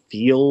didn't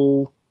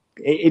feel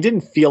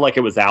like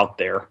it was out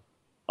there.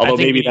 Although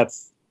maybe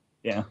that's,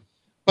 yeah.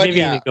 But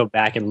maybe you need to go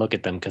back and look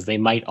at them because they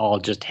might all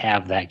just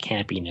have that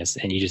campiness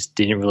and you just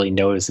didn't really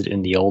notice it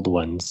in the old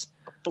ones.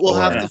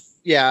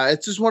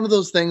 It's just one of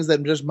those things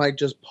that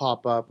might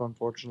pop up,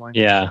 unfortunately.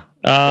 Yeah.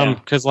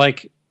 Because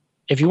like,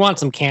 if you want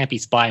some campy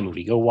spy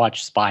movie, go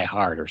watch Spy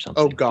Hard or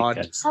something. Oh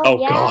God!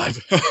 God!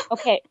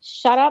 Okay,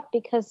 shut up,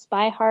 because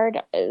Spy Hard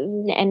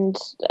and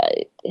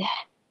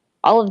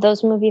all of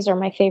those movies are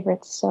my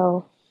favorites.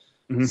 So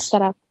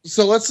shut up.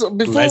 So let's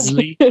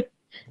Leslie.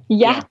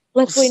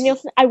 Leslie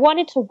Nielsen. I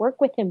wanted to work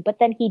with him, but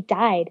then he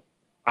died.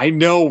 I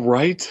know,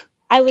 right?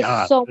 I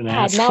was so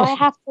mad. Now I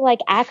have to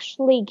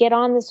actually get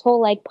on this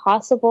whole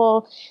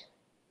possible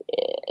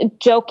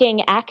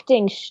joking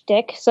acting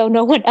shtick, so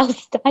no one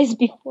else dies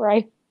before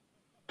I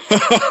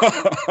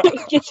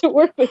get to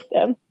work with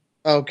them.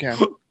 Okay,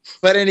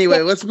 but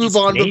anyway, let's move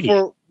on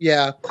before.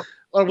 Yeah,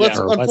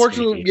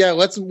 unfortunately,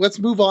 let's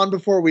move on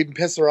before we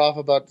piss her off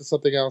about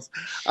something else.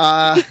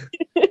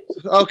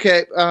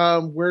 Okay,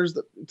 where's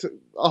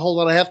hold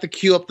on? I have to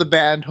cue up the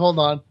band. Hold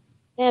on.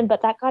 Man,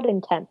 but that got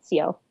intense,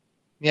 yo.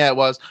 Yeah, it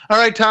was. All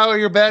right, Tyler,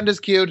 your band is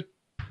cued.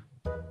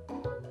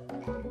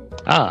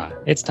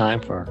 It's time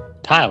for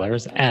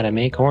Tyler's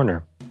Anime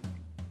Corner.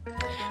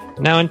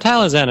 Now, in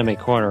Tyler's Anime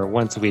Corner,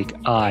 once a week,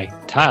 I,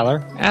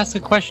 Tyler, ask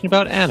a question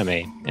about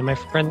anime, and my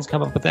friends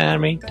come up with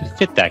anime to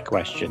fit that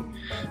question.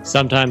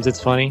 Sometimes it's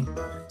funny,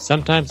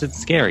 sometimes it's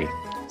scary,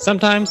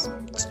 sometimes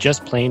it's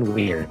just plain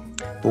weird.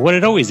 But what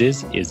it always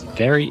is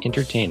very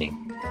entertaining.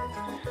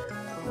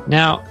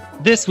 Now,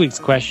 this week's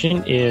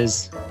question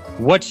is,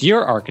 what's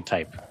your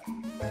archetype?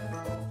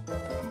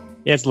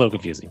 Yeah, it's a little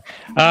confusing.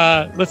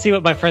 Let's see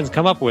what my friends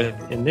come up with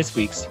in this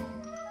week's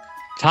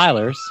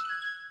Tyler's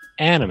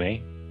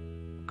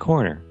Anime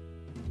Corner.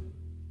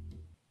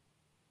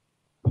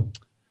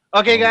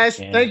 Okay, guys.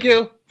 Thank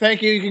you.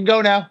 You can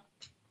go now.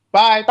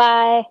 Bye.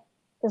 Bye.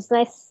 It was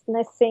nice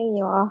seeing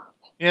you all.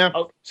 Yeah.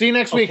 See you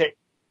next week.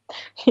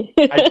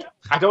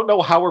 I don't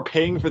know how we're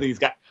paying for these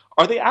guys.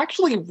 Are they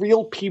actually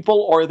real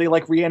people, or are they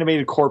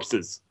reanimated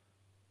corpses?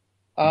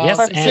 Yes,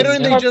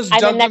 considering they just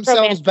dug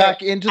themselves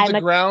back into the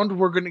ground,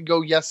 we're going to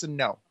go yes and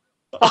no.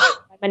 I'm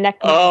a necromancer.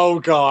 Oh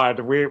God,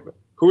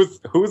 who's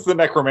the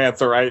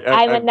necromancer?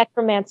 I'm a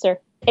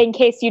necromancer. In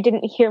case you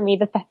didn't hear me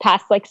the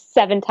past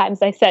 7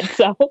 times I said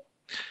so.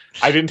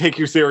 I didn't take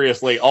you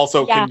seriously.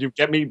 Also, can you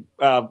get me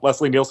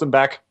Leslie Nielsen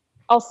back?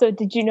 Also,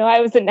 did you know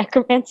I was a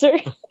necromancer?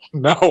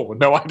 No,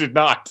 I did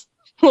not.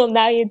 Well,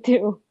 now you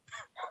do.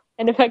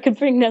 And if I could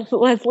bring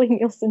Leslie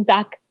Nielsen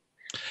back.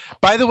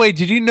 By the way,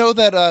 did you know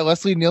that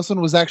Leslie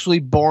Nielsen was actually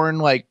born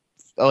like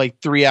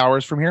 3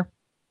 hours from here?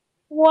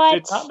 What?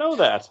 Did not know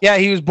that. Yeah,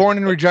 he was born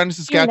in Regina,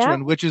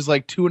 Saskatchewan, which is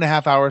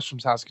 2.5 hours from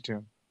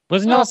Saskatoon.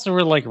 Wasn't he also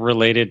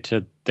related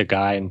to the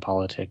guy in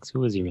politics? Who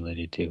was he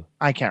related to?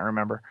 I can't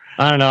remember.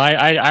 I don't know.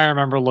 I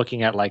remember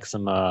looking at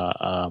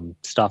some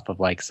stuff of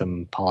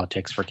some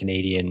politics for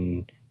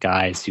Canadian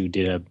guys who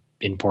did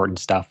important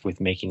stuff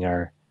with making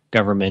our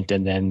government,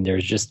 and then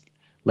there's just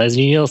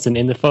Leslie Nielsen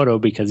in the photo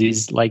because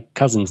he's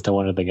cousins to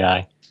one of the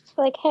guy.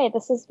 Hey,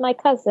 this is my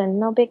cousin.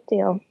 No big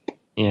deal.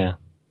 Yeah,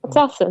 that's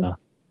awesome.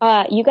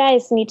 You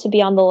guys need to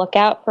be on the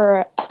lookout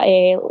for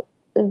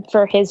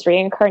his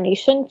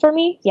reincarnation for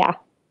me. Yeah,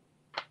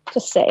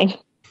 just saying.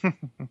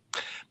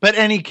 But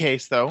any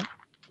case, though.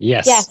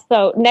 Yes. Yeah.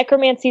 So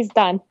necromancy's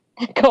done.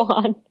 Go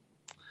on.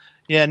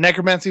 Yeah,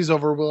 necromancy's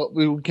over.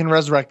 We can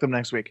resurrect them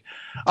next week.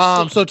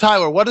 So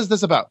Tyler, what is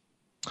this about?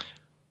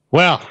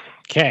 Well,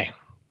 okay.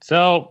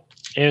 So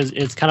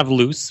it's kind of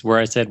loose where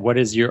I said, what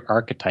is your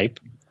archetype?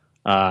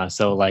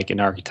 So an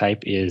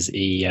archetype is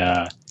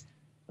a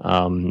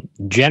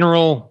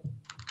general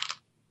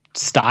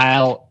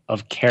style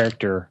of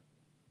character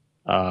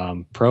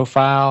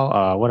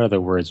profile. What other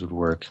words would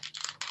work?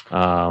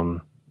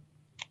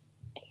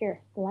 Here,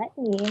 let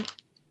me.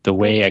 The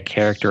way a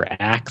character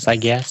acts, I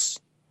guess.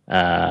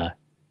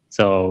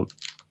 So,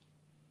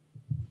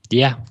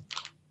 yeah.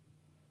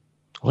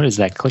 What is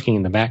that clicking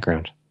in the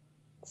background?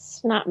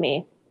 It's not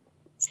me.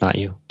 It's not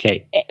you.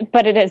 Okay.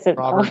 But it isn't.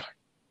 Robert.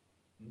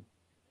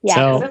 Yeah,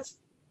 so,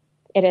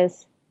 it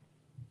is.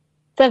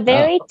 It's a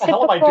very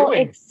typical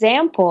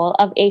example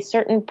of a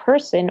certain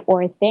person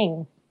or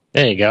thing.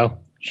 There you go.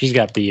 She's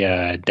got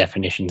the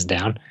definitions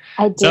down.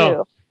 I do.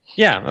 So,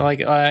 yeah,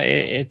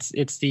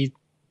 it's the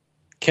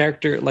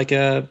character,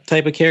 a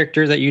type of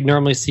character that you'd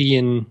normally see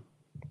in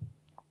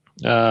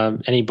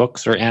any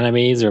books or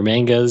animes or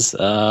mangas.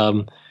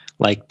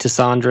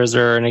 Tassandra's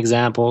are an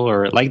example,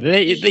 or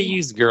they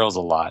use girls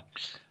a lot.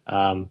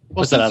 Well,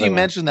 since you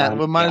mentioned that,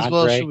 we might as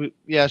well.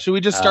 Should we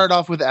just start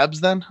off with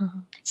Ebbs then?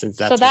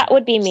 That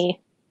would be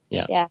me.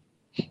 Yeah. Yeah.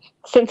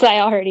 Since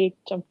I already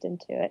jumped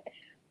into it.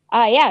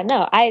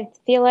 I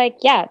feel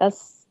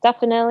that's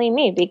definitely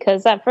me,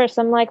 because at first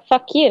I'm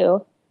fuck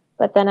you.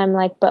 but then I'm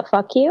like, but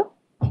fuck you.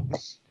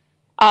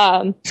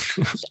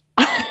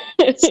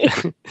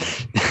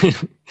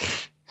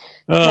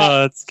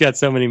 It's got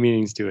so many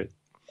meanings to it.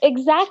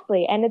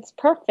 Exactly, and it's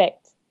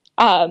perfect.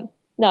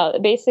 No,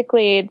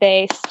 basically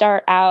they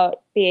start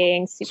out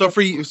being super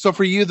So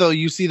for you though,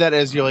 you see that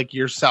as you're like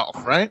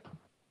yourself, right?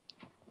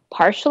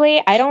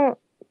 partially. I don't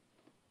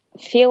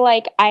feel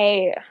like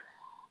It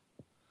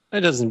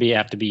doesn't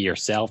have to be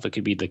yourself. It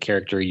could be the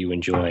character you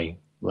enjoy,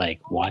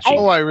 like watching.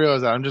 I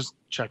realize that. I'm just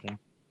checking.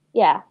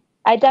 Yeah,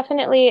 I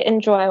definitely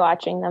enjoy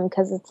watching them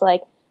because it's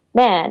like,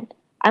 man,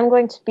 I'm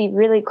going to be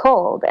really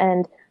cold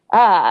and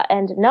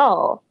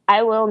no,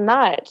 I will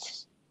not.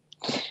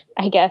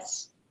 I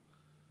guess,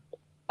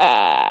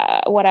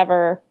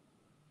 whatever.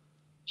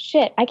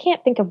 Shit, I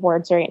can't think of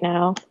words right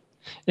now.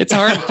 It's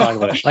hard to talk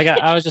about it. Like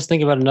I was just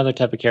thinking about another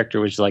type of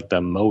character, which is like the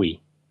Moe.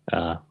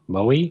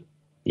 Moe?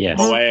 Yes.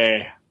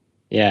 Moe.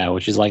 Yeah,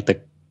 which is like the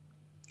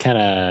kind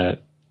of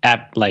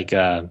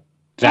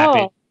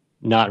vapid,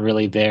 not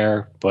really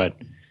there, but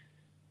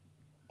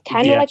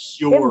kind of like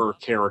pure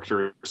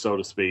character, so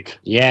to speak.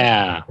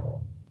 Yeah,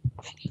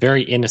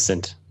 very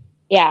innocent.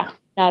 Yeah,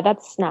 no,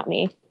 that's not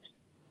me.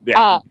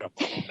 Yeah, no,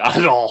 not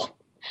at all.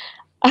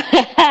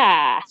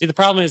 See, the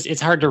problem is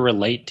it's hard to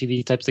relate to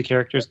these types of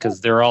characters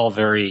because they're all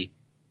very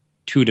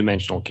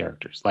two-dimensional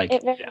characters. Like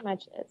it very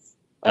much is.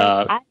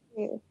 Like,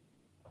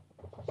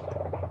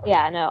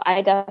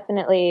 I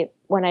definitely,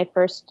 when I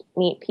first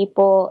meet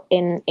people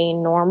in a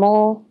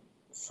normal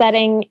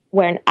setting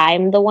when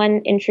I'm the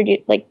one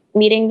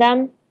meeting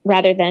them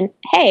rather than,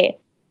 hey,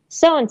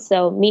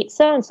 so-and-so, meet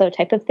so-and-so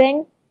type of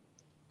thing.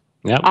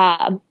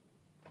 Yeah.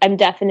 I'm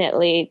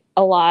definitely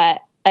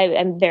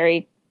I'm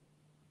very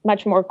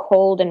much more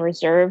cold and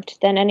reserved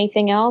than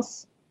anything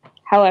else.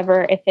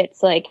 However, if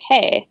it's like,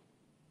 hey,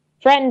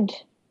 friend,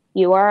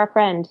 you are a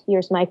friend.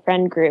 Here's my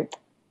friend group.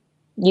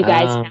 You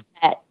guys have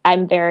met.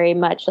 I'm very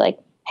much like,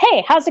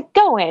 hey, how's it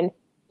going?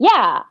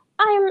 Yeah,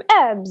 I'm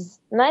Ebbs.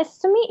 Nice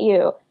to meet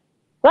you.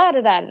 Blah,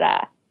 da, da,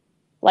 da.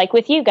 Like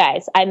with you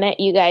guys, I met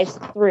you guys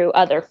through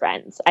other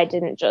friends. I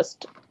didn't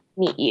just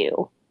meet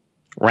you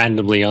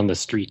randomly on the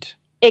street.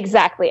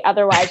 Exactly.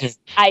 Otherwise,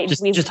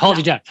 just hold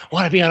you down.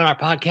 Want to be on our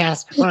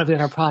podcast? Want to be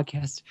on our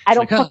podcast? I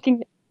don't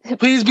fucking.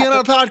 Please be on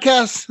our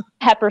podcast.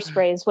 Pepper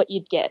spray is what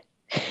you'd get.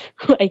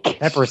 Like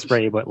pepper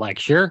spray, but like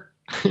sure.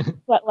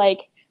 But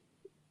like,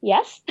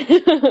 yes.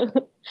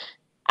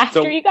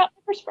 After you got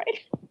pepper sprayed.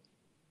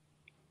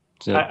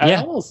 So, I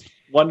almost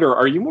wonder: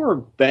 are you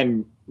more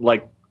than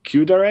like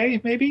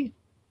Kudere, maybe?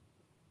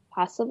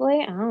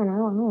 Possibly. I don't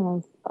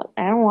know.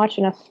 I don't watch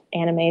enough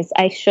animes.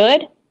 I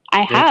should.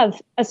 I have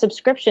a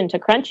subscription to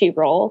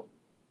Crunchyroll.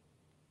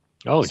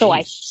 Oh, so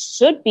I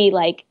should be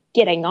like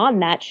getting on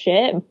that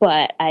shit,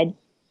 but I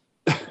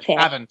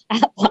haven't.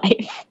 At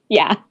life.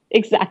 Yeah,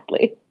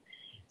 exactly.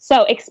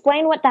 So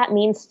explain what that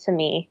means to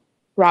me,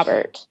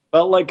 Robert.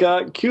 Well, like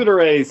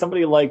Kudere,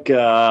 somebody like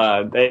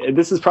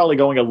this is probably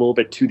going a little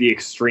bit to the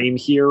extreme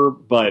here,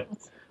 but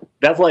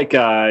that's like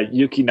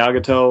Yuki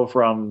Nagato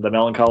from The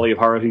Melancholy of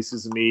Haruhi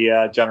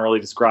Suzumiya, generally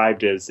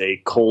described as a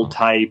cold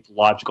type,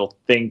 logical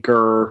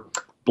thinker,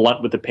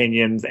 blunt with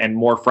opinions, and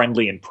more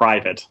friendly in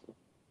private.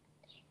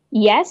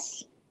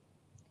 Yes,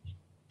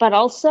 but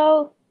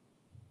also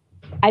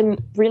I'm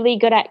really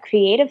good at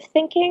creative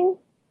thinking,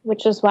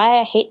 which is why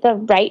I hate the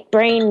right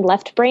brain,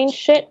 left brain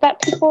shit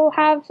that people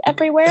have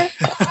everywhere.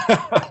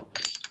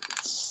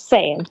 Just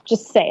saying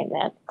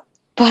that.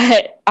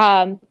 But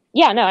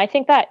I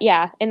think that,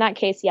 in that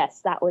case,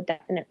 yes, that would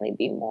definitely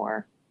be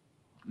more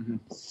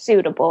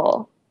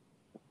suitable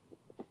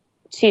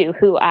to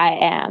who I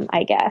am,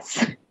 I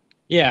guess.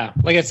 Yeah,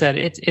 like I said,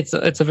 it's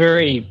a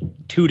very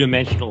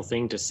two-dimensional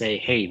thing to say,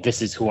 hey,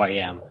 this is who I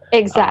am.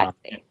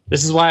 Exactly.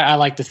 This is why I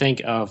like to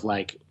think of,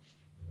 like,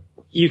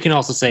 you can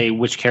also say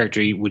which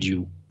character would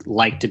you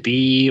like to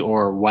be,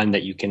 or one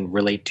that you can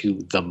relate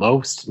to the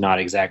most, not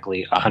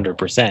exactly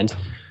 100%.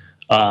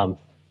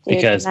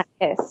 Because in that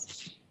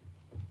case,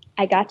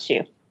 I got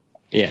you.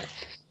 Yeah.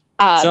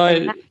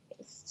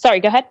 Sorry,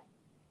 go ahead.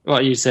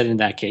 Well, you said in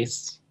that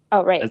case.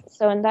 Oh, right.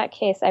 So in that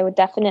case, I would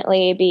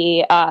definitely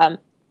be a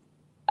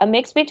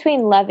mix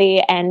between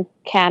Levi and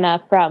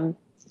Kanna from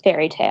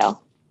Fairy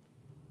Tail.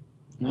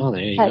 Oh,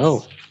 there you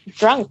go.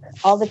 Drunk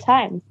all the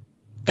time.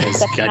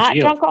 Except not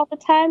drunk all the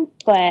time,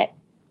 but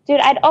dude,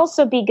 I'd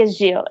also be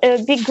Gajeel. It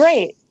would be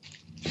great.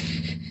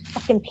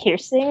 Fucking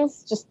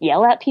piercings, just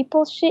yell at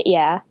people, shit,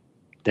 yeah.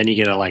 Then you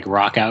get to like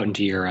rock out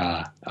into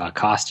your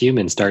costume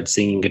and start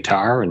singing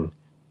guitar and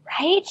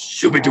right.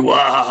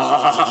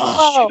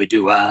 Shoo-ba-doo-ah,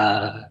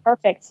 shoo-ba-doo-ah.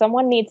 Perfect.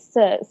 Someone needs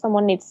to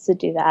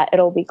do that.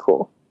 It'll be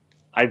cool.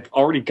 I've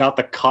already got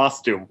the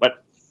costume,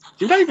 but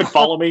do you not even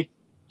follow me?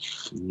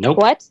 Nope.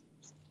 What?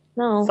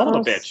 No. Son of a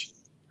bitch.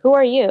 Who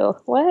are you?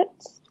 What?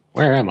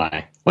 Where am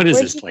I? What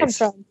is this place?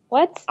 Come from?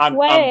 What?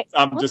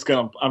 I'm just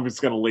gonna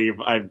leave.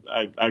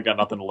 I've got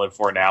nothing to live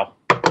for now.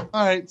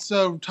 All right,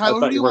 so Tyler,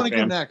 who do you want to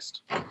go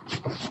next?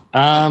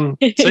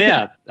 Yeah,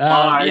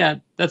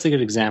 that's a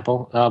good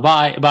example.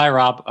 Bye,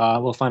 Rob.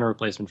 We'll find a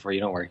replacement for you.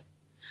 Don't worry.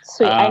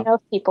 Sweet. I know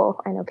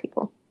people. All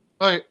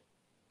right.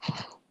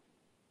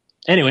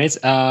 Anyways,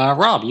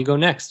 Rob, you go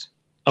next.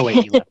 Oh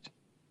wait, you left.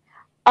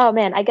 Oh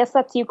man, I guess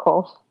that's you,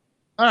 Cole.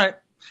 All right.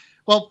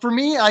 Well, for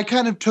me, I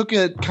kind of took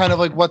it kind of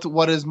like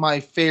what is my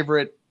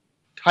favorite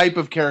type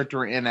of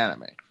character in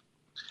anime,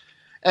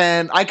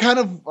 and I kind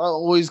of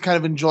always kind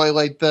of enjoy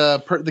like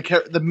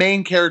the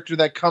main character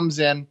that comes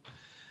in,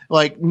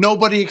 like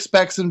nobody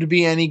expects him to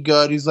be any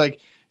good. He's like,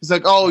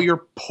 oh,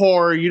 you're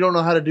poor, you don't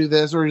know how to do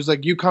this, or he's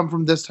like, you come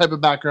from this type of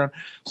background.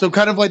 So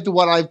kind of like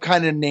what I've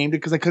kind of named it,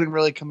 because I couldn't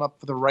really come up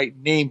with the right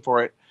name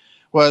for it,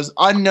 was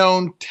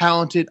unknown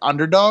talented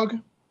underdog.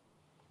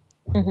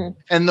 Mm-hmm.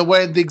 And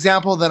the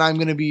example that I'm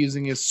going to be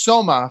using is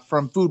Soma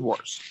from Food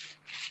Wars.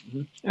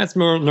 That's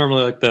more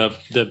normally like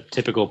the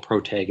typical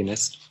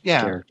protagonist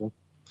character.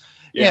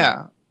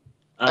 Yeah.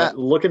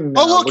 Looking.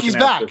 Look, looking he's at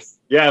back. This.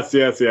 Yes. Whoa.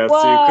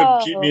 You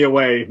couldn't keep me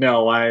away.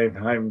 No,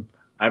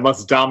 I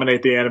must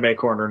dominate the anime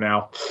corner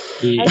now.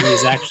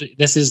 He's actually.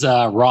 This is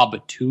Rob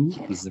 2.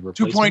 He's the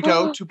replacement.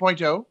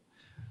 2.0.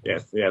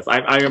 Yes.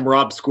 I am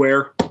Rob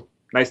Square.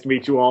 Nice to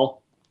meet you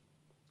all.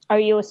 Are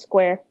you a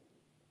square?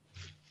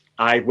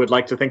 I would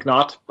like to think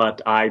not,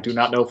 but I do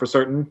not know for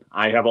certain.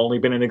 I have only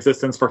been in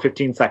existence for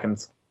 15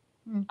 seconds.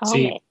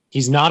 See,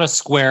 he's not a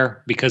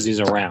square because he's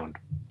around.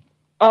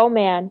 Oh,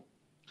 man.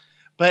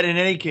 But in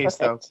any case,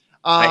 Perfect. though.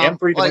 I am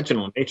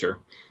three-dimensional in nature.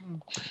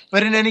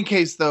 But in any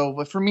case, though,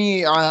 but for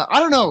me, I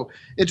don't know.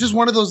 It's just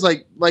one of those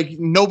like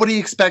nobody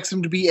expects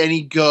him to be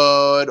any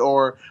good,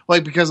 or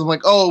like because I'm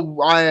like, oh,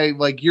 I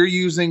like you're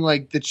using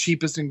like the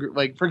cheapest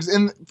like for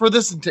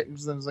this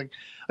instance, like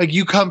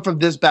you come from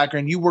this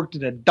background, you worked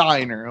in a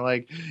diner,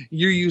 like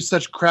you use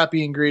such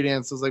crappy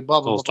ingredients. It's like blah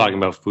blah. I was talking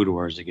about Food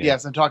Wars again.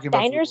 Yes, I'm talking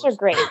about diners are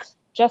great.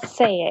 Just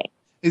saying.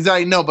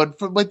 Exactly. No, but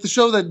for, like the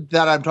show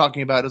that I'm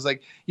talking about is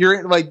like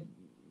you're like.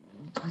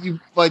 You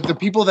like the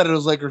people that it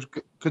was like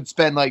could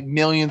spend like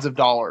millions of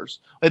dollars.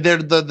 Like they're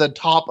the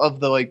top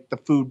of the like the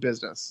food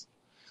business,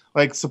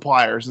 like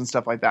suppliers and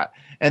stuff like that.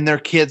 And their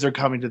kids are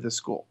coming to this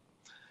school,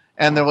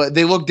 and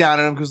they look down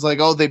at him because like,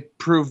 oh, they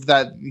proved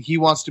that he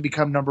wants to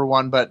become number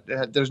one, but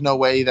there's no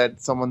way that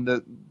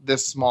someone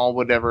this small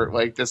would ever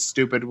like this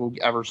stupid will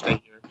ever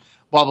stay here.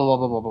 Blah blah blah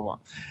blah blah blah blah.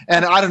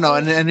 And I don't know,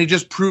 and he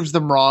just proves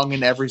them wrong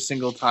in every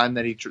single time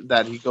that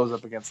he goes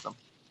up against them.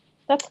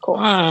 That's cool.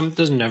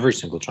 Doesn't every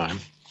single time.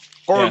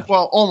 Or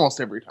well, almost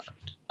every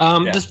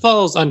time. This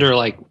falls under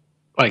like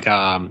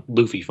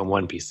Luffy from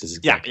One Piece. Is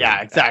exactly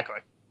exactly.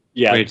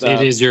 Yeah, it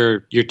is your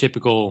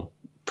typical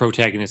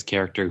protagonist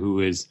character who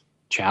is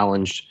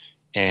challenged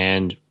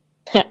and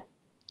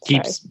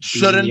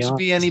shouldn't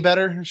be any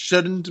better.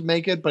 Shouldn't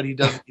make it, but he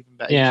doesn't even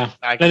better. Yeah,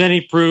 and then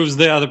he proves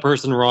the other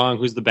person wrong,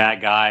 who's the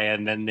bad guy,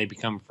 and then they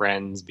become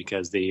friends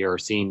because they are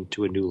seen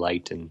to a new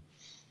light, and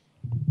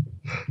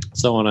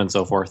so on and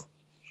so forth.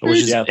 Which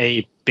is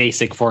a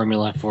basic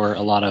formula for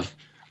a lot of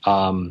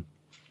the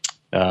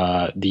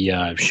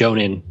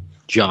shonen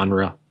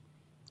genre,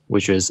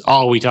 which is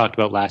all we talked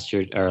about last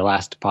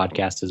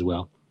podcast as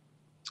well.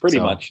 Pretty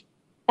much.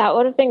 That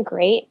would have been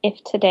great if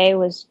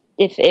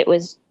it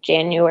was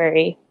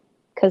January,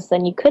 because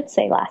then you could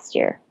say last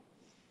year.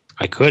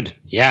 I could,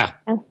 yeah.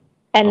 And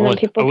then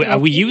people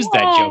we used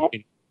that joke.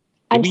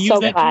 I'm so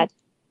glad.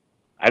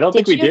 I don't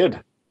think we did.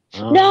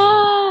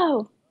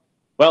 No.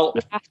 Well,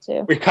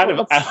 we kind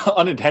of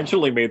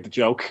unintentionally made the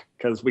joke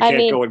because we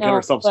can't go and get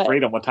ourselves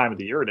straight on what time of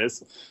the year it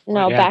is.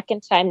 No, back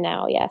in time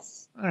now,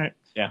 yes. All right.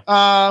 Yeah.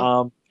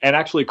 And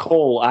actually,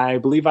 Cole, I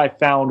believe I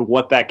found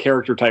what that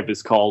character type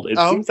is called. It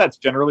seems that's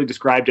generally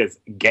described as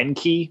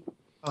Genki.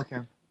 Okay.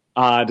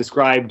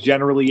 Described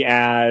generally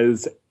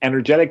as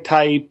energetic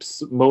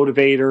types,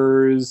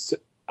 motivators,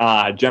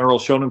 general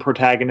shonen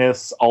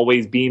protagonists,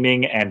 always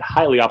beaming, and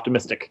highly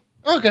optimistic.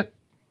 Okay.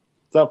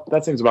 So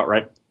that seems about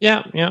right.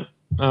 Yeah.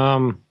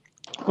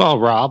 Well,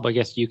 Rob, I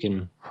guess you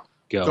can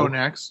go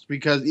next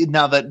because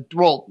now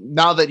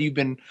that you've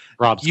been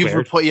Rob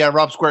Squared.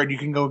 Rob Squared, you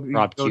can go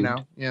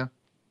now. Yeah.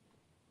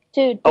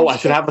 Dude. Oh, I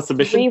should have a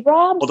submission. 3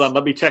 Robs? Hold on,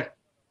 let me check.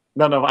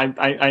 No,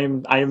 I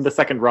am the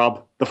second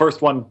Rob. The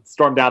first one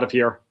stormed out of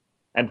here,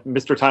 and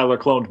Mr. Tyler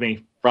cloned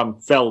me from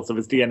cells of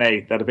his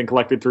DNA that have been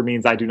collected through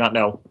means I do not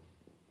know.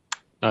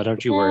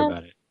 Don't you worry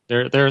about it.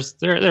 There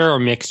are a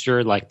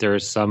mixture, like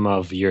there's some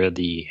of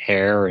the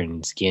hair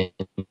and skin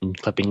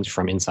clippings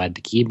from inside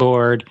the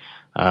keyboard.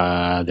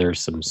 There's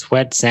some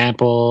sweat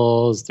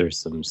samples. There's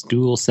some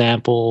stool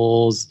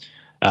samples.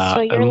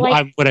 So you're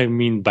what I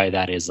mean by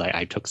that is like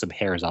I took some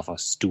hairs off a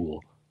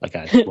stool, like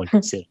I one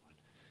could sit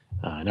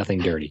on. Nothing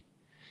dirty.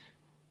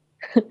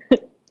 I'm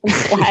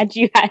glad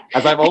you had.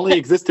 As I've only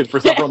existed for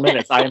several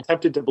minutes, I am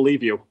tempted to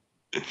believe you.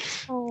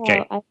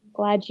 Okay. I'm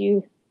glad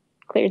you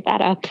cleared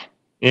that up.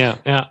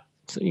 Yeah.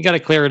 So you got to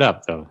clear it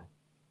up, though.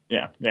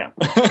 Yeah.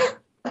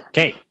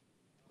 Okay.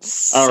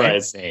 All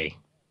right. Sensei.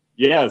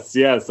 Yes.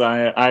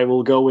 I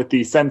will go with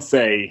the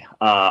sensei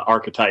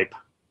archetype.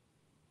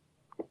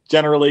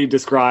 Generally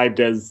described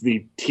as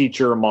the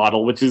teacher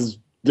model, which is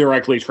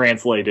directly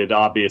translated,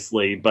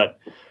 obviously. But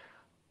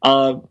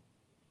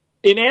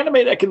in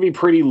anime, that can be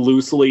pretty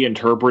loosely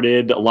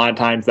interpreted. A lot of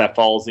times that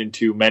falls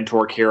into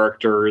mentor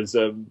characters.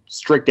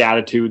 Strict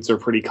attitudes are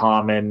pretty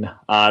common.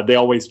 They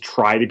always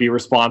try to be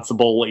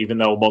responsible, even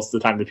though most of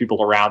the time the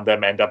people around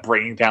them end up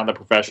bringing down the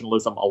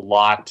professionalism a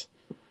lot.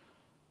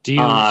 Do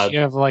you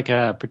have like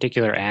a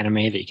particular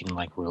anime that you can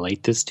like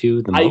relate this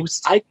to the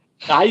most?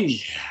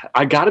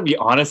 I got to be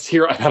honest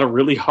here. I've had a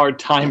really hard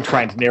time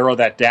trying to narrow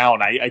that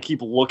down. I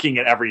keep looking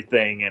at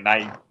everything, and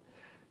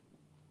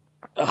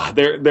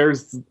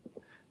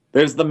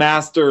there's the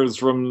Masters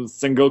from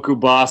Sengoku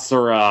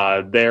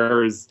Basara.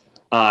 There's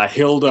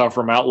Hilda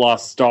from Outlaw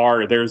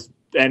Star.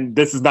 And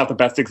this is not the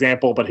best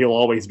example, but he'll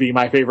always be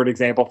my favorite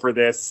example for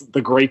this.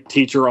 The Great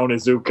Teacher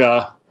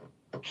Onizuka.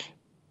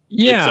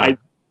 Yeah.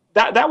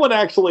 That one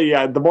actually,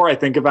 the more I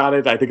think about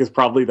it, I think is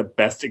probably the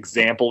best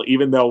example,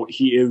 even though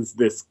he is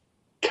this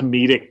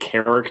comedic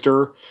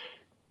character.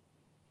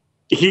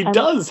 He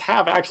does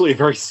have actually a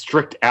very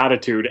strict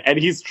attitude, and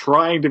he's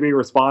trying to be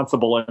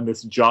responsible in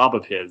this job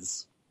of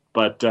his.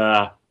 But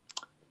that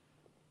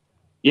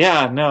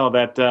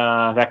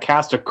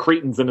cast of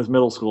cretins in his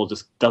middle school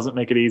just doesn't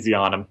make it easy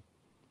on him.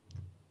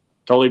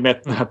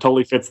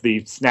 Totally fits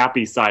the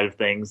snappy side of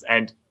things,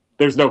 and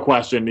there's no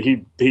question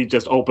he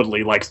just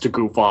openly likes to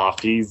goof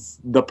off. He's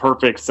the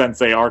perfect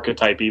sensei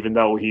archetype, even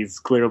though he's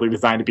clearly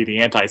designed to be the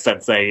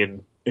anti-sensei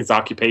in his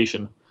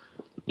occupation.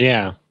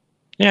 Yeah.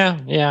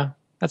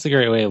 That's a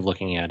great way of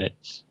looking at it.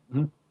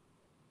 Mm-hmm.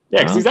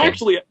 Yeah, because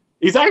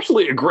he's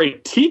actually a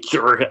great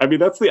teacher. I mean,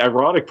 that's the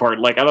ironic part.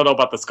 Like, I don't know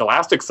about the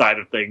scholastic side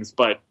of things,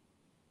 but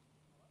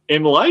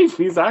in life,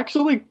 he's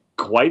actually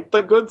quite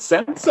the good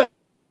sensei.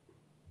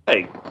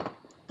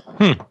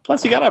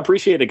 Plus, you gotta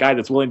appreciate a guy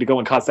that's willing to go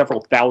and cause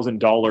several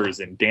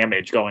 $1,000s in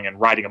damage going and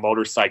riding a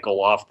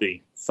motorcycle off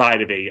the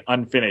side of a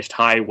unfinished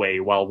highway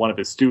while one of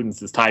his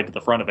students is tied to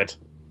the front of it.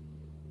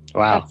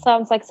 Wow. That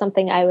sounds like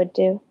something I would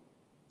do.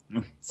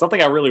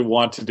 Something I really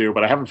want to do,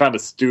 but I haven't found a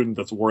student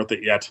that's worth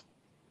it yet.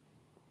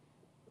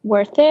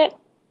 Worth it?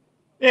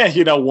 Yeah,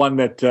 one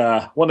that's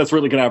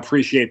really going to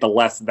appreciate the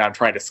lesson that I'm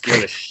trying to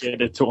scare the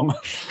shit into him.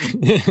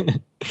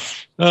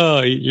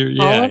 Oh,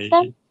 All of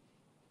them?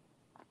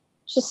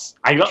 Just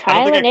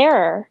trial and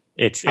error.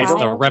 It's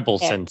the rebel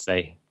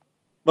sensei.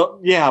 Well,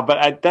 yeah,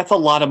 but that's a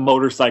lot of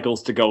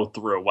motorcycles to go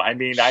through. I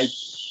mean,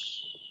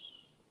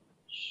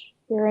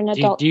 You're an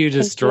adult. Do you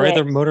destroy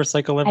the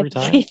motorcycle every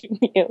time?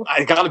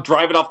 I got to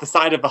drive it off the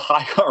side of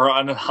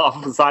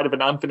off the side of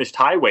an unfinished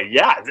highway.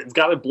 Yeah, it's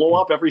got to blow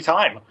up every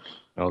time.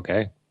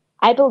 Okay.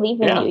 I believe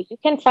in you. You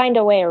can find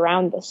a way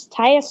around this.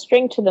 Tie a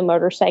string to the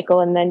motorcycle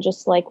and then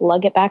just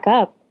lug it back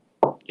up.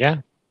 Yeah.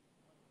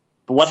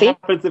 But what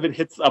happens if it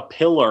hits a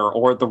pillar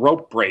or the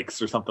rope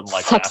breaks or something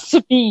like that? Sucks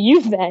to be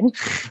you then.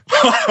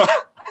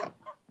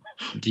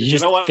 Do you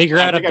just figure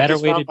out a better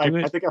way to do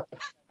it?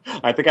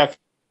 I think I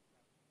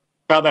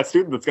found that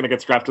student that's going to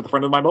get strapped to the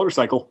front of my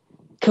motorcycle.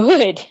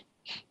 Good.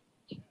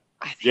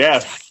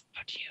 Yes.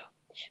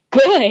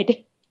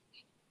 Good.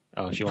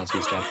 Oh, she wants to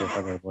be strapped to the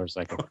front of her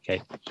motorcycle.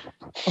 Okay.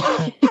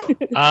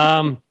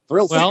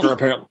 Thrill seeker,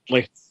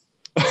 apparently.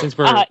 Since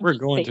we're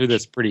going through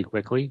this pretty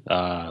quickly,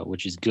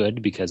 which is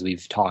good because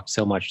we've talked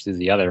so much through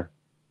the other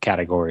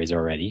categories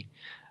already.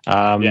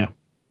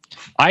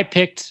 I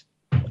picked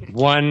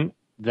one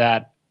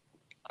that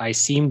I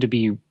seem to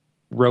be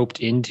roped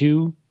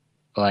into.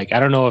 Like, I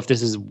don't know if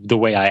this is the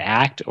way I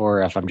act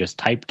or if I'm just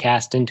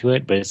typecast into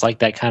it, but it's like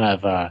that kind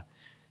of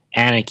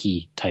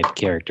Anarchy type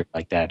character,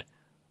 like that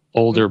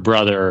older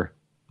brother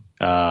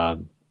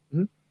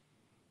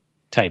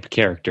type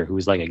character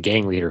who's like a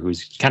gang leader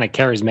who's kind of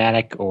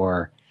charismatic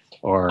or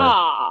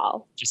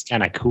just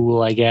kind of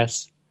cool, I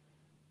guess.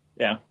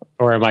 Yeah.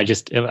 Or am I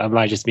just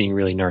being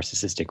really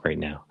narcissistic right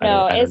now?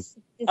 No, it's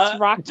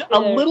rock a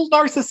little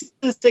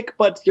narcissistic,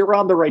 but you're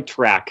on the right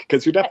track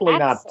because you're definitely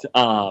not.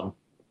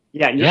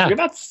 You're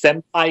not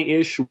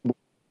senpai-ish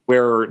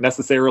where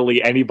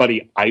necessarily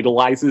anybody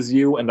idolizes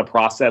you in the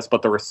process,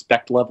 but the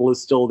respect level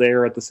is still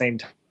there at the same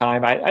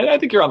time. I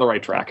think you're on the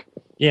right track.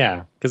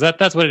 Yeah, because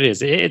that's what it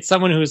is. It's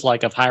someone who's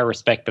like of higher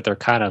respect, but they're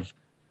kind of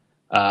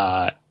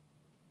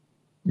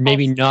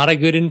maybe not a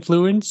good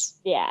influence.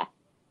 Yeah.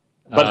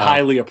 But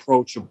highly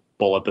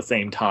approachable at the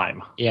same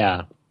time.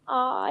 Yeah. Oh,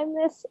 I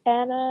miss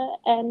Anna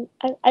and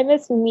I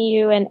miss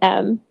Miyu and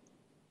M.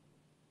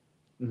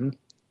 Mm-hmm.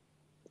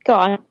 Go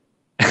on.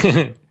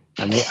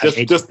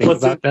 just think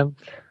about them.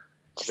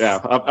 Yeah,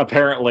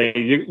 apparently.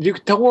 You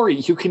don't worry.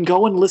 You can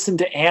go and listen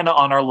to Anna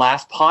on our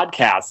last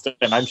podcast,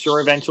 and I'm sure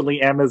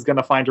eventually Emma's going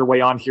to find her way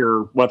on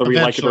here, whether we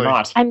like it or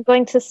not. I'm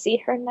going to see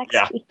her next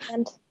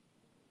weekend.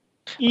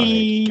 There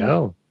you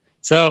go.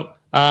 So,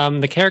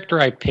 the character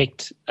I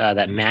picked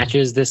that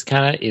matches this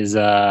kind of is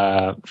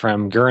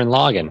from Gurren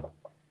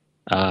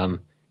Lagann,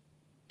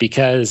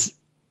 because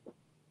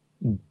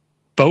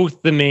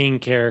both the main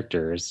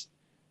characters.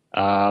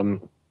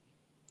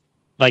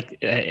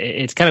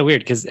 It's kind of weird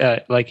because,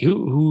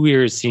 who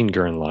here has seen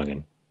Gurren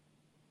Lagann?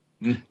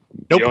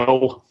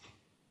 Nope.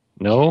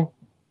 No?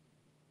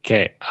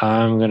 Okay,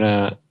 I'm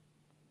gonna.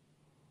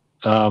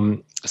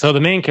 So the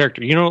main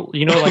character,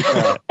 like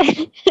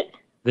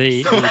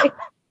The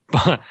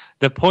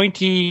the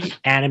pointy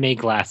anime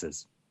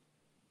glasses.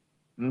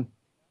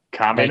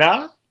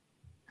 Kamina?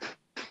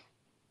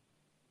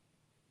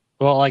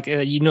 Well, like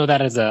you know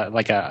that as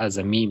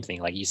a meme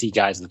thing. Like you see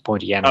guys with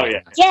pointy anime. Oh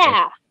yeah. glasses,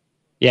 Yeah. right?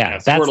 Yeah,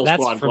 that's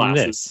Squad from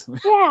glasses.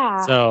 this.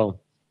 Yeah. So,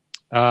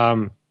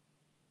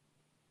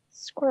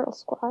 Squirrel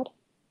Squad.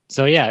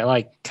 so yeah,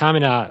 like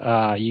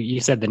Kamina, you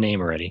said the name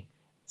already.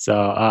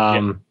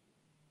 So,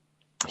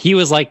 he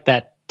was like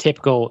that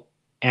typical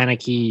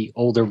Anarchy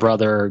older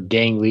brother,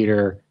 gang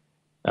leader,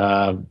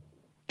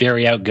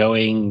 very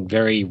outgoing,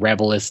 very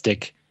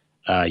rebelistic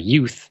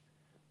youth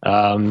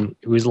who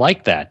was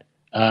like that.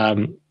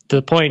 To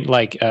the point,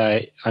 like,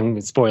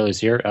 I'm spoilers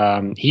here.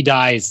 He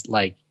dies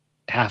like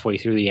halfway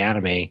through the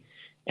anime,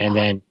 and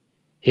then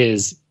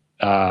his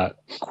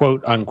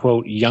quote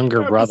unquote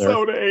younger brother,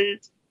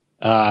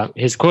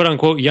 his quote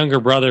unquote younger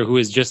brother, who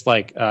is just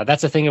like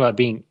that's the thing about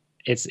being.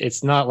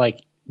 It's not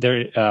like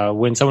there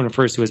when someone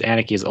refers to his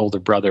Anarchy as older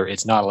brother,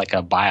 it's not like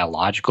a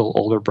biological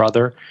older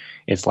brother.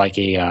 It's like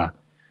a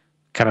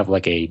kind of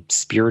like a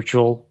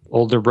spiritual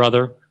older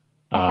brother.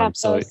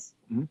 So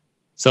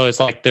it's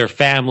like they're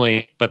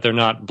family, but they're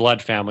not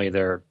blood family.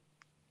 They're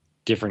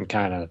different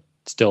kind of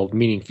still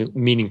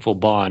meaningful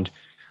bond.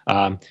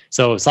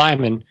 So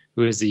Simon,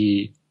 who is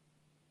the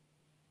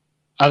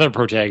other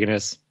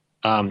protagonist,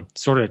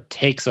 sort of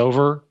takes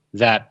over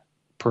that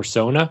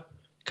persona,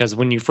 because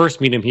when you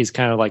first meet him, he's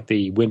kind of like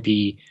the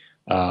wimpy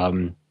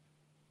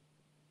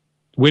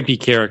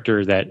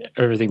character that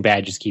everything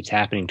bad just keeps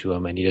happening to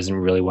him, and he doesn't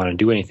really want to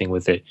do anything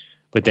with it.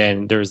 But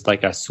then there's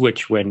like a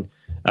switch when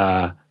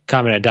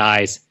Kamina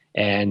dies,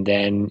 and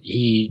then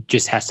he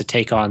just has to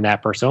take on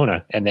that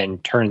persona, and then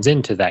turns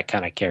into that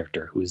kind of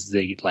character, who's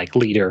the like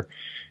leader,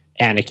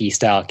 Anarchy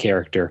style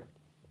character,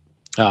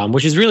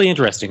 which is really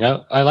interesting.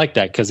 I like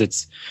that because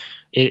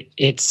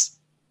it's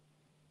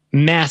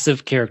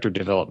massive character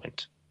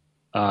development.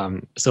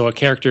 So a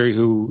character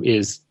who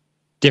is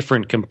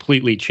different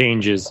completely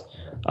changes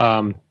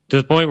to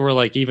the point where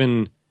like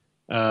even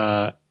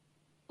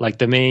like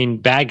the main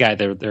bad guy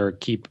they're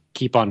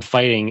keep on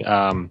fighting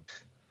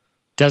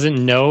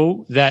doesn't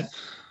know that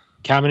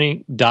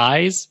Kamini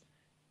dies,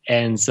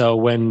 and so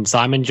when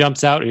Simon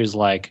jumps out, he's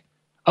like,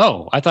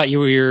 "Oh, I thought it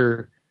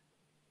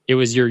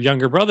was your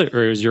younger brother,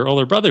 or it was your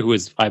older brother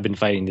I've been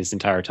fighting this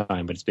entire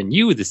time, but it's been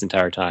you this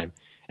entire time."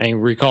 And he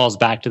recalls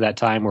back to that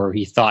time where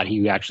he thought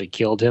he actually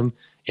killed him,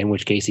 in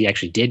which case he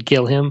actually did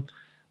kill him.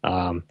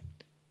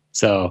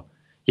 So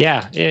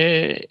yeah,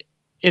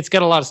 it's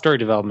got a lot of story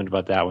development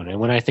about that one. And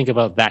when I think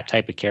about that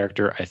type of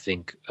character, I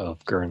think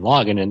of Gurren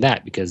Lagann and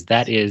that, because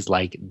that is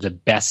like the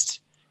best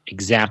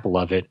example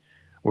of it,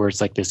 where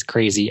it's like this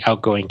crazy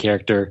outgoing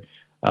character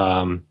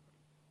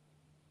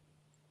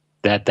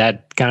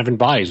that kind of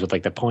embodies with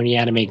like the pointy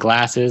anime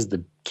glasses,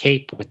 the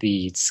cape with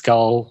the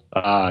skull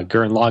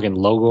Gurren Lagann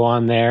logo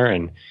on there,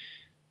 and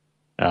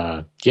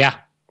yeah,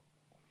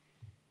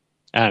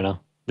 I don't know.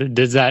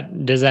 Does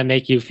that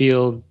make you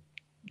feel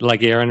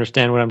like you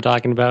understand what I'm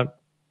talking about?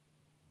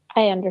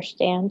 I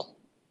understand.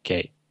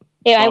 Okay.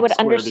 Yeah, I would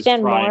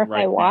understand more if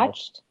I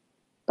watched,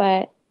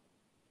 but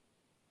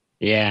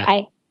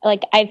yeah,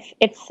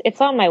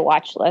 it's on my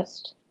watch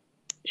list.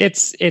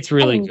 It's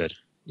really good.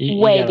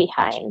 Way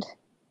behind.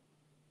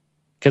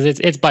 Because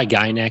it's by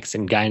Gainax,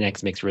 and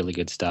Gainax makes really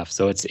good stuff.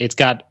 So it's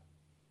got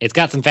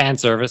some fan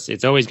service.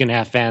 It's always going to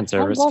have fan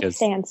service. I love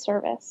fan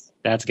service.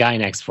 That's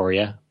Gainax for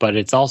you. But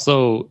it's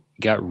also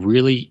got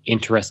really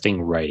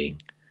interesting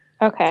writing.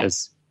 Okay.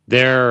 Because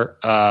they're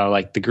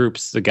like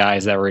the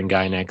guys that were in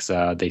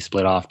Gainax, they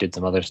split off, did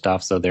some other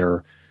stuff. So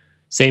they're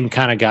same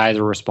kind of guys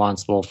are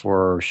responsible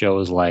for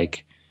shows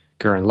like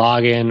Gurren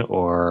Lagann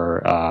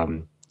or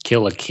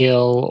Kill la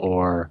Kill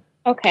or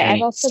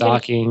I've also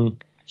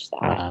Stalking.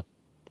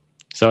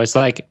 So it's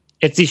like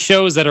it's these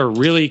shows that are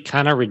really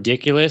kind of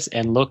ridiculous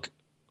and look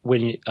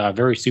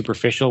very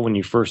superficial when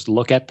you first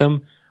look at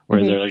them,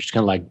 where they're just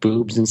kind of like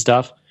boobs and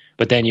stuff.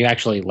 But then you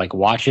actually like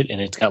watch it,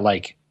 and it's got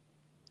like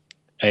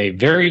a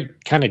very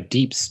kind of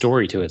deep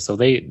story to it. So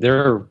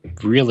they're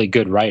really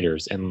good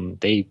writers, and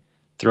they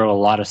throw a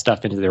lot of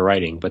stuff into their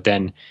writing. But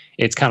then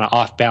it's kind of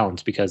off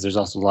balance because there's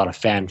also a lot of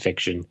fan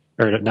fiction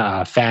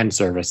or fan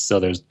service. So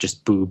there's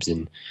just boobs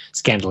and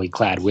scantily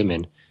clad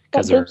women.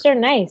 But boobs are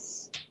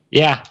nice.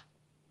 Yeah.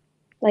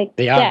 Like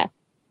they are.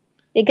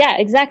 Yeah,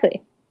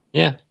 exactly.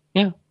 Yeah.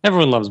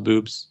 Everyone loves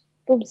boobs.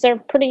 Boobs are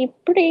pretty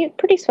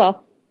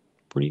swell.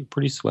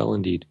 Pretty swell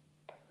indeed.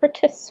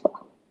 Pretty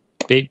swell.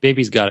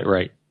 Baby's got it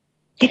right.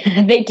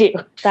 They do.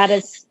 That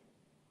is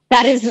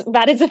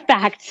a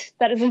fact.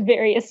 That is a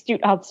very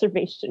astute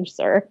observation,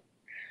 sir.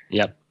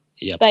 Yep.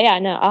 But yeah,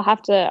 no, I'll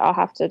have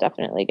to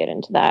definitely get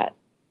into that.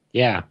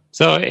 Yeah.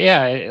 So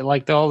yeah,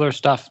 like all their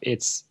stuff,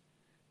 it's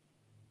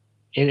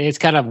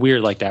kind of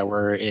weird like that,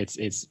 where it's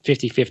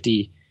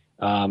 50-50.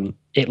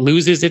 It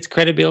loses its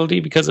credibility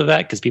because of that,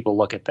 because people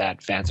look at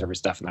that fan service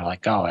stuff and they're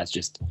like, oh, that's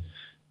just,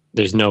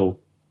 there's no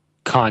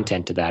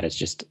content to that. It's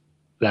just,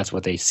 that's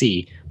what they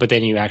see. But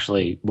then you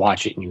actually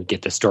watch it and you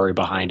get the story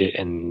behind it,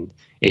 and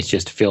it's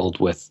just filled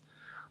with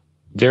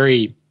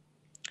very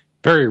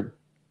very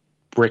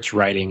rich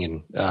writing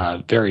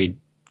and very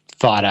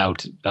thought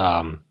out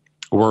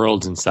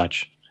worlds and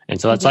such. And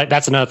so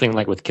that's another thing,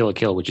 like with Kill la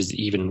Kill, which is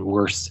even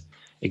worse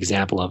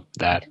example of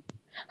that,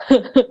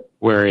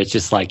 where it's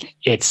just like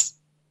it's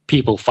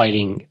people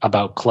fighting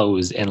about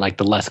clothes, and like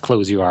the less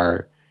clothes you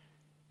are,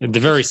 the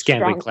very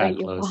scantily clad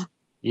clothes.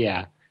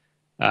 Yeah.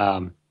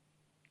 And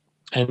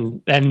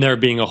there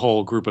being a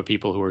whole group of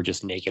people who are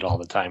just naked all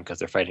the time because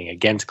they're fighting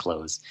against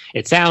clothes.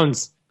 It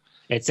sounds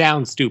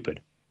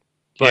stupid,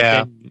 but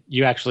then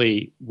you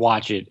actually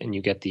watch it and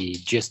you get the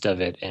gist of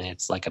it, and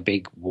it's like a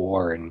big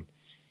war, and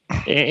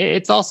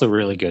it's also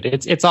really good.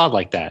 It's odd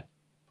like that.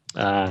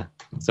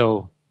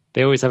 So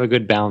they always have a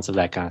good balance of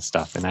that kind of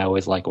stuff, and I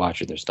always like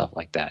watching their stuff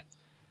like that.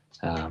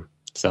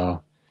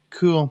 So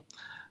cool.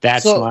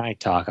 That's my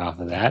talk off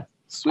of that.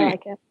 Sweet. I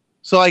like it.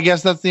 So I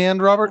guess that's the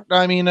end, Robert.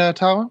 I mean,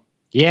 Tawa?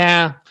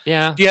 Yeah.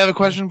 Do you have a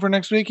question for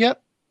next week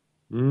yet?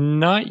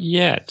 Not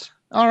yet.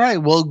 All right,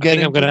 we'll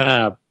get I'm going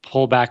to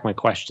pull back my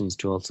questions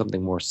to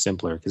something more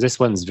simpler, because this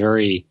one's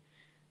very,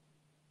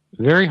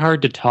 very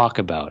hard to talk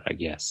about, I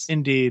guess.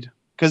 Indeed,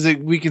 because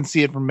we can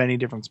see it from many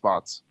different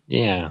spots.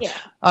 Yeah.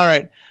 All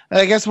right.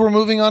 I guess we're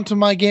moving on to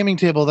my gaming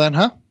table then,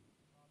 huh?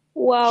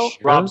 Whoa.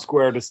 Rob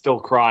Squared is still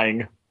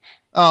crying.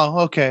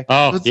 Oh, okay.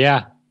 Oh,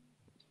 yeah.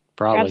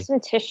 Probably. Grab some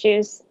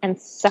tissues and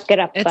suck it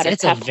up.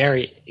 It's a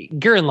very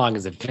Gurren Lagann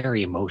is a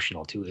very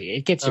emotional too.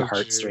 It gets your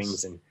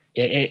heartstrings, and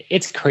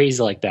it's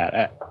crazy like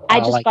that. I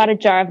just bought a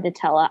jar of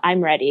Nutella.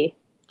 I'm ready.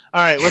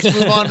 All right, let's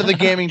move on to the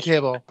gaming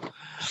table.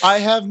 I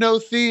have no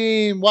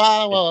theme.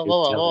 Wah, wah,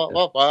 wah, wah,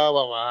 wah, wah,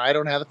 wah, wah. I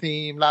don't have a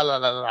theme. La la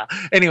la la.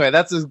 Anyway,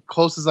 that's as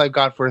close as I've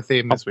got for a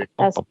theme this week.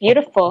 That's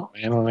beautiful.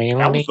 That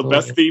was the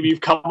best theme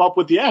you've come up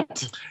with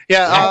yet.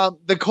 Yeah,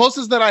 the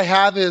closest that I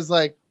have is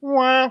like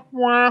wah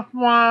wah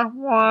wah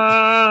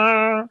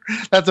wah.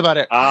 That's about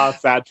it.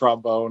 Sad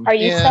trombone. Are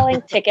you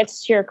selling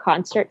tickets to your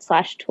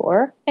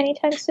concert/tour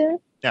anytime soon?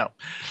 No.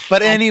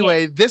 But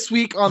anyway, this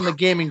week on the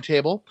gaming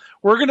table,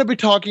 we're going to be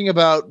talking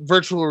about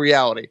virtual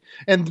reality.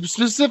 And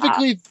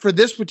specifically for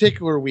this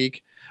particular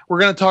week, we're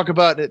going to talk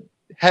about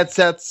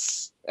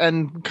headsets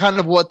and kind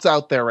of what's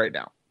out there right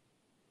now.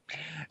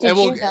 And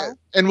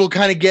we'll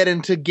kind of get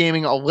into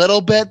gaming a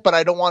little bit, but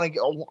I don't want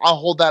to. I'll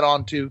hold that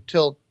on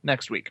till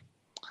next week.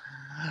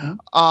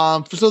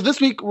 So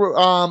this week,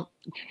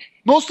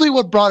 mostly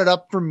what brought it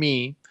up for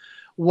me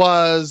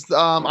was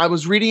I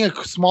was reading a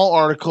small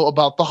article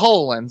about the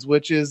HoloLens,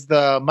 which is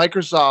the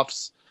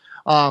Microsoft's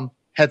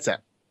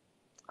headset.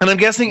 And I'm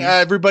guessing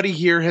everybody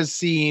here has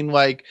seen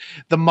like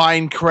the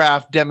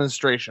Minecraft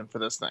demonstration for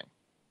this thing.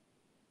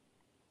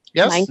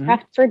 Yes?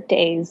 Minecraft for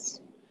days.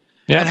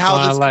 Yeah, and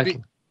how this like, could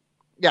be,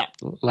 yeah.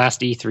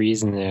 Last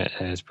E3's and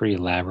it's pretty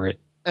elaborate.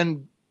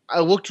 And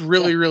it looked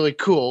really, really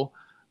cool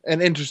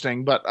and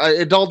interesting, but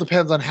it all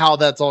depends on how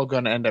that's all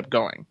going to end up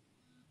going.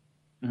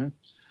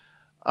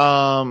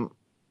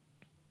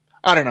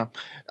 I don't know.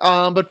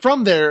 But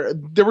from there,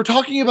 they were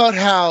talking about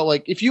how,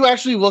 like, if you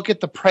actually look at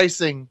the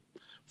pricing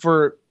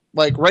for,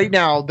 like, right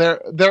now,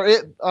 the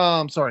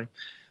Microsoft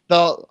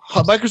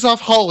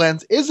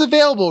HoloLens is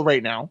available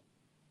right now,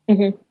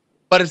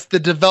 but it's the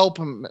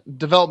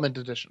development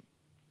edition.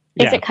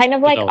 Is it kind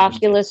of like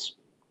Oculus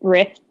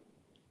Rift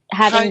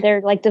having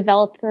their, like,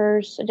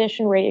 developers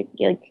edition where you,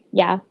 like,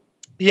 Yeah,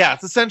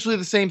 it's essentially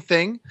the same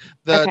thing.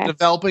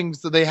 Developing,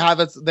 so they have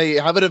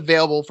it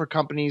available for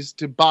companies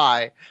to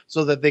buy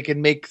so that they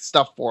can make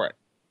stuff for it.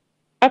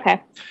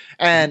 Okay.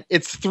 And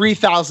it's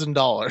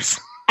 $3,000.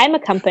 I'm a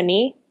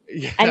company.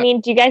 Yeah. I mean,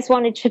 do you guys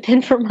want to chip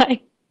in for mine?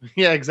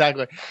 Yeah,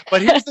 exactly.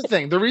 But here's the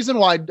thing: the reason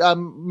why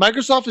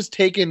Microsoft has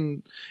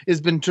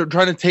been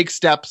trying to take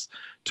steps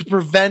to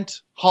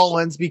prevent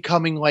HoloLens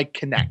becoming like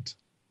Kinect.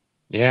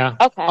 Yeah.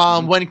 Okay.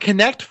 When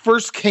Kinect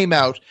first came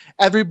out,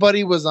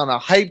 everybody was on a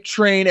hype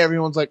train.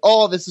 Everyone's like,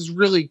 "Oh, this is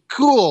really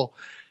cool."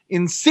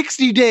 In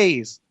 60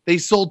 days, they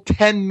sold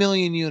 10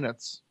 million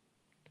units.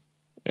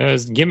 It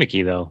was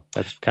gimmicky, though.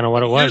 That's kind of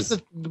what it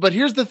was. But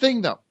here's the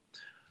thing, though.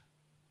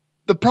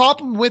 The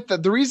problem with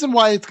the reason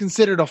why it's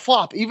considered a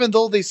flop, even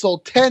though they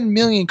sold 10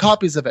 million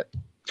copies of it,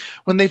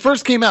 when they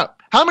first came out,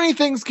 how many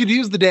things could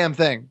use the damn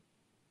thing?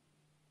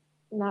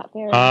 Not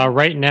very.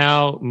 Right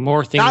now,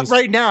 more things. Not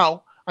right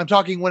now. I'm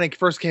talking when it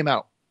first came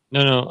out.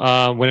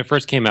 No. When it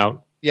first came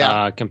out,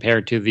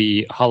 compared to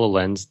the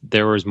HoloLens,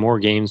 there was more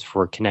games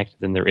for Kinect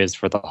than there is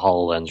for the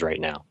HoloLens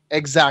right now.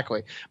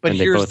 Exactly. But when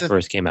they both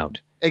first came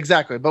out.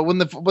 Exactly. But when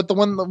the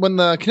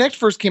Kinect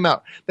first came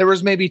out, there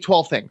was maybe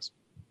 12 things.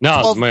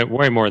 No,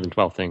 way more than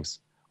 12 things.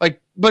 Like,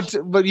 but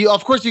you,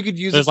 of course, you could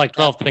use. There's like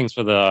 12 things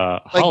for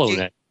the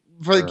HoloNet.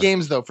 For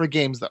games, though.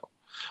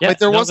 Yeah, like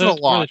there wasn't a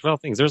lot. More than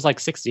 12 things. There's like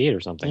 68 or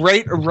something.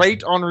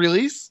 Right on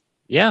release.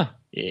 Yeah,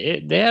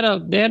 they had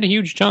a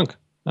huge chunk.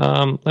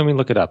 Let me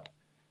look it up.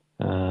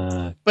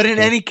 But in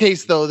any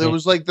case, though, there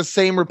was like the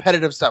same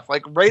repetitive stuff.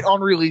 Like right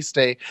on release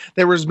day,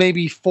 there was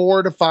maybe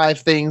 4 to 5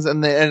 things,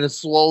 and it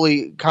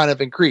slowly kind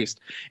of increased.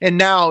 And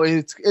now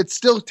it's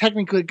still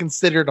technically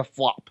considered a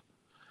flop,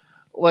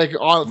 like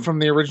from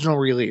the original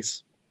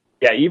release.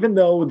 Yeah, even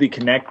though the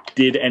Kinect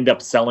did end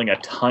up selling a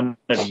ton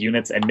of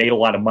units and made a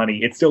lot of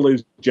money, it still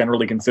is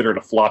generally considered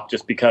a flop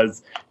just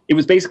because it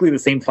was basically the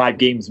same 5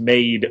 games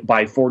made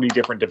by 40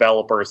 different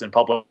developers and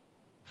published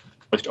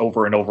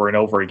over and over and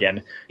over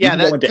again. Yeah, you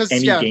can go into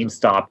any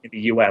GameStop in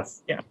the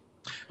U.S. Yeah,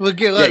 you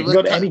can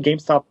go to any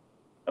GameStop.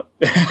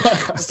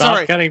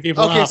 Stop cutting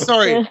people off. Okay,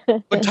 sorry.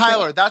 But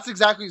Tyler, that's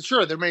exactly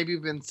sure. There may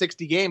have been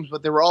 60 games,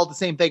 but they were all the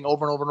same thing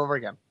over and over and over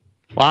again.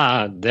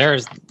 Wow,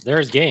 there's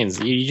games.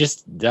 You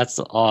just that's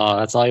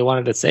all you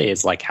wanted to say.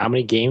 It's like how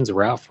many games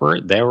were out for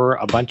it? There were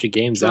a bunch of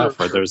games out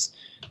for it.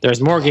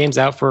 There's more games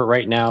out for it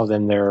right now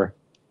than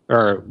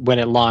when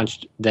it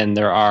launched than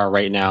there are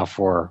right now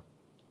for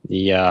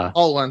the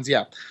all ones,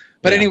 yeah.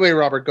 But anyway,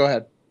 Robert, go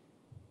ahead.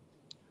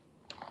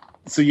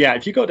 So yeah,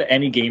 if you go to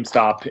any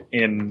GameStop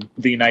in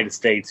the United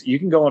States, you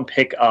can go and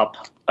pick up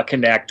a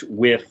Kinect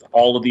with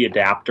all of the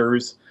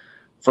adapters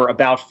for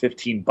about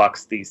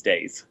 $15 these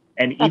days.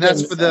 And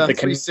that's for the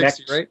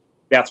 360, Kinect, right?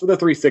 That's for the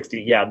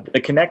 360, yeah.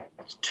 The Kinect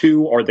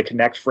 2 or the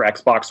Kinect for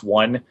Xbox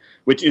One,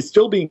 which is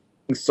still being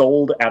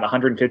sold at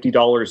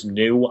 $150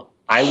 new.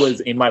 I was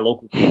in my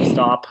local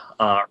GameStop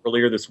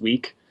earlier this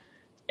week,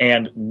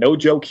 and no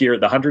joke here,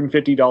 the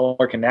 $150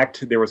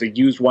 Kinect, there was a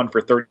used one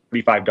for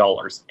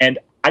 $35. And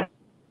I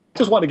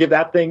just want to give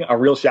that thing a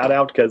real shout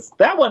out because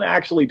that one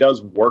actually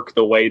does work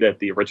the way that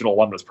the original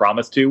one was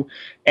promised to,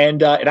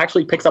 and it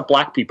actually picks up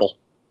black people.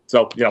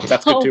 So,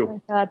 that's good too.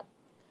 Oh my God.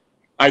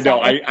 I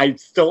know.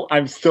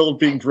 I'm still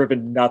being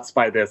driven nuts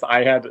by this.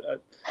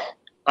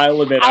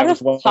 I'll admit I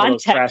was one of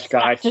those trash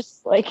guys.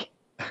 Just like.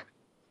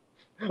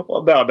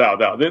 Well,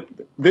 no.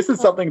 This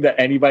is something that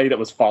anybody that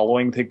was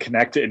following the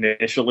Kinect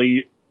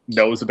initially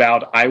knows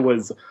about. I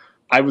was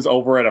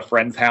over at a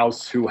friend's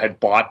house who had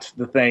bought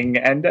the thing,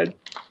 and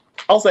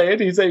I'll say it.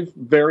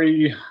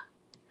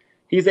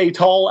 He's a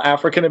tall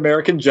African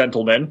American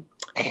gentleman,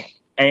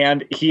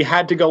 and he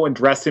had to go and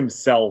dress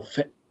himself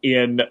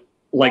in.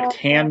 He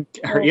had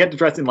to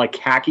dress in like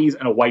khakis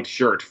and a white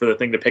shirt for the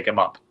thing to pick him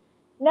up.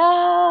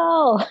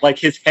 No! Like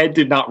his head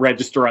did not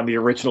register on the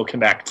original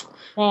Kinect.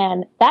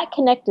 Man, that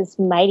Kinect is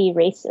mighty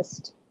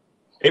racist.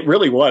 It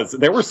really was.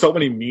 There were so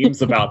many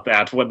memes about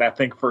that when that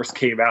thing first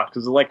came out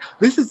because like,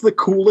 this is the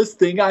coolest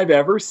thing I've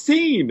ever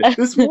seen.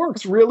 This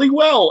works really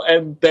well.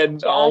 And then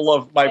all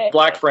of my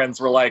black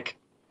friends were like,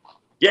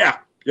 yeah,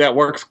 it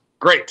works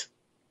great.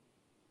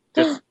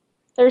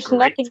 There's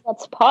nothing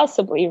that's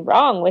possibly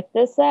wrong with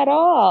this at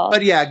all.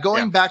 But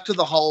going back to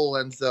the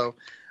HoloLens though,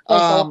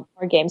 there's a lot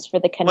more games for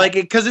the Kinect.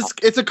 Because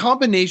it's a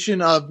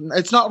combination of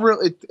it's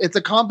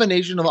a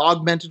combination of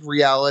augmented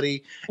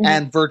reality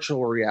and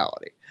virtual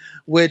reality,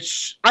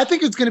 which I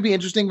think is going to be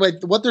interesting.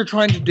 But what they're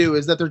trying to do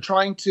is that they're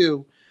trying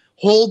to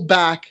hold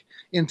back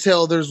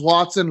until there's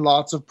lots and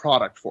lots of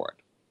product for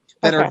it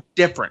that are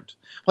different.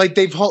 Like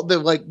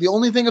the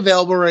only thing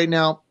available right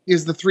now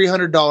is the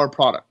 $300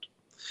 product.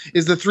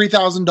 Is the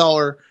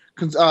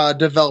 $3,000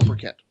 developer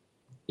kit.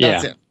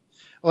 That's it.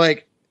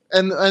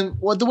 And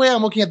the way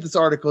I'm looking at this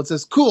article, it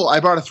says, cool, I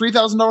bought a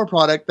 $3,000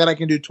 product that I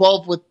can do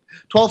 12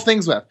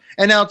 things with.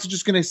 And now it's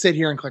just going to sit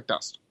here and collect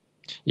dust.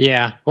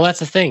 Yeah. Well, that's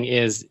the thing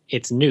is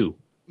it's new.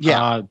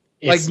 Yeah.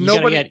 You got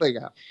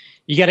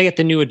to get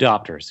the new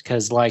adopters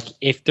because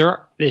if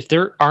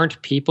there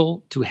aren't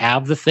people to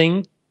have the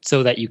thing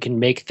so that you can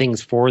make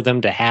things for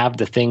them to have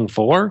the thing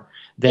for,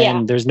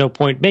 then there's no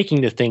point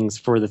making the things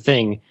for the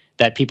thing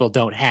that people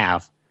don't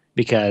have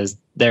because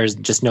there's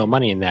just no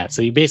money in that.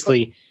 So you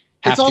basically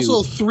have to... It's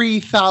also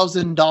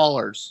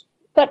 $3,000.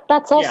 But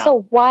that's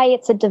also why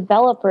it's a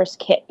developer's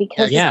kit,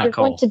 because if you're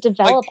going to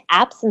develop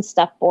apps and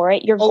stuff for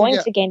it, you're going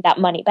to gain that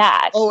money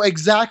back. Oh,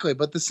 exactly.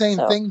 But the same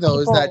thing, though,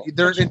 is that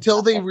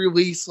until they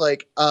release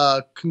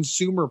a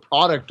consumer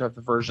product of the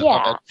version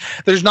of it,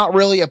 there's not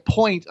really a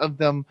point of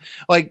them.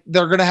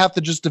 They're going to have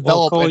to just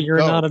develop. Well, Cole, you're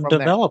not a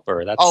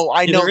developer.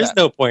 I know there is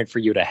no point for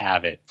you to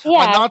have it. Yeah.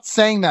 I'm not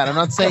saying that.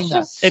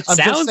 It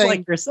sounds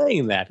like you're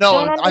saying that. No,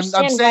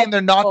 I'm saying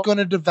they're not going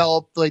to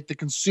develop the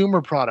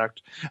consumer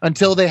product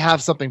until they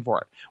have something for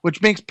it.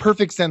 Which makes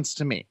perfect sense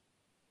to me.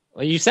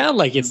 Well, you sound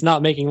like it's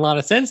not making a lot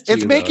of sense to you.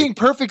 It's making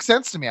perfect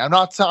sense to me. I'm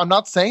not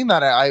saying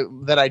that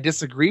I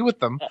disagree with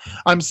them.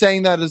 I'm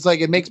saying that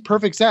it makes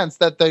perfect sense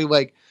that they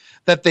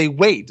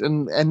wait.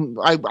 And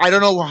I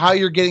don't know how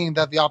you're getting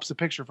the opposite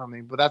picture from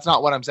me, but that's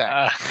not what I'm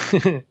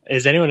saying.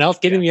 Is anyone else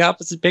getting the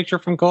opposite picture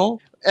from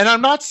Cole? And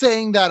I'm not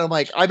saying that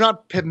I'm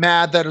not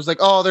mad that it was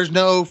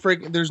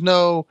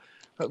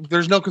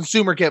there's no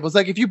consumer kit. It was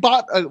if you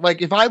bought,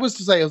 if I was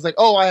to say, it was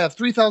I have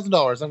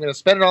 $3,000. I'm going to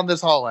spend it on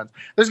this HoloLens.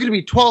 There's going to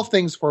be 12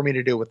 things for me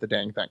to do with the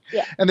dang thing.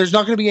 Yeah. And there's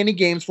not going to be any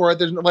games for it.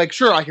 There's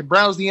sure, I can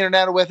browse the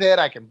internet with it.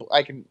 I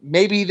can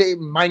maybe the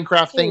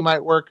Minecraft thing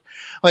might work.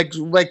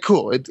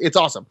 Cool. It's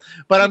awesome.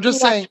 But I'm just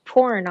saying. Watch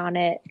porn on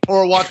it.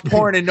 Or watch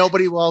porn and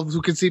nobody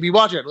who can see me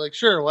watch it.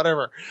 Sure,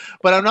 whatever.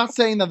 But I'm not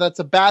saying that that's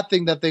a bad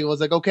thing that they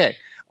was okay.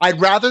 I'd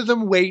rather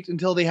them wait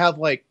until they have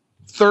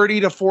 30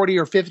 to 40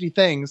 or 50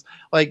 things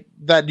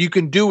that you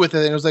can do with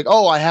it. And it was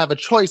I have a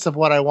choice of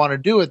what I want to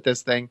do with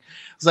this thing.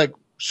 It's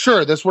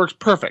sure, this works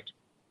perfect.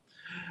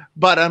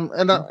 But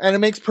and it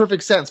makes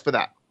perfect sense for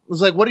that. It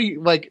was like, what do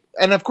you like?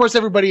 And of course,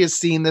 everybody has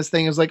seen this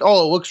thing. It's like,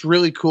 oh, it looks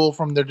really cool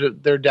from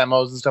their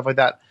demos and stuff like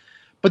that.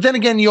 But then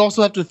again, you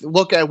also have to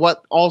look at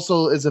what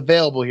also is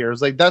available here.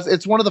 It's like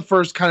it's one of the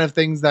first kind of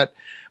things that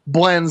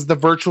blends the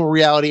virtual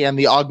reality and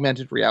the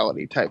augmented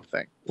reality type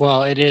thing.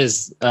 Well, it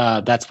is.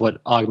 That's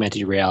what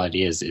augmented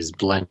reality is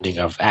blending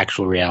of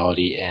actual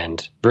reality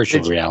and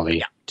virtual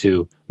reality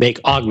to make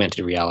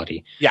augmented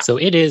reality. Yeah. So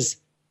it is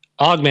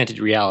augmented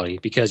reality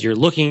because you're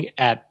looking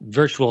at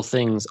virtual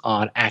things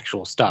on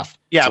actual stuff.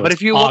 Yeah, so but if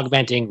you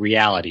augmenting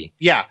reality.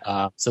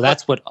 Yeah. So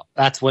that's what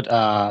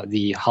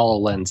the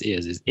HoloLens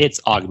is it's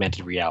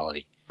augmented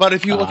reality. But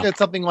if you look at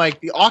something like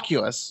the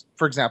Oculus,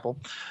 for example,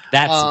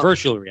 that's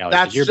virtual reality.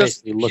 That's you're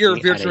just basically pure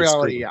looking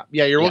virtual at reality.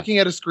 Yeah, you're looking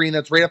at a screen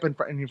that's right up in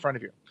front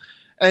of you.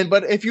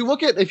 But if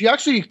you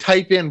actually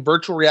type in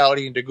virtual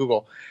reality into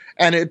Google,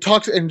 and it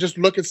talks and just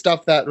look at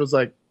stuff that was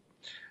like,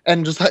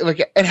 and just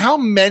like, and how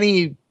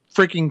many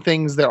freaking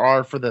things there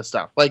are for this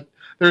stuff. Like,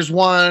 there's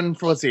one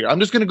for, let's see, I'm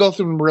just going to go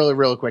through them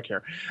really quick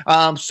here.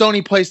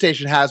 Sony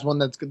PlayStation has one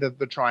that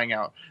they're trying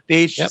out.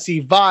 The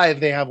HTC Vive,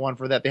 they have one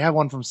for that. They have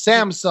one from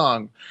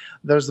Samsung.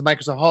 There's the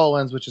Microsoft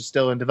HoloLens, which is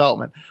still in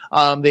development.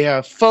 They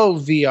have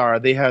Faux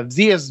VR. They have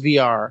ZS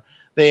VR.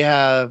 They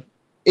have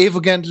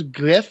Avogent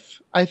Glyph,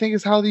 I think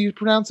is how you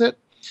pronounce it.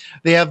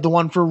 They have the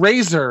one for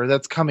Razer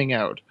that's coming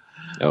out.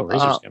 Oh,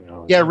 Razer's coming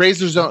out. Yeah,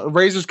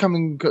 Razer's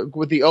coming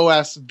with the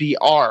OS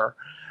VR.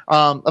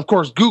 Of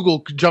course,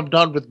 Google jumped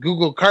on with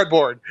Google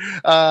Cardboard.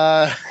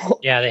 Yeah,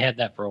 they had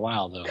that for a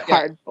while though.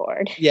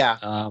 Cardboard. Yeah.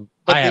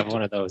 I have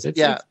one of those. It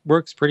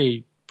works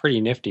pretty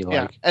nifty. Like.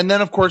 Yeah. And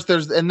then of course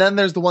there's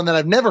the one that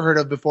I've never heard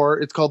of before.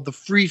 It's called the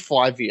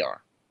FreeFly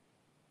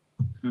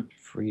VR.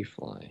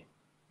 FreeFly.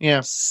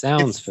 Yeah.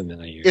 Sounds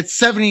familiar. It's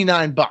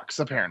 $79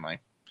 apparently,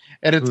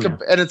 and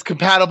it's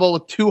compatible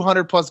with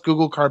 200 plus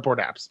Google Cardboard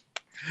apps.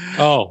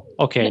 Oh,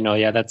 okay. No,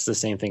 yeah, that's the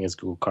same thing as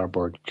Google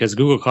Cardboard because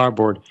Google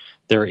Cardboard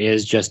there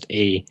is just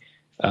a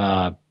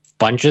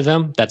bunch of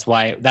them. That's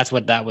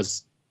what that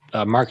was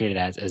marketed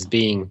as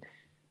being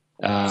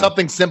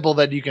something simple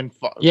that you can.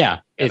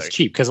 It's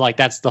cheap because like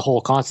that's the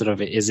whole concept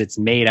of it is it's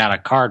made out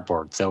of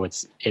cardboard, so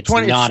it's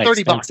not $30.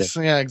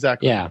 expensive. Yeah,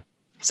 exactly. Yeah.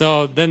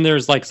 So then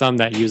there's like some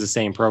that use the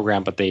same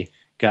program, but they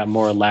got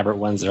more elaborate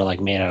ones that are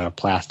like made out of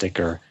plastic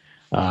or.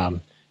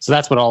 So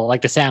that's what all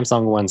like the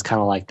Samsung one's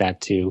kind of like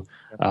that too.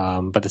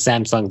 But the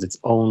Samsung's its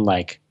own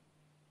like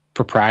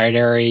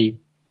proprietary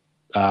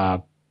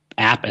app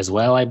as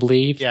well, I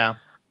believe. Yeah.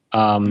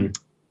 But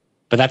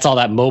that's all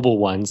that mobile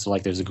ones. So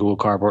like there's a Google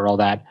Cardboard, all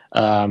that.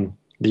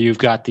 You've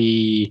got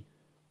the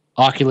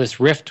Oculus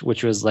Rift,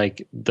 which was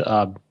like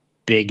the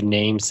big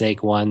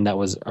namesake one that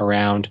was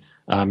around.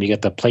 You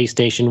got the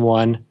PlayStation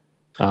one.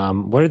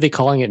 What are they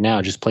calling it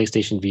now? Just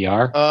PlayStation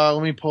VR?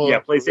 Let me pull. Yeah,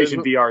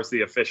 PlayStation VR is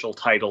the official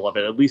title of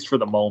it, at least for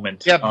the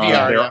moment. Yeah,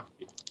 VR.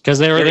 Because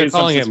they were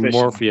calling it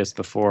Morpheus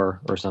before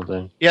or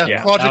something.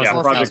 Yeah.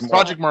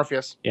 Project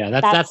Morpheus. Yeah,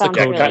 that's the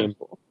code name.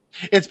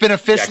 It's been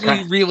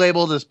officially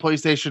relabeled as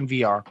PlayStation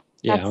VR.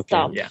 Yeah, okay.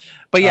 Dumb. Yeah.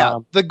 But yeah,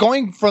 the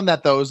going from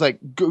that though is like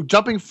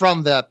jumping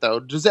from that though.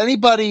 Does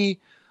anybody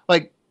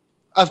like?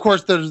 Of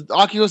course,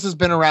 Oculus has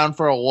been around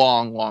for a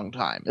long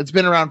time. It's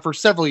been around for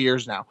several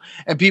years now,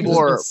 and people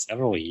are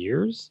several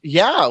years.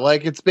 Yeah,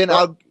 like it's been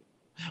out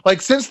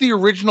like since the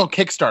original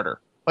Kickstarter,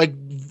 like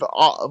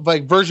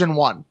version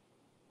 1.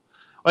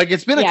 Like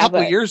it's been a couple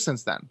of years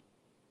since then.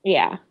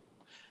 Yeah.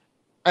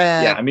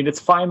 Yeah, I mean it's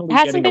finally it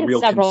hasn't getting been a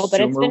real several, but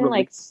it's been release.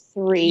 like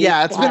 3.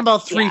 Yeah, it's been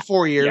about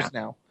 3-4 years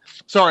now.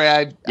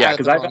 Sorry,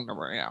 because I've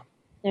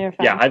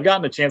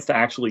gotten a chance to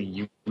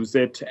actually use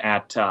it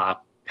at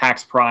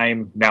PAX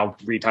Prime, now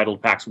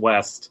retitled PAX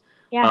West,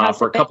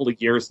 for a couple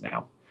of years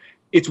now.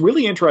 It's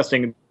really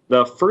interesting.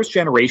 The first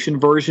generation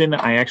version,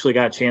 I actually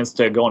got a chance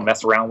to go and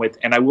mess around with,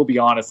 and I will be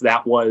honest,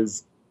 that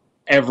was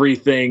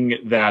everything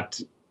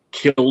that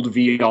killed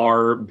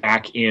VR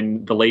back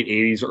in the late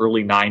 80s,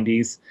 early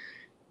 90s.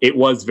 It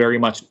was very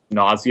much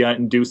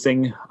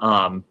nausea-inducing.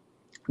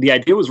 The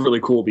idea was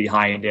really cool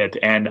behind it,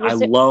 and I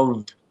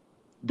loved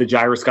the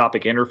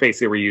gyroscopic interface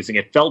they were using.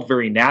 It felt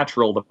very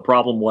natural. The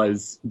problem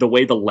was the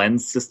way the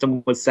lens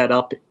system was set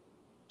up. It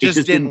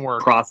just didn't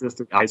work. Process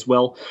the eyes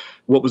well.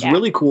 What was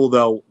really cool,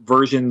 though,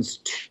 versions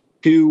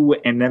 2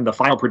 and then the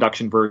final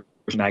production version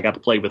I got to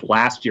play with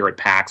last year at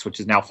PAX, which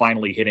is now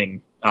finally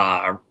hitting,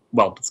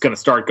 it's going to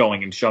start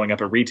going and showing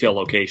up at retail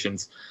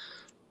locations.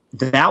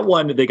 That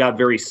one they got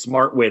very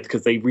smart with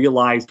because they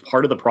realized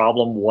part of the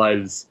problem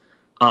was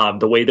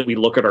the way that we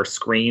look at our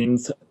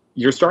screens.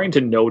 You're starting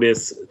to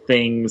notice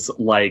things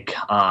like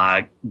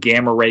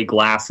gamma ray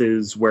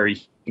glasses where you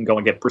can go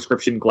and get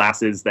prescription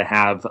glasses that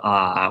have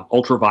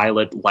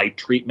ultraviolet light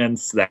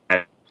treatments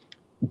that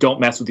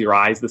don't mess with your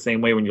eyes the same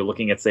way when you're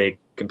looking at, say, a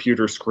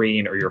computer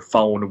screen or your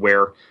phone,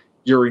 where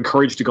you're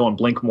encouraged to go and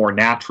blink more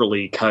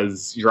naturally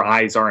because your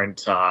eyes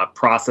aren't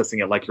processing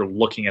it like you're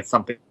looking at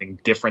something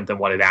different than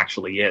what it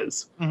actually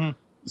is. Mm-hmm.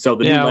 So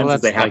the new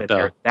lenses they have in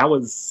there, that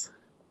was...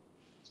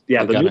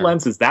 Yeah, the new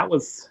lenses, that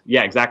was...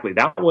 Yeah, exactly.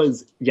 That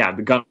was... Yeah,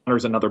 the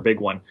Gunner's another big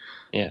one.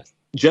 Yeah.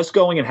 just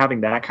going and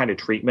having that kind of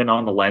treatment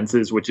on the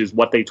lenses, which is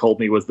what they told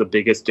me was the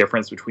biggest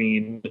difference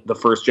between the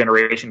first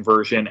generation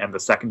version and the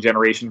second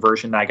generation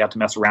version that I got to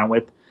mess around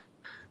with.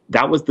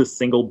 That was the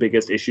single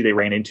biggest issue they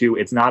ran into.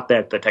 It's not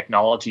that the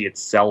technology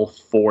itself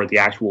for the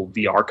actual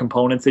VR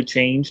components had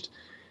changed.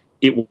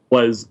 It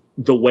was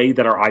the way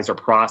that our eyes are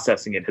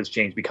processing it has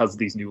changed because of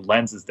these new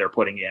lenses they're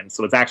putting in.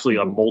 So it's actually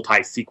a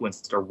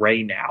multi-sequenced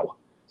array now.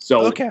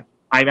 So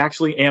I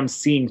actually am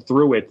seeing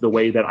through it the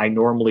way that I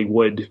normally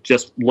would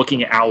just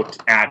looking out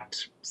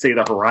at, say,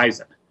 the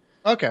horizon.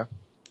 Okay.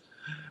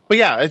 But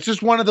yeah, it's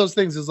just one of those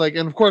things is like,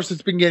 and of course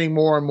it's been getting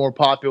more and more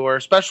popular,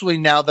 especially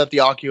now that the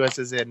Oculus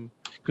is in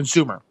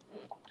consumer.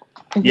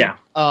 Yeah.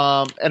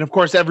 And of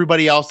course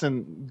everybody else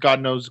and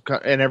God knows,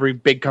 and every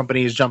big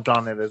company has jumped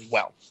on it as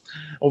well.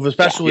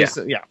 Especially,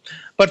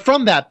 But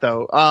from that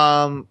though,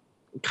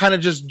 kind of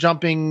just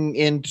jumping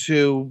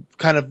into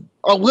kind of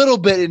a little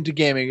bit into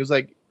gaming, it was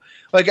like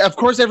of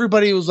course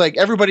everybody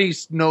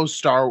knows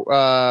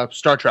Star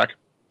Trek,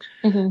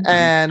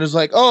 and it was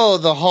like, oh,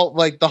 the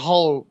holodeck,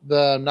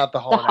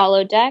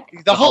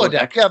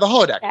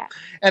 Yeah.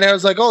 And I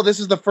was like, oh, this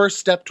is the first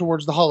step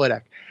towards the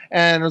holodeck,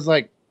 and it was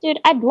like, dude,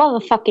 I'd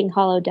love a fucking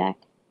holodeck.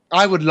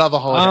 I would love a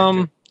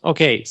holodeck.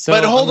 Okay, so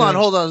but hold on,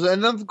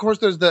 and then of course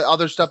there's the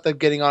other stuff that's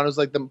getting on is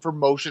like for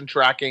motion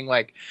tracking,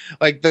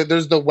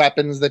 there's the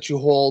weapons that you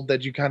hold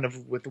that you kind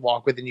of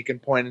walk with and you can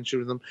point and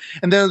shoot them,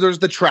 and then there's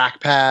the track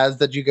pads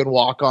that you can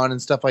walk on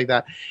and stuff like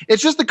that.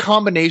 It's just the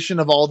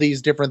combination of all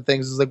these different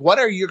things. Is like, what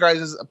are your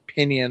guys'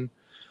 opinion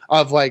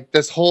of like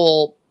this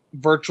whole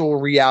virtual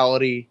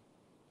reality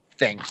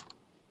thing?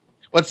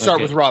 Let's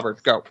start with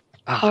Robert. Go.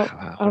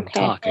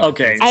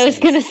 Okay. I was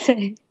gonna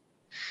say.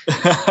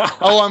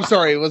 I'm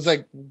sorry. It was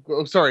like,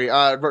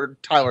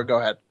 Tyler, go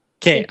ahead.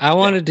 Okay, I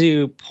wanted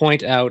to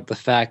point out the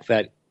fact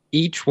that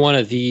each one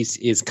of these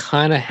is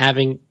kind of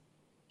having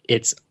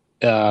its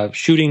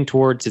shooting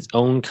towards its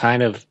own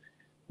kind of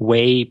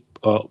way,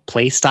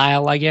 play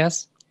style, I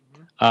guess.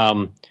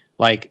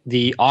 Like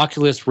the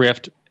Oculus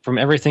Rift, from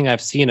everything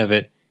I've seen of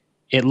it,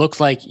 it looks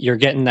like you're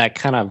getting that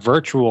kind of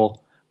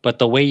virtual, but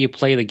the way you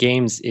play the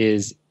games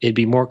is it'd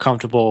be more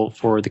comfortable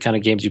for the kind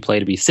of games you play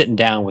to be sitting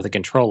down with a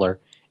controller,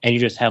 and you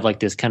just have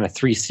like this kind of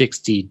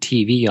 360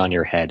 TV on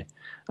your head,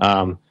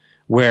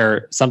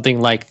 where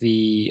something like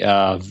the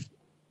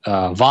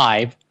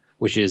Vive,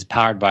 which is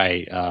powered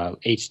by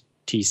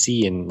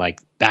HTC and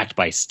like backed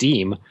by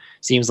Steam,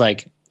 seems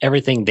like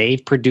everything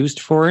they've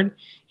produced for it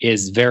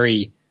is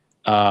very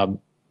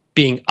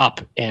being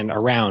up and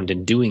around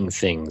and doing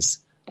things.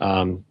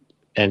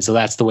 And so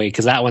that's the way,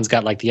 because that one's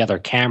got like the other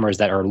cameras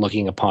that are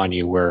looking upon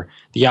you, where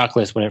the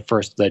Oculus, when at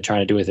first they're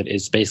trying to do with it,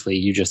 is basically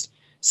you just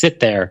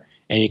sit there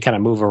and you kind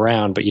of move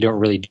around, but you don't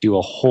really do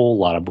a whole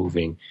lot of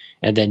moving.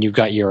 And then you've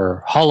got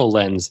your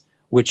HoloLens,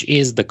 which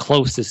is the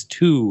closest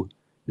to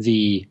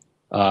the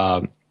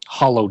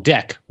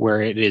holodeck,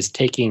 where it is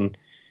taking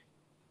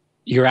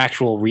your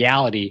actual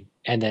reality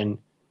and then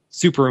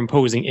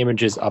superimposing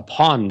images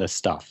upon the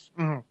stuff.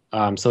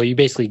 Mm-hmm. So you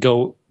basically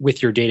go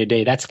with your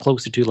day-to-day. That's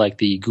closer to like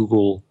the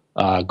Google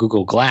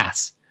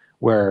Glass,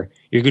 where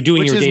you're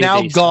doing your day-to-day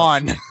now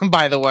gone,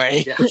 by the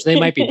way. Which they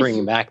might be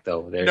bringing back,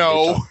 though.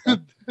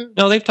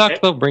 They've talked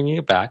about bringing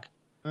it back.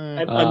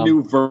 A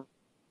new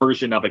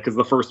version of it, because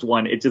the first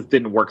one, it just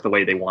didn't work the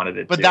way they wanted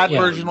it to. But that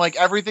version, like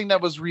everything that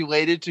was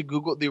related to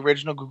Google, the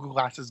original Google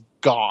Glass is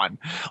gone.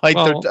 Like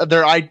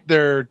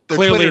they're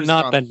clearly Twitter's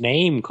not gone. the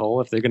name,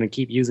 Cole, if they're going to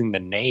keep using the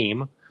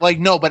name. Like,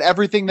 no, but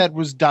everything that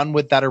was done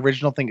with that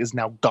original thing is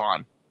now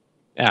gone.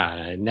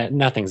 Yeah,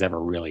 nothing's ever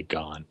really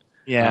gone.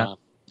 Yeah.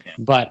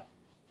 But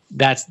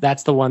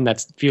that's the one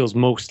that feels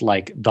most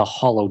like the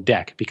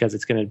holodeck, because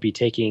it's going to be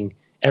taking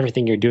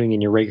everything you're doing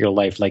in your regular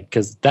life, like,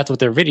 because that's what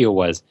their video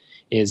was,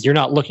 is you're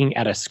not looking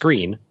at a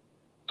screen,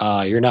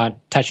 you're not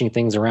touching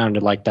things around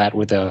it like that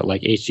with a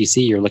like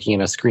HTC, you're looking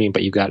at a screen,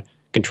 but you've got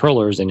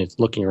controllers and it's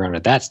looking around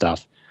at that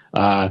stuff.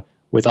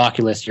 With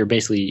Oculus, you're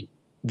basically,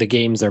 the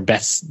games are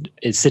best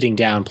is sitting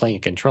down playing a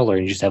controller,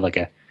 and you just have like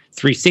a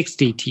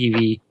 360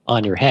 TV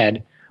on your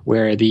head,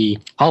 where the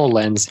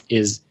HoloLens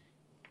is,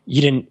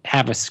 you didn't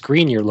have a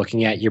screen you're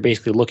looking at, you're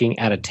basically looking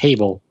at a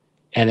table,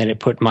 and then it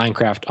put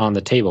Minecraft on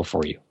the table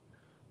for you.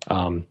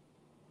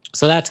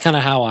 So that's kind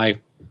of how I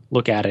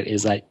look at it,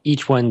 is that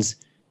each one's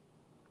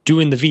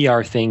doing the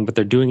VR thing, but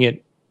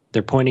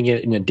they're pointing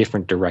it in a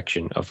different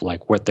direction of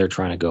like what they're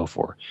trying to go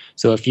for.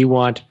 So if you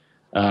want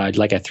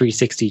like a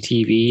 360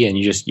 TV and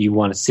you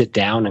want to sit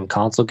down and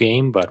console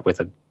game, but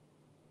with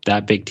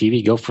that big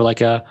TV, go for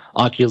like a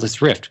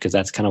Oculus Rift, because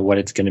that's kind of what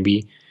it's going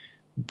to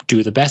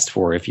do the best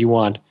for. If you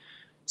want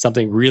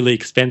something really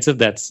expensive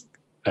that's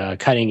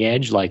cutting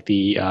edge, like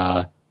the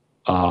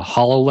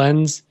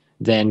HoloLens,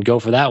 then go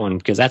for that one,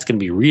 because that's going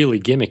to be really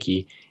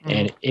gimmicky,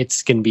 and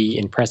it's going to be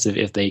impressive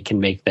if they can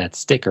make that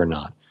stick or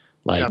not.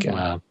 Like,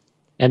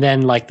 and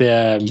then like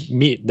the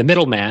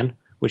middleman,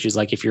 which is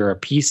like if you're a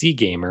PC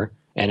gamer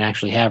and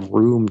actually have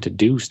room to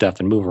do stuff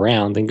and move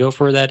around, then go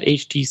for that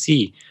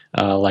HTC,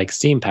 like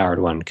Steam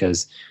powered one,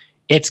 because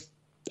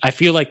I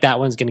feel like that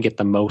one's going to get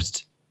the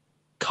most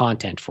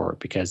content for it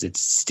because it's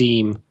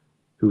Steam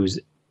who's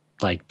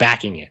like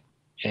backing it,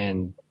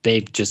 and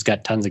they've just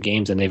got tons of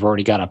games, and they've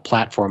already got a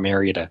platform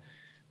area to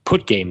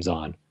put games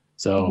on.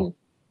 So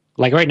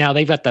like right now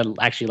they've got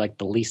the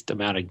least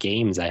amount of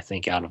games I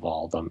think out of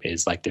all of them.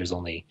 Is like there's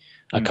only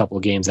a couple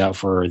of games out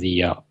for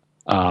the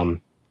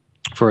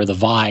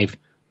Vive,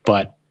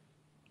 but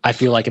I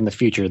feel like in the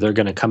future they're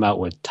going to come out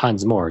with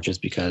tons more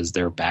just because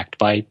they're backed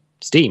by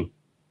Steam.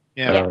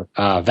 Yeah.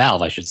 Or,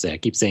 Valve, I should say. I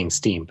keep saying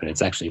Steam, but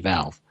it's actually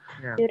Valve.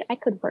 Yeah. Dude, I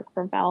could work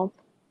for Valve.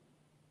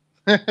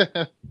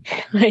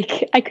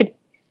 Like I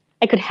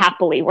could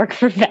happily work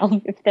for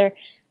Valve if they're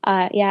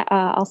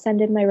I'll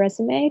send in my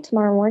resume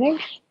tomorrow morning.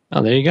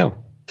 Oh, there you go.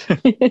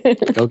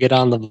 Go get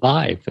on the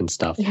Vive and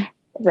stuff.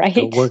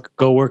 Right.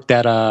 Go work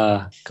that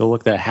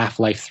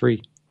Half-Life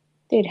 3.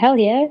 Dude, hell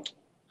yeah.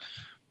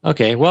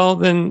 Okay, well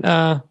then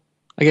I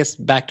guess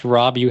back to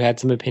Rob, you had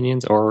some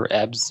opinions, or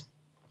Ebbs?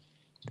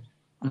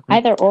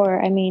 Either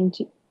or, I mean.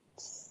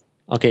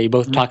 Okay, you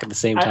both talk at the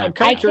same time. I'm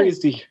kind of curious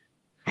to. You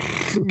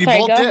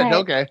both did. Ahead.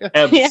 Okay.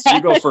 Ebbs,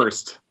 you go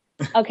first.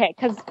 Okay,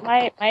 because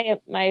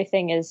my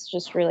thing is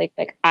just really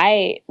quick.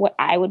 What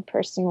I would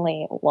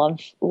personally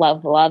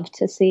love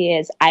to see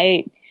is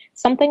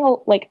something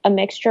like a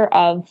mixture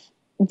of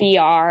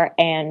VR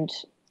and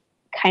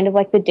kind of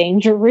like the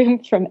Danger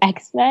Room from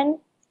X-Men.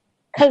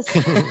 Because,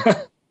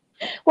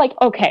 like,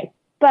 okay,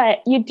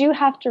 but you do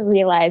have to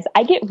realize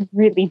I get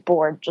really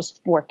bored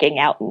just working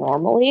out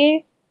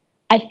normally.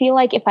 I feel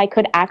like if I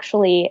could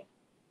actually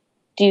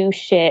do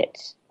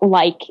shit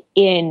like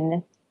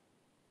even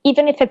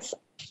if it's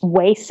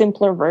way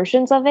simpler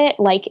versions of it,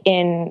 like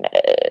in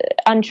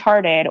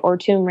Uncharted or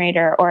Tomb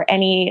Raider or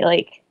any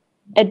like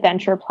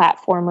adventure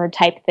platformer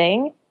type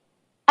thing,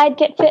 I'd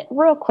get fit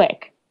real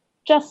quick.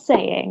 Just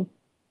saying.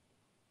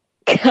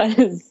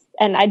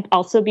 And I'd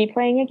also be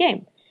playing a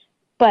game.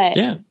 But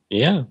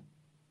yeah.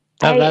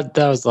 That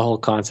was the whole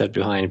concept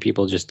behind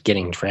people just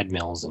getting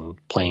treadmills and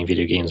playing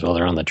video games while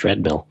they're on the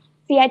treadmill.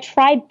 See, I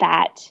tried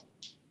that.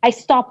 I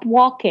stopped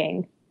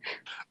walking.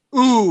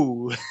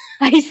 Ooh.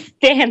 I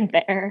stand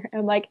there.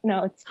 I'm like,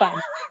 no, it's fine.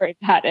 Don't worry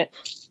about it.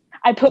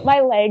 I put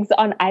my legs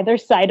on either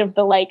side of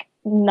the like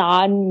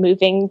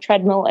non-moving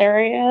treadmill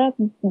area,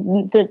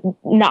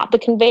 not the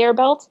conveyor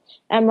belt.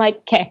 I'm like,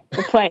 okay,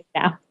 we're playing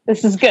now.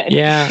 This is good.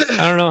 Yeah,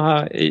 I don't know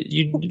how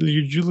you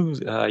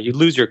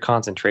lose your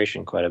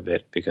concentration quite a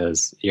bit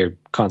because you're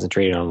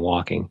concentrated on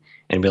walking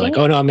and be like,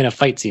 oh no, I'm in a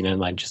fight scene,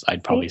 and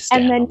I'd probably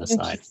stand on the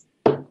side,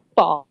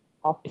 fall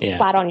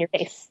flat on your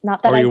face.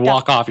 Not that, or you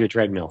walk off your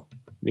treadmill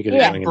because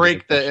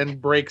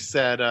break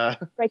said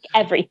break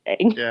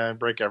everything. Yeah,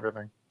 break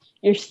everything.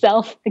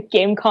 Yourself, the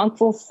game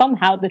console,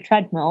 somehow the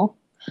treadmill.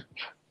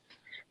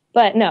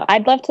 But no,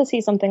 I'd love to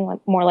see something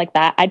more like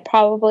that. I'd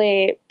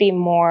probably be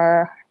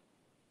more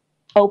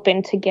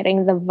open to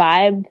getting the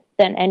Vive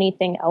than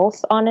anything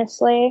else,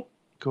 honestly.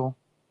 Cool.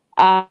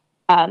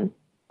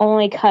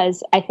 Only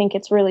because I think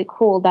it's really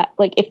cool that,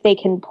 like, if they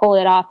can pull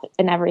it off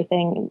and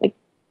everything, like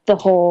the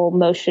whole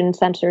motion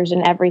sensors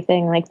and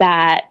everything like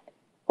that,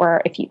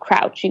 where if you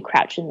crouch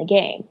in the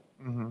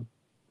game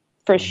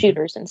for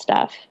shooters and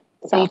stuff.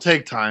 So. It'll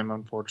take time,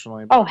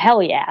 unfortunately. Oh,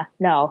 hell yeah.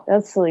 No,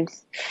 that's like...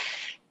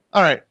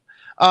 All right.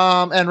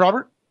 And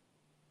Robert,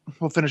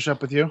 we'll finish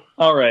up with you.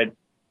 All right.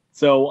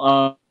 So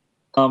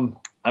I'm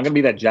going to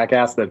be that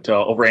jackass that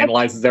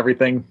overanalyzes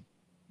everything.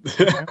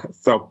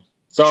 So,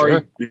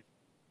 sorry. Sure.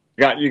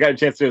 You got a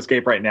chance to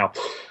escape right now.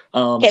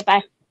 Okay,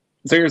 bye.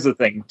 So here's the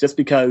thing. Just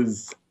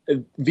because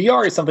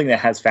VR is something that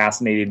has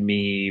fascinated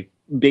me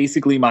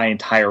basically my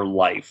entire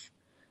life.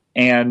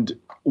 And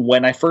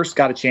when I first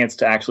got a chance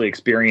to actually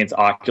experience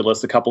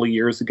Oculus a couple of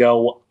years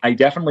ago, I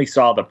definitely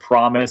saw the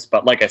promise,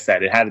 but like I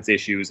said, it had its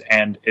issues.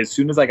 And as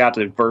soon as I got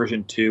to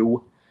version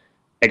 2,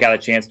 I got a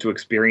chance to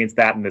experience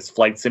that in this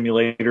flight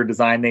simulator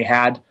design they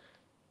had.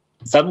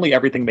 Suddenly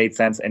everything made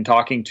sense. And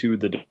talking to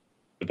the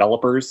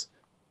developers,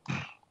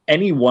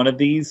 any one of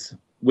these,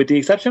 with the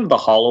exception of the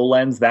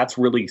HoloLens, that's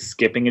really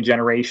skipping a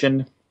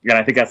generation. And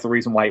I think that's the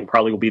reason why it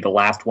probably will be the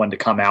last one to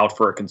come out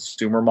for a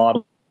consumer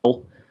model.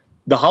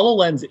 The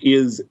HoloLens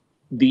is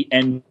the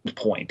end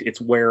point. It's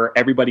where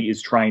everybody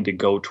is trying to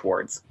go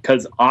towards.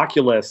 Because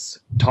Oculus,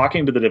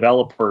 talking to the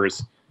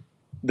developers,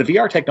 the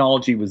VR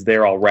technology was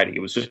there already. It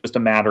was just a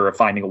matter of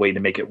finding a way to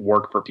make it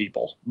work for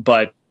people.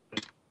 But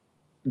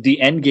the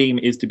end game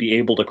is to be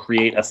able to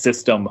create a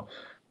system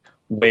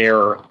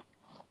where,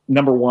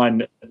 number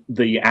one,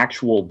 the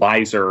actual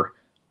visor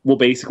will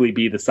basically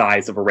be the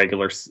size of a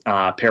regular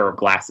pair of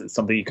glasses,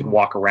 something you can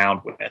walk around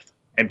with,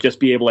 and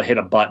just be able to hit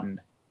a button.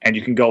 And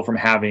you can go from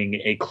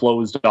having a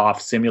closed-off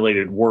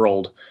simulated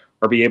world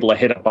or be able to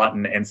hit a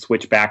button and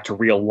switch back to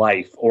real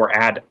life or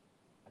add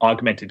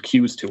augmented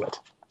cues to it.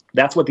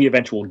 That's what the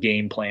eventual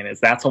game plan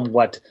is. That's on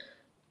what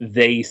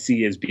they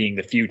see as being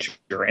the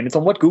future. And it's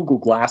on what Google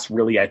Glass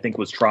really, I think,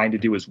 was trying to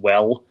do as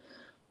well.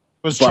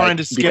 Was trying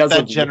to skip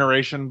that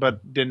generation,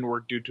 but didn't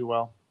work too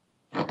well.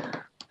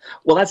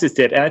 Well, that's just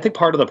it. And I think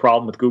part of the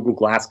problem with Google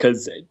Glass,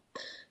 because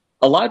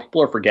a lot of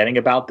people are forgetting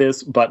about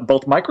this, but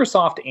both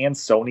Microsoft and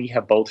Sony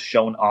have both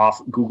shown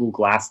off Google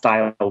Glass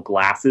style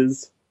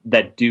glasses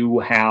that do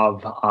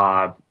have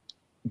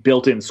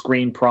built-in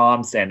screen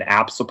prompts and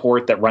app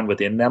support that run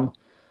within them.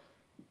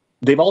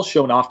 They've all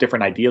shown off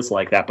different ideas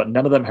like that, but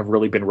none of them have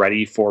really been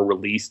ready for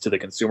release to the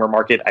consumer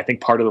market. I think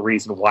part of the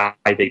reason why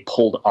they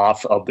pulled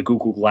off of the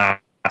Google Glass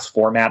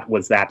format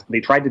was that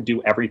they tried to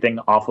do everything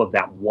off of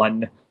that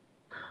one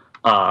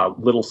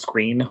little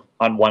screen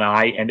on one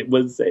eye, and it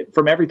was,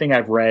 from everything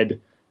I've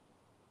read,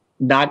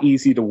 not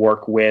easy to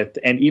work with.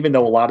 And even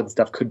though a lot of the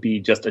stuff could be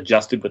just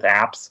adjusted with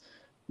apps,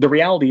 the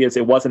reality is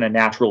it wasn't a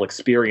natural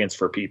experience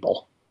for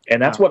people.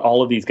 And that's what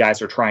all of these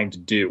guys are trying to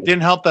do.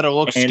 Didn't help that it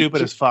looked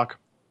stupid as fuck.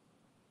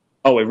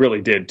 Oh, it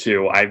really did,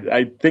 too.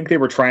 I think they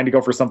were trying to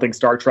go for something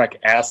Star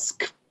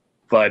Trek-esque,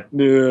 but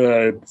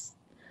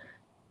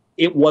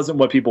it wasn't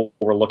what people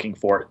were looking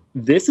for.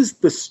 This is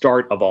the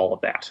start of all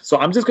of that. So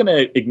I'm just going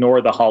to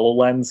ignore the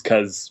HoloLens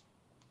because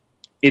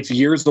it's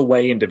years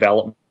away in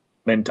development.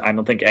 I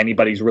don't think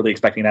anybody's really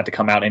expecting that to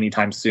come out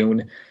anytime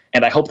soon.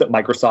 And I hope that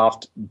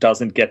Microsoft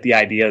doesn't get the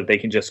idea that they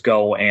can just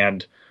go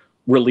and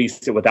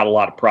release it without a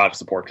lot of product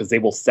support, because they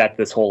will set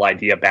this whole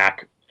idea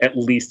back at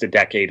least a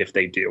decade if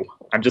they do.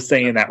 I'm just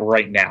saying that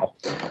right now.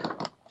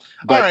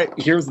 But all right.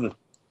 Here's the...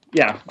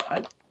 Yeah.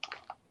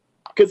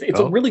 Because it's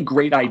a really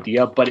great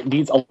idea, but it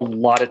needs a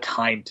lot of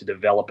time to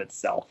develop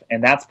itself.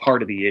 And that's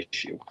part of the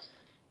issue.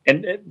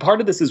 And part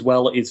of this as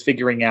well is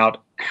figuring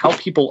out how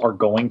people are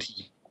going to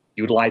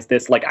utilize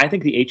this. Like, I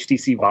think the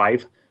HTC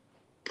Vive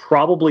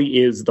probably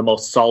is the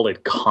most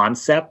solid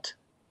concept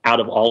out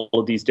of all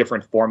of these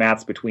different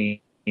formats between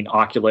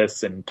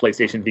Oculus and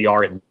PlayStation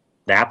VR and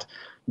that.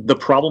 The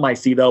problem I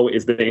see, though,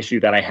 is the issue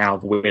that I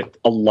have with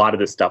a lot of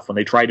this stuff. When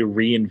they try to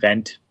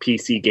reinvent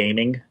PC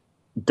gaming,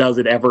 does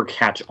it ever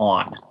catch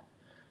on?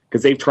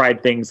 Because they've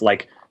tried things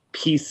like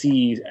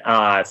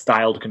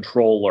PC-styled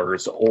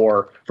controllers,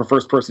 or for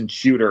first-person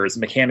shooters,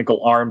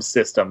 mechanical arm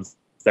systems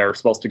that are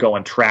supposed to go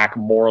and track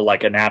more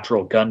like a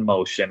natural gun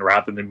motion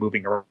rather than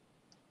moving around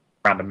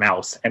a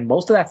mouse. And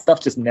most of that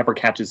stuff just never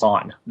catches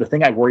on. The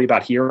thing I worry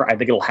about here, I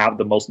think it'll have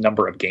the most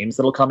number of games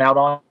that'll come out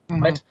on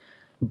it.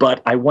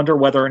 But I wonder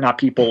whether or not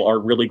people are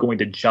really going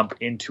to jump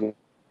into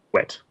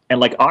it.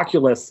 And like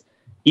Oculus,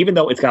 even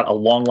though it's got a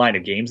long line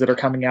of games that are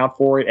coming out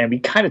for it, and we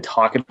kind of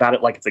talk about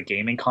it like it's a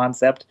gaming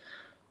concept,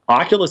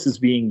 Oculus is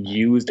being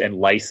used and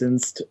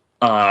licensed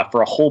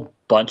for a whole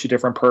bunch of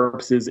different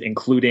purposes,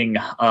 including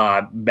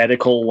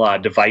medical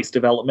device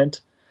development.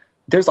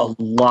 There's a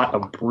lot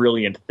of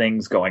brilliant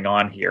things going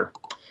on here.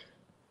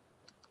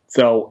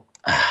 So,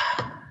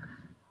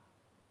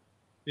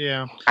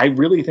 yeah,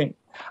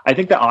 I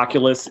think the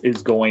Oculus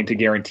is going to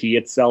guarantee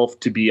itself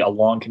to be a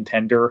long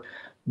contender.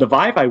 The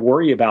Vive I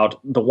worry about,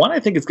 the one I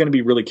think is going to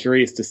be really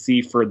curious to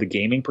see for the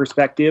gaming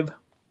perspective,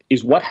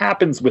 is what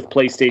happens with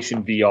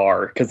PlayStation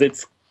VR, because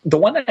it's the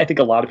one that I think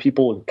a lot of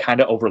people are kind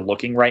of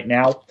overlooking right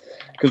now,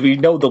 because we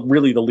know the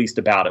least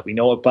about it. We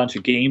know a bunch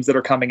of games that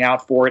are coming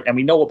out for it, and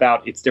we know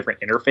about its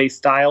different interface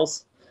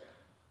styles.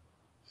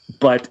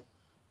 But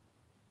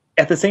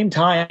at the same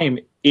time,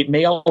 it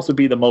may also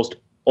be the most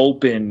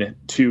open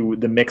to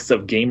the mix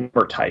of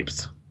gamer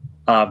types.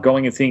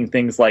 Going and seeing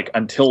things like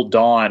Until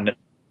Dawn.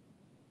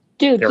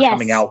 They're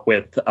coming out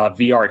with a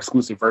VR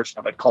exclusive version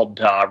of it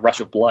called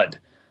Rush of Blood.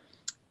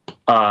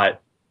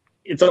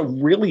 It's a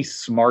really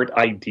smart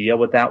idea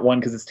with that one,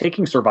 because it's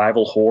taking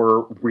survival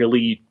horror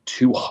really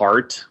to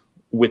heart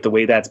with the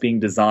way that's being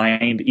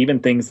designed. Even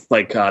things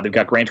like they've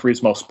got Gran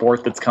Turismo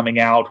Sport that's coming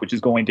out, which is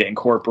going to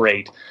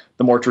incorporate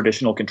the more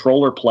traditional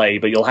controller play,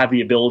 but you'll have the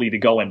ability to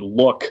go and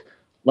look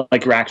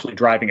like you're actually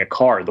driving a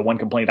car. The one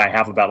complaint I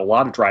have about a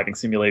lot of driving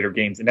simulator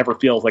games, it never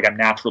feels like I'm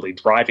naturally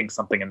driving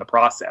something in the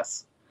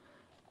process.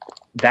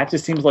 That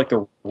just seems like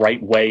the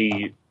right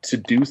way to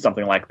do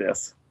something like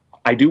this.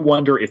 I do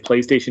wonder if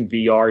PlayStation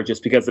VR,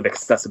 just because of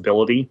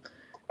accessibility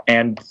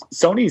and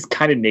Sony's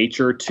kind of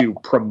nature to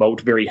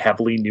promote very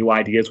heavily new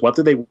ideas,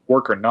 whether they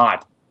work or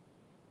not,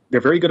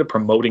 they're very good at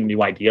promoting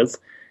new ideas.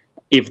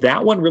 If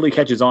that one really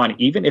catches on,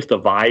 even if the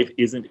Vive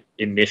isn't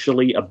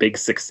initially a big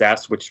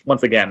success, which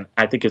once again,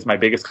 I think is my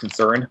biggest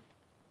concern,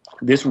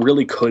 this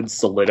really could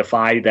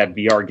solidify that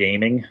VR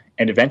gaming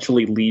and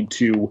eventually lead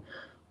to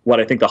what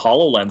I think the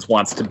HoloLens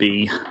wants to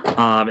be.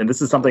 And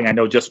this is something I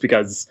know just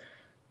because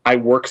I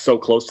work so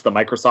close to the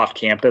Microsoft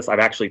campus. I've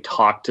actually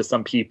talked to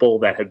some people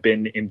that have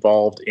been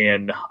involved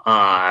in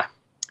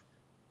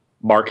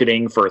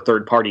marketing for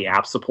third-party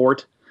app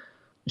support.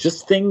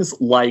 Just things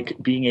like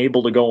being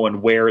able to go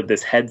and wear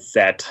this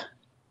headset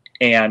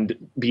and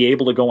be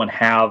able to go and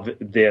have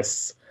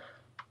this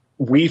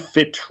Wii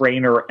Fit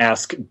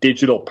Trainer-esque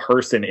digital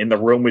person in the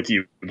room with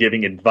you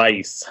giving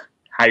advice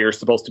how you're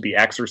supposed to be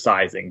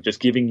exercising, just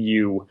giving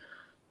you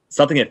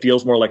something that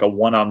feels more like a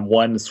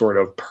one-on-one sort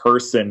of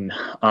person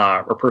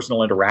or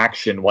personal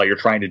interaction while you're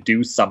trying to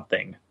do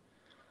something.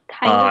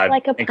 Kind of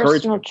like a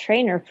personal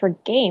trainer for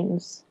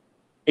games.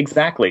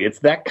 Exactly. It's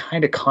that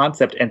kind of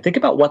concept. And think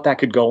about what that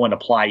could go and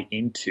apply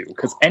into,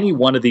 because any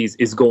one of these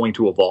is going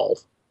to evolve.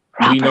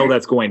 Robert. We know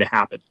that's going to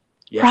happen.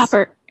 Yes.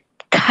 Robert,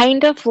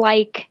 kind of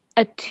like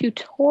a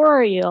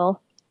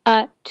tutorial.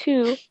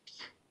 Tutorial.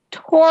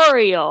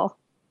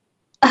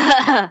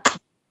 I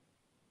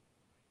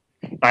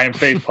am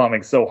face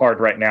palming so hard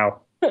right now.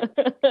 You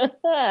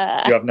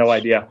have no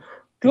idea.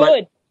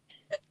 Good.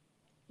 But,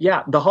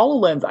 yeah, the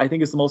HoloLens I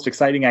think is the most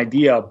exciting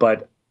idea,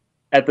 but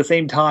at the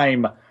same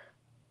time,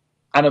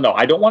 I don't know.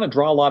 I don't want to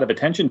draw a lot of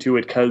attention to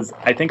it because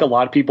I think a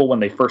lot of people, when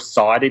they first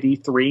saw it at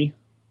E3,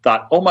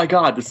 thought, oh my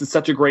God, this is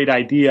such a great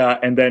idea,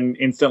 and then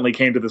instantly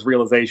came to this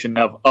realization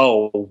of,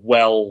 oh,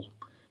 well,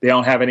 they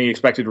don't have any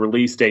expected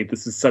release date.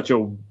 This is such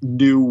a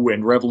new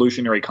and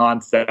revolutionary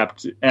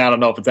concept, and I don't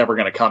know if it's ever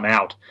going to come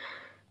out.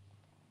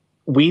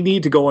 We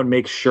need to go and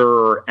make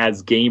sure,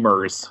 as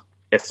gamers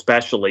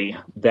especially,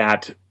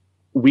 that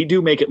we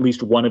do make at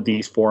least one of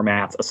these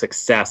formats a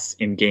success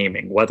in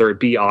gaming, whether it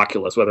be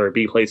Oculus, whether it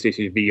be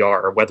PlayStation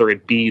VR, or whether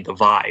it be the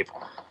Vive.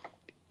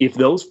 If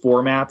those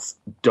formats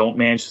don't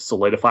manage to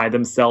solidify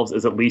themselves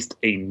as at least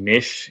a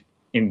niche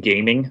in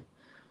gaming,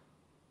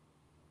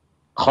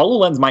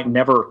 HoloLens might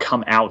never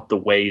come out the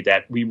way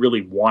that we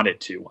really want it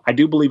to. I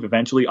do believe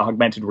eventually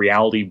augmented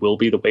reality will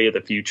be the way of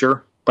the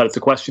future, but it's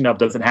a question of,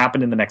 does it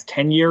happen in the next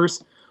 10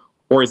 years,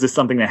 or is this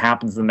something that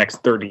happens in the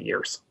next 30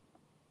 years?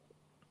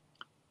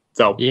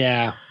 So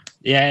yeah.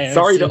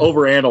 Sorry to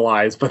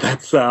overanalyze, but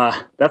that's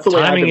the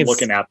way I've been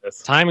looking at this.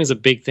 Time is a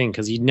big thing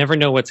because you never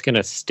know what's going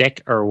to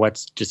stick or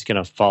what's just going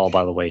to fall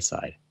by the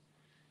wayside.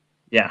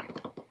 Yeah.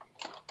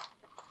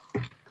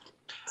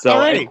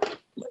 So,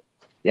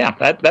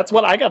 that's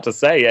what I got to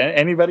say.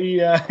 Anybody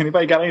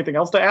got anything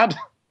else to add?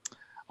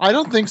 I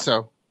don't think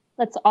so.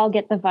 Let's all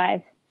get the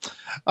Vive.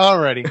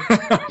 Alrighty.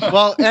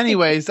 Well,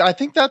 anyways, I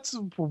think that's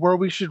where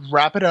we should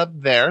wrap it up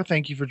there.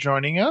 Thank you for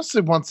joining us.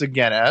 And once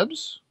again,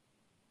 Ebbs.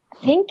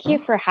 Thank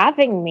you for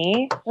having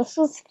me. This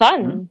was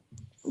fun.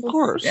 Of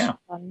course. Yeah.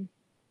 Fun.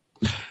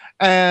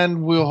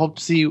 And we'll hope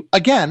to see you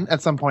again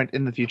at some point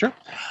in the future.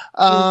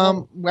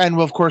 And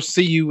we'll, of course,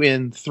 see you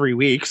in 3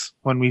 weeks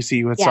when we see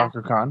you at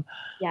SoccerCon.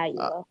 Yeah, you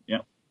will. Yeah.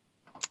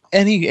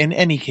 In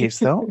any case,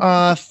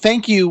 though,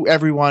 thank you,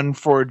 everyone,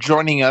 for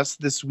joining us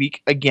this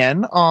week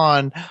again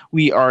on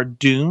We Are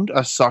Doomed,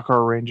 a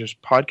Sakura Rangers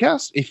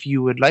podcast. If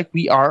you would like,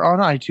 we are on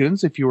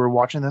iTunes if you were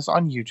watching this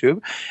on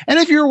YouTube. And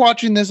if you're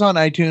watching this on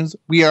iTunes,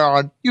 we are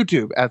on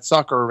YouTube at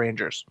Sakura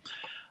Rangers.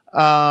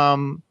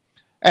 And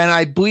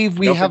I believe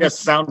we have a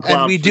SoundCloud.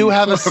 And we do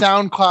have a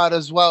SoundCloud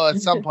as well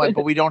at some point,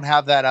 but we don't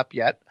have that up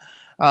yet.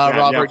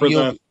 Robert,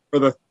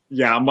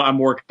 I'm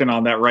working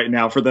on that right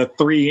now. For the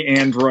 3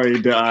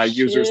 Android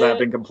users that have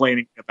been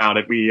complaining about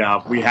it, we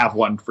have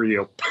one for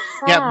you.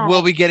 Yeah,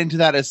 we'll be getting to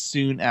that as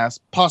soon as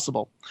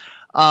possible.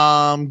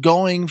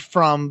 Going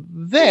from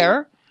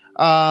there,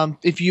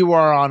 if you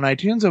are on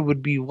iTunes, it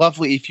would be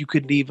lovely if you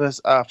could leave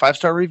us a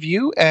 5-star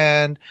review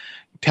and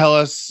tell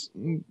us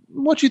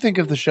what you think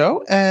of the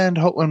show and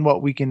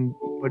what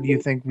do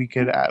you think we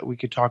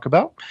could talk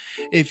about.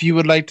 If you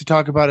would like to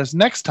talk about us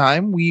next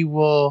time, we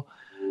will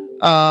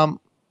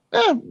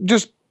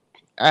just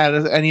add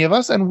any of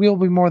us, and we'll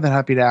be more than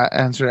happy to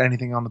answer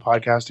anything on the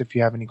podcast if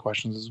you have any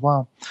questions as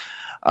well.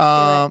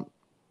 Yeah,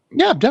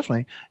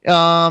 definitely.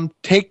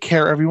 Take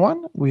care,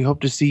 everyone. We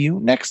hope to see you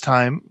next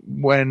time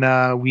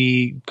when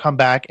we come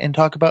back and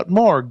talk about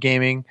more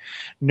gaming,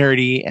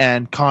 nerdy,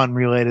 and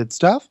con-related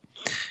stuff.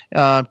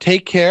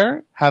 Take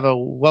care. Have a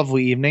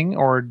lovely evening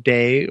or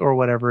day or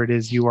whatever it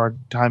is you are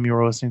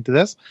listening to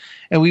this.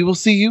 And we will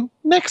see you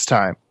next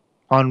time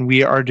on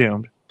We Are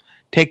Doomed.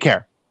 Take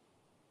care.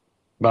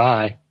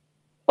 Bye.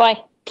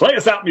 Bye. Play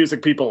us out,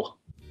 music people.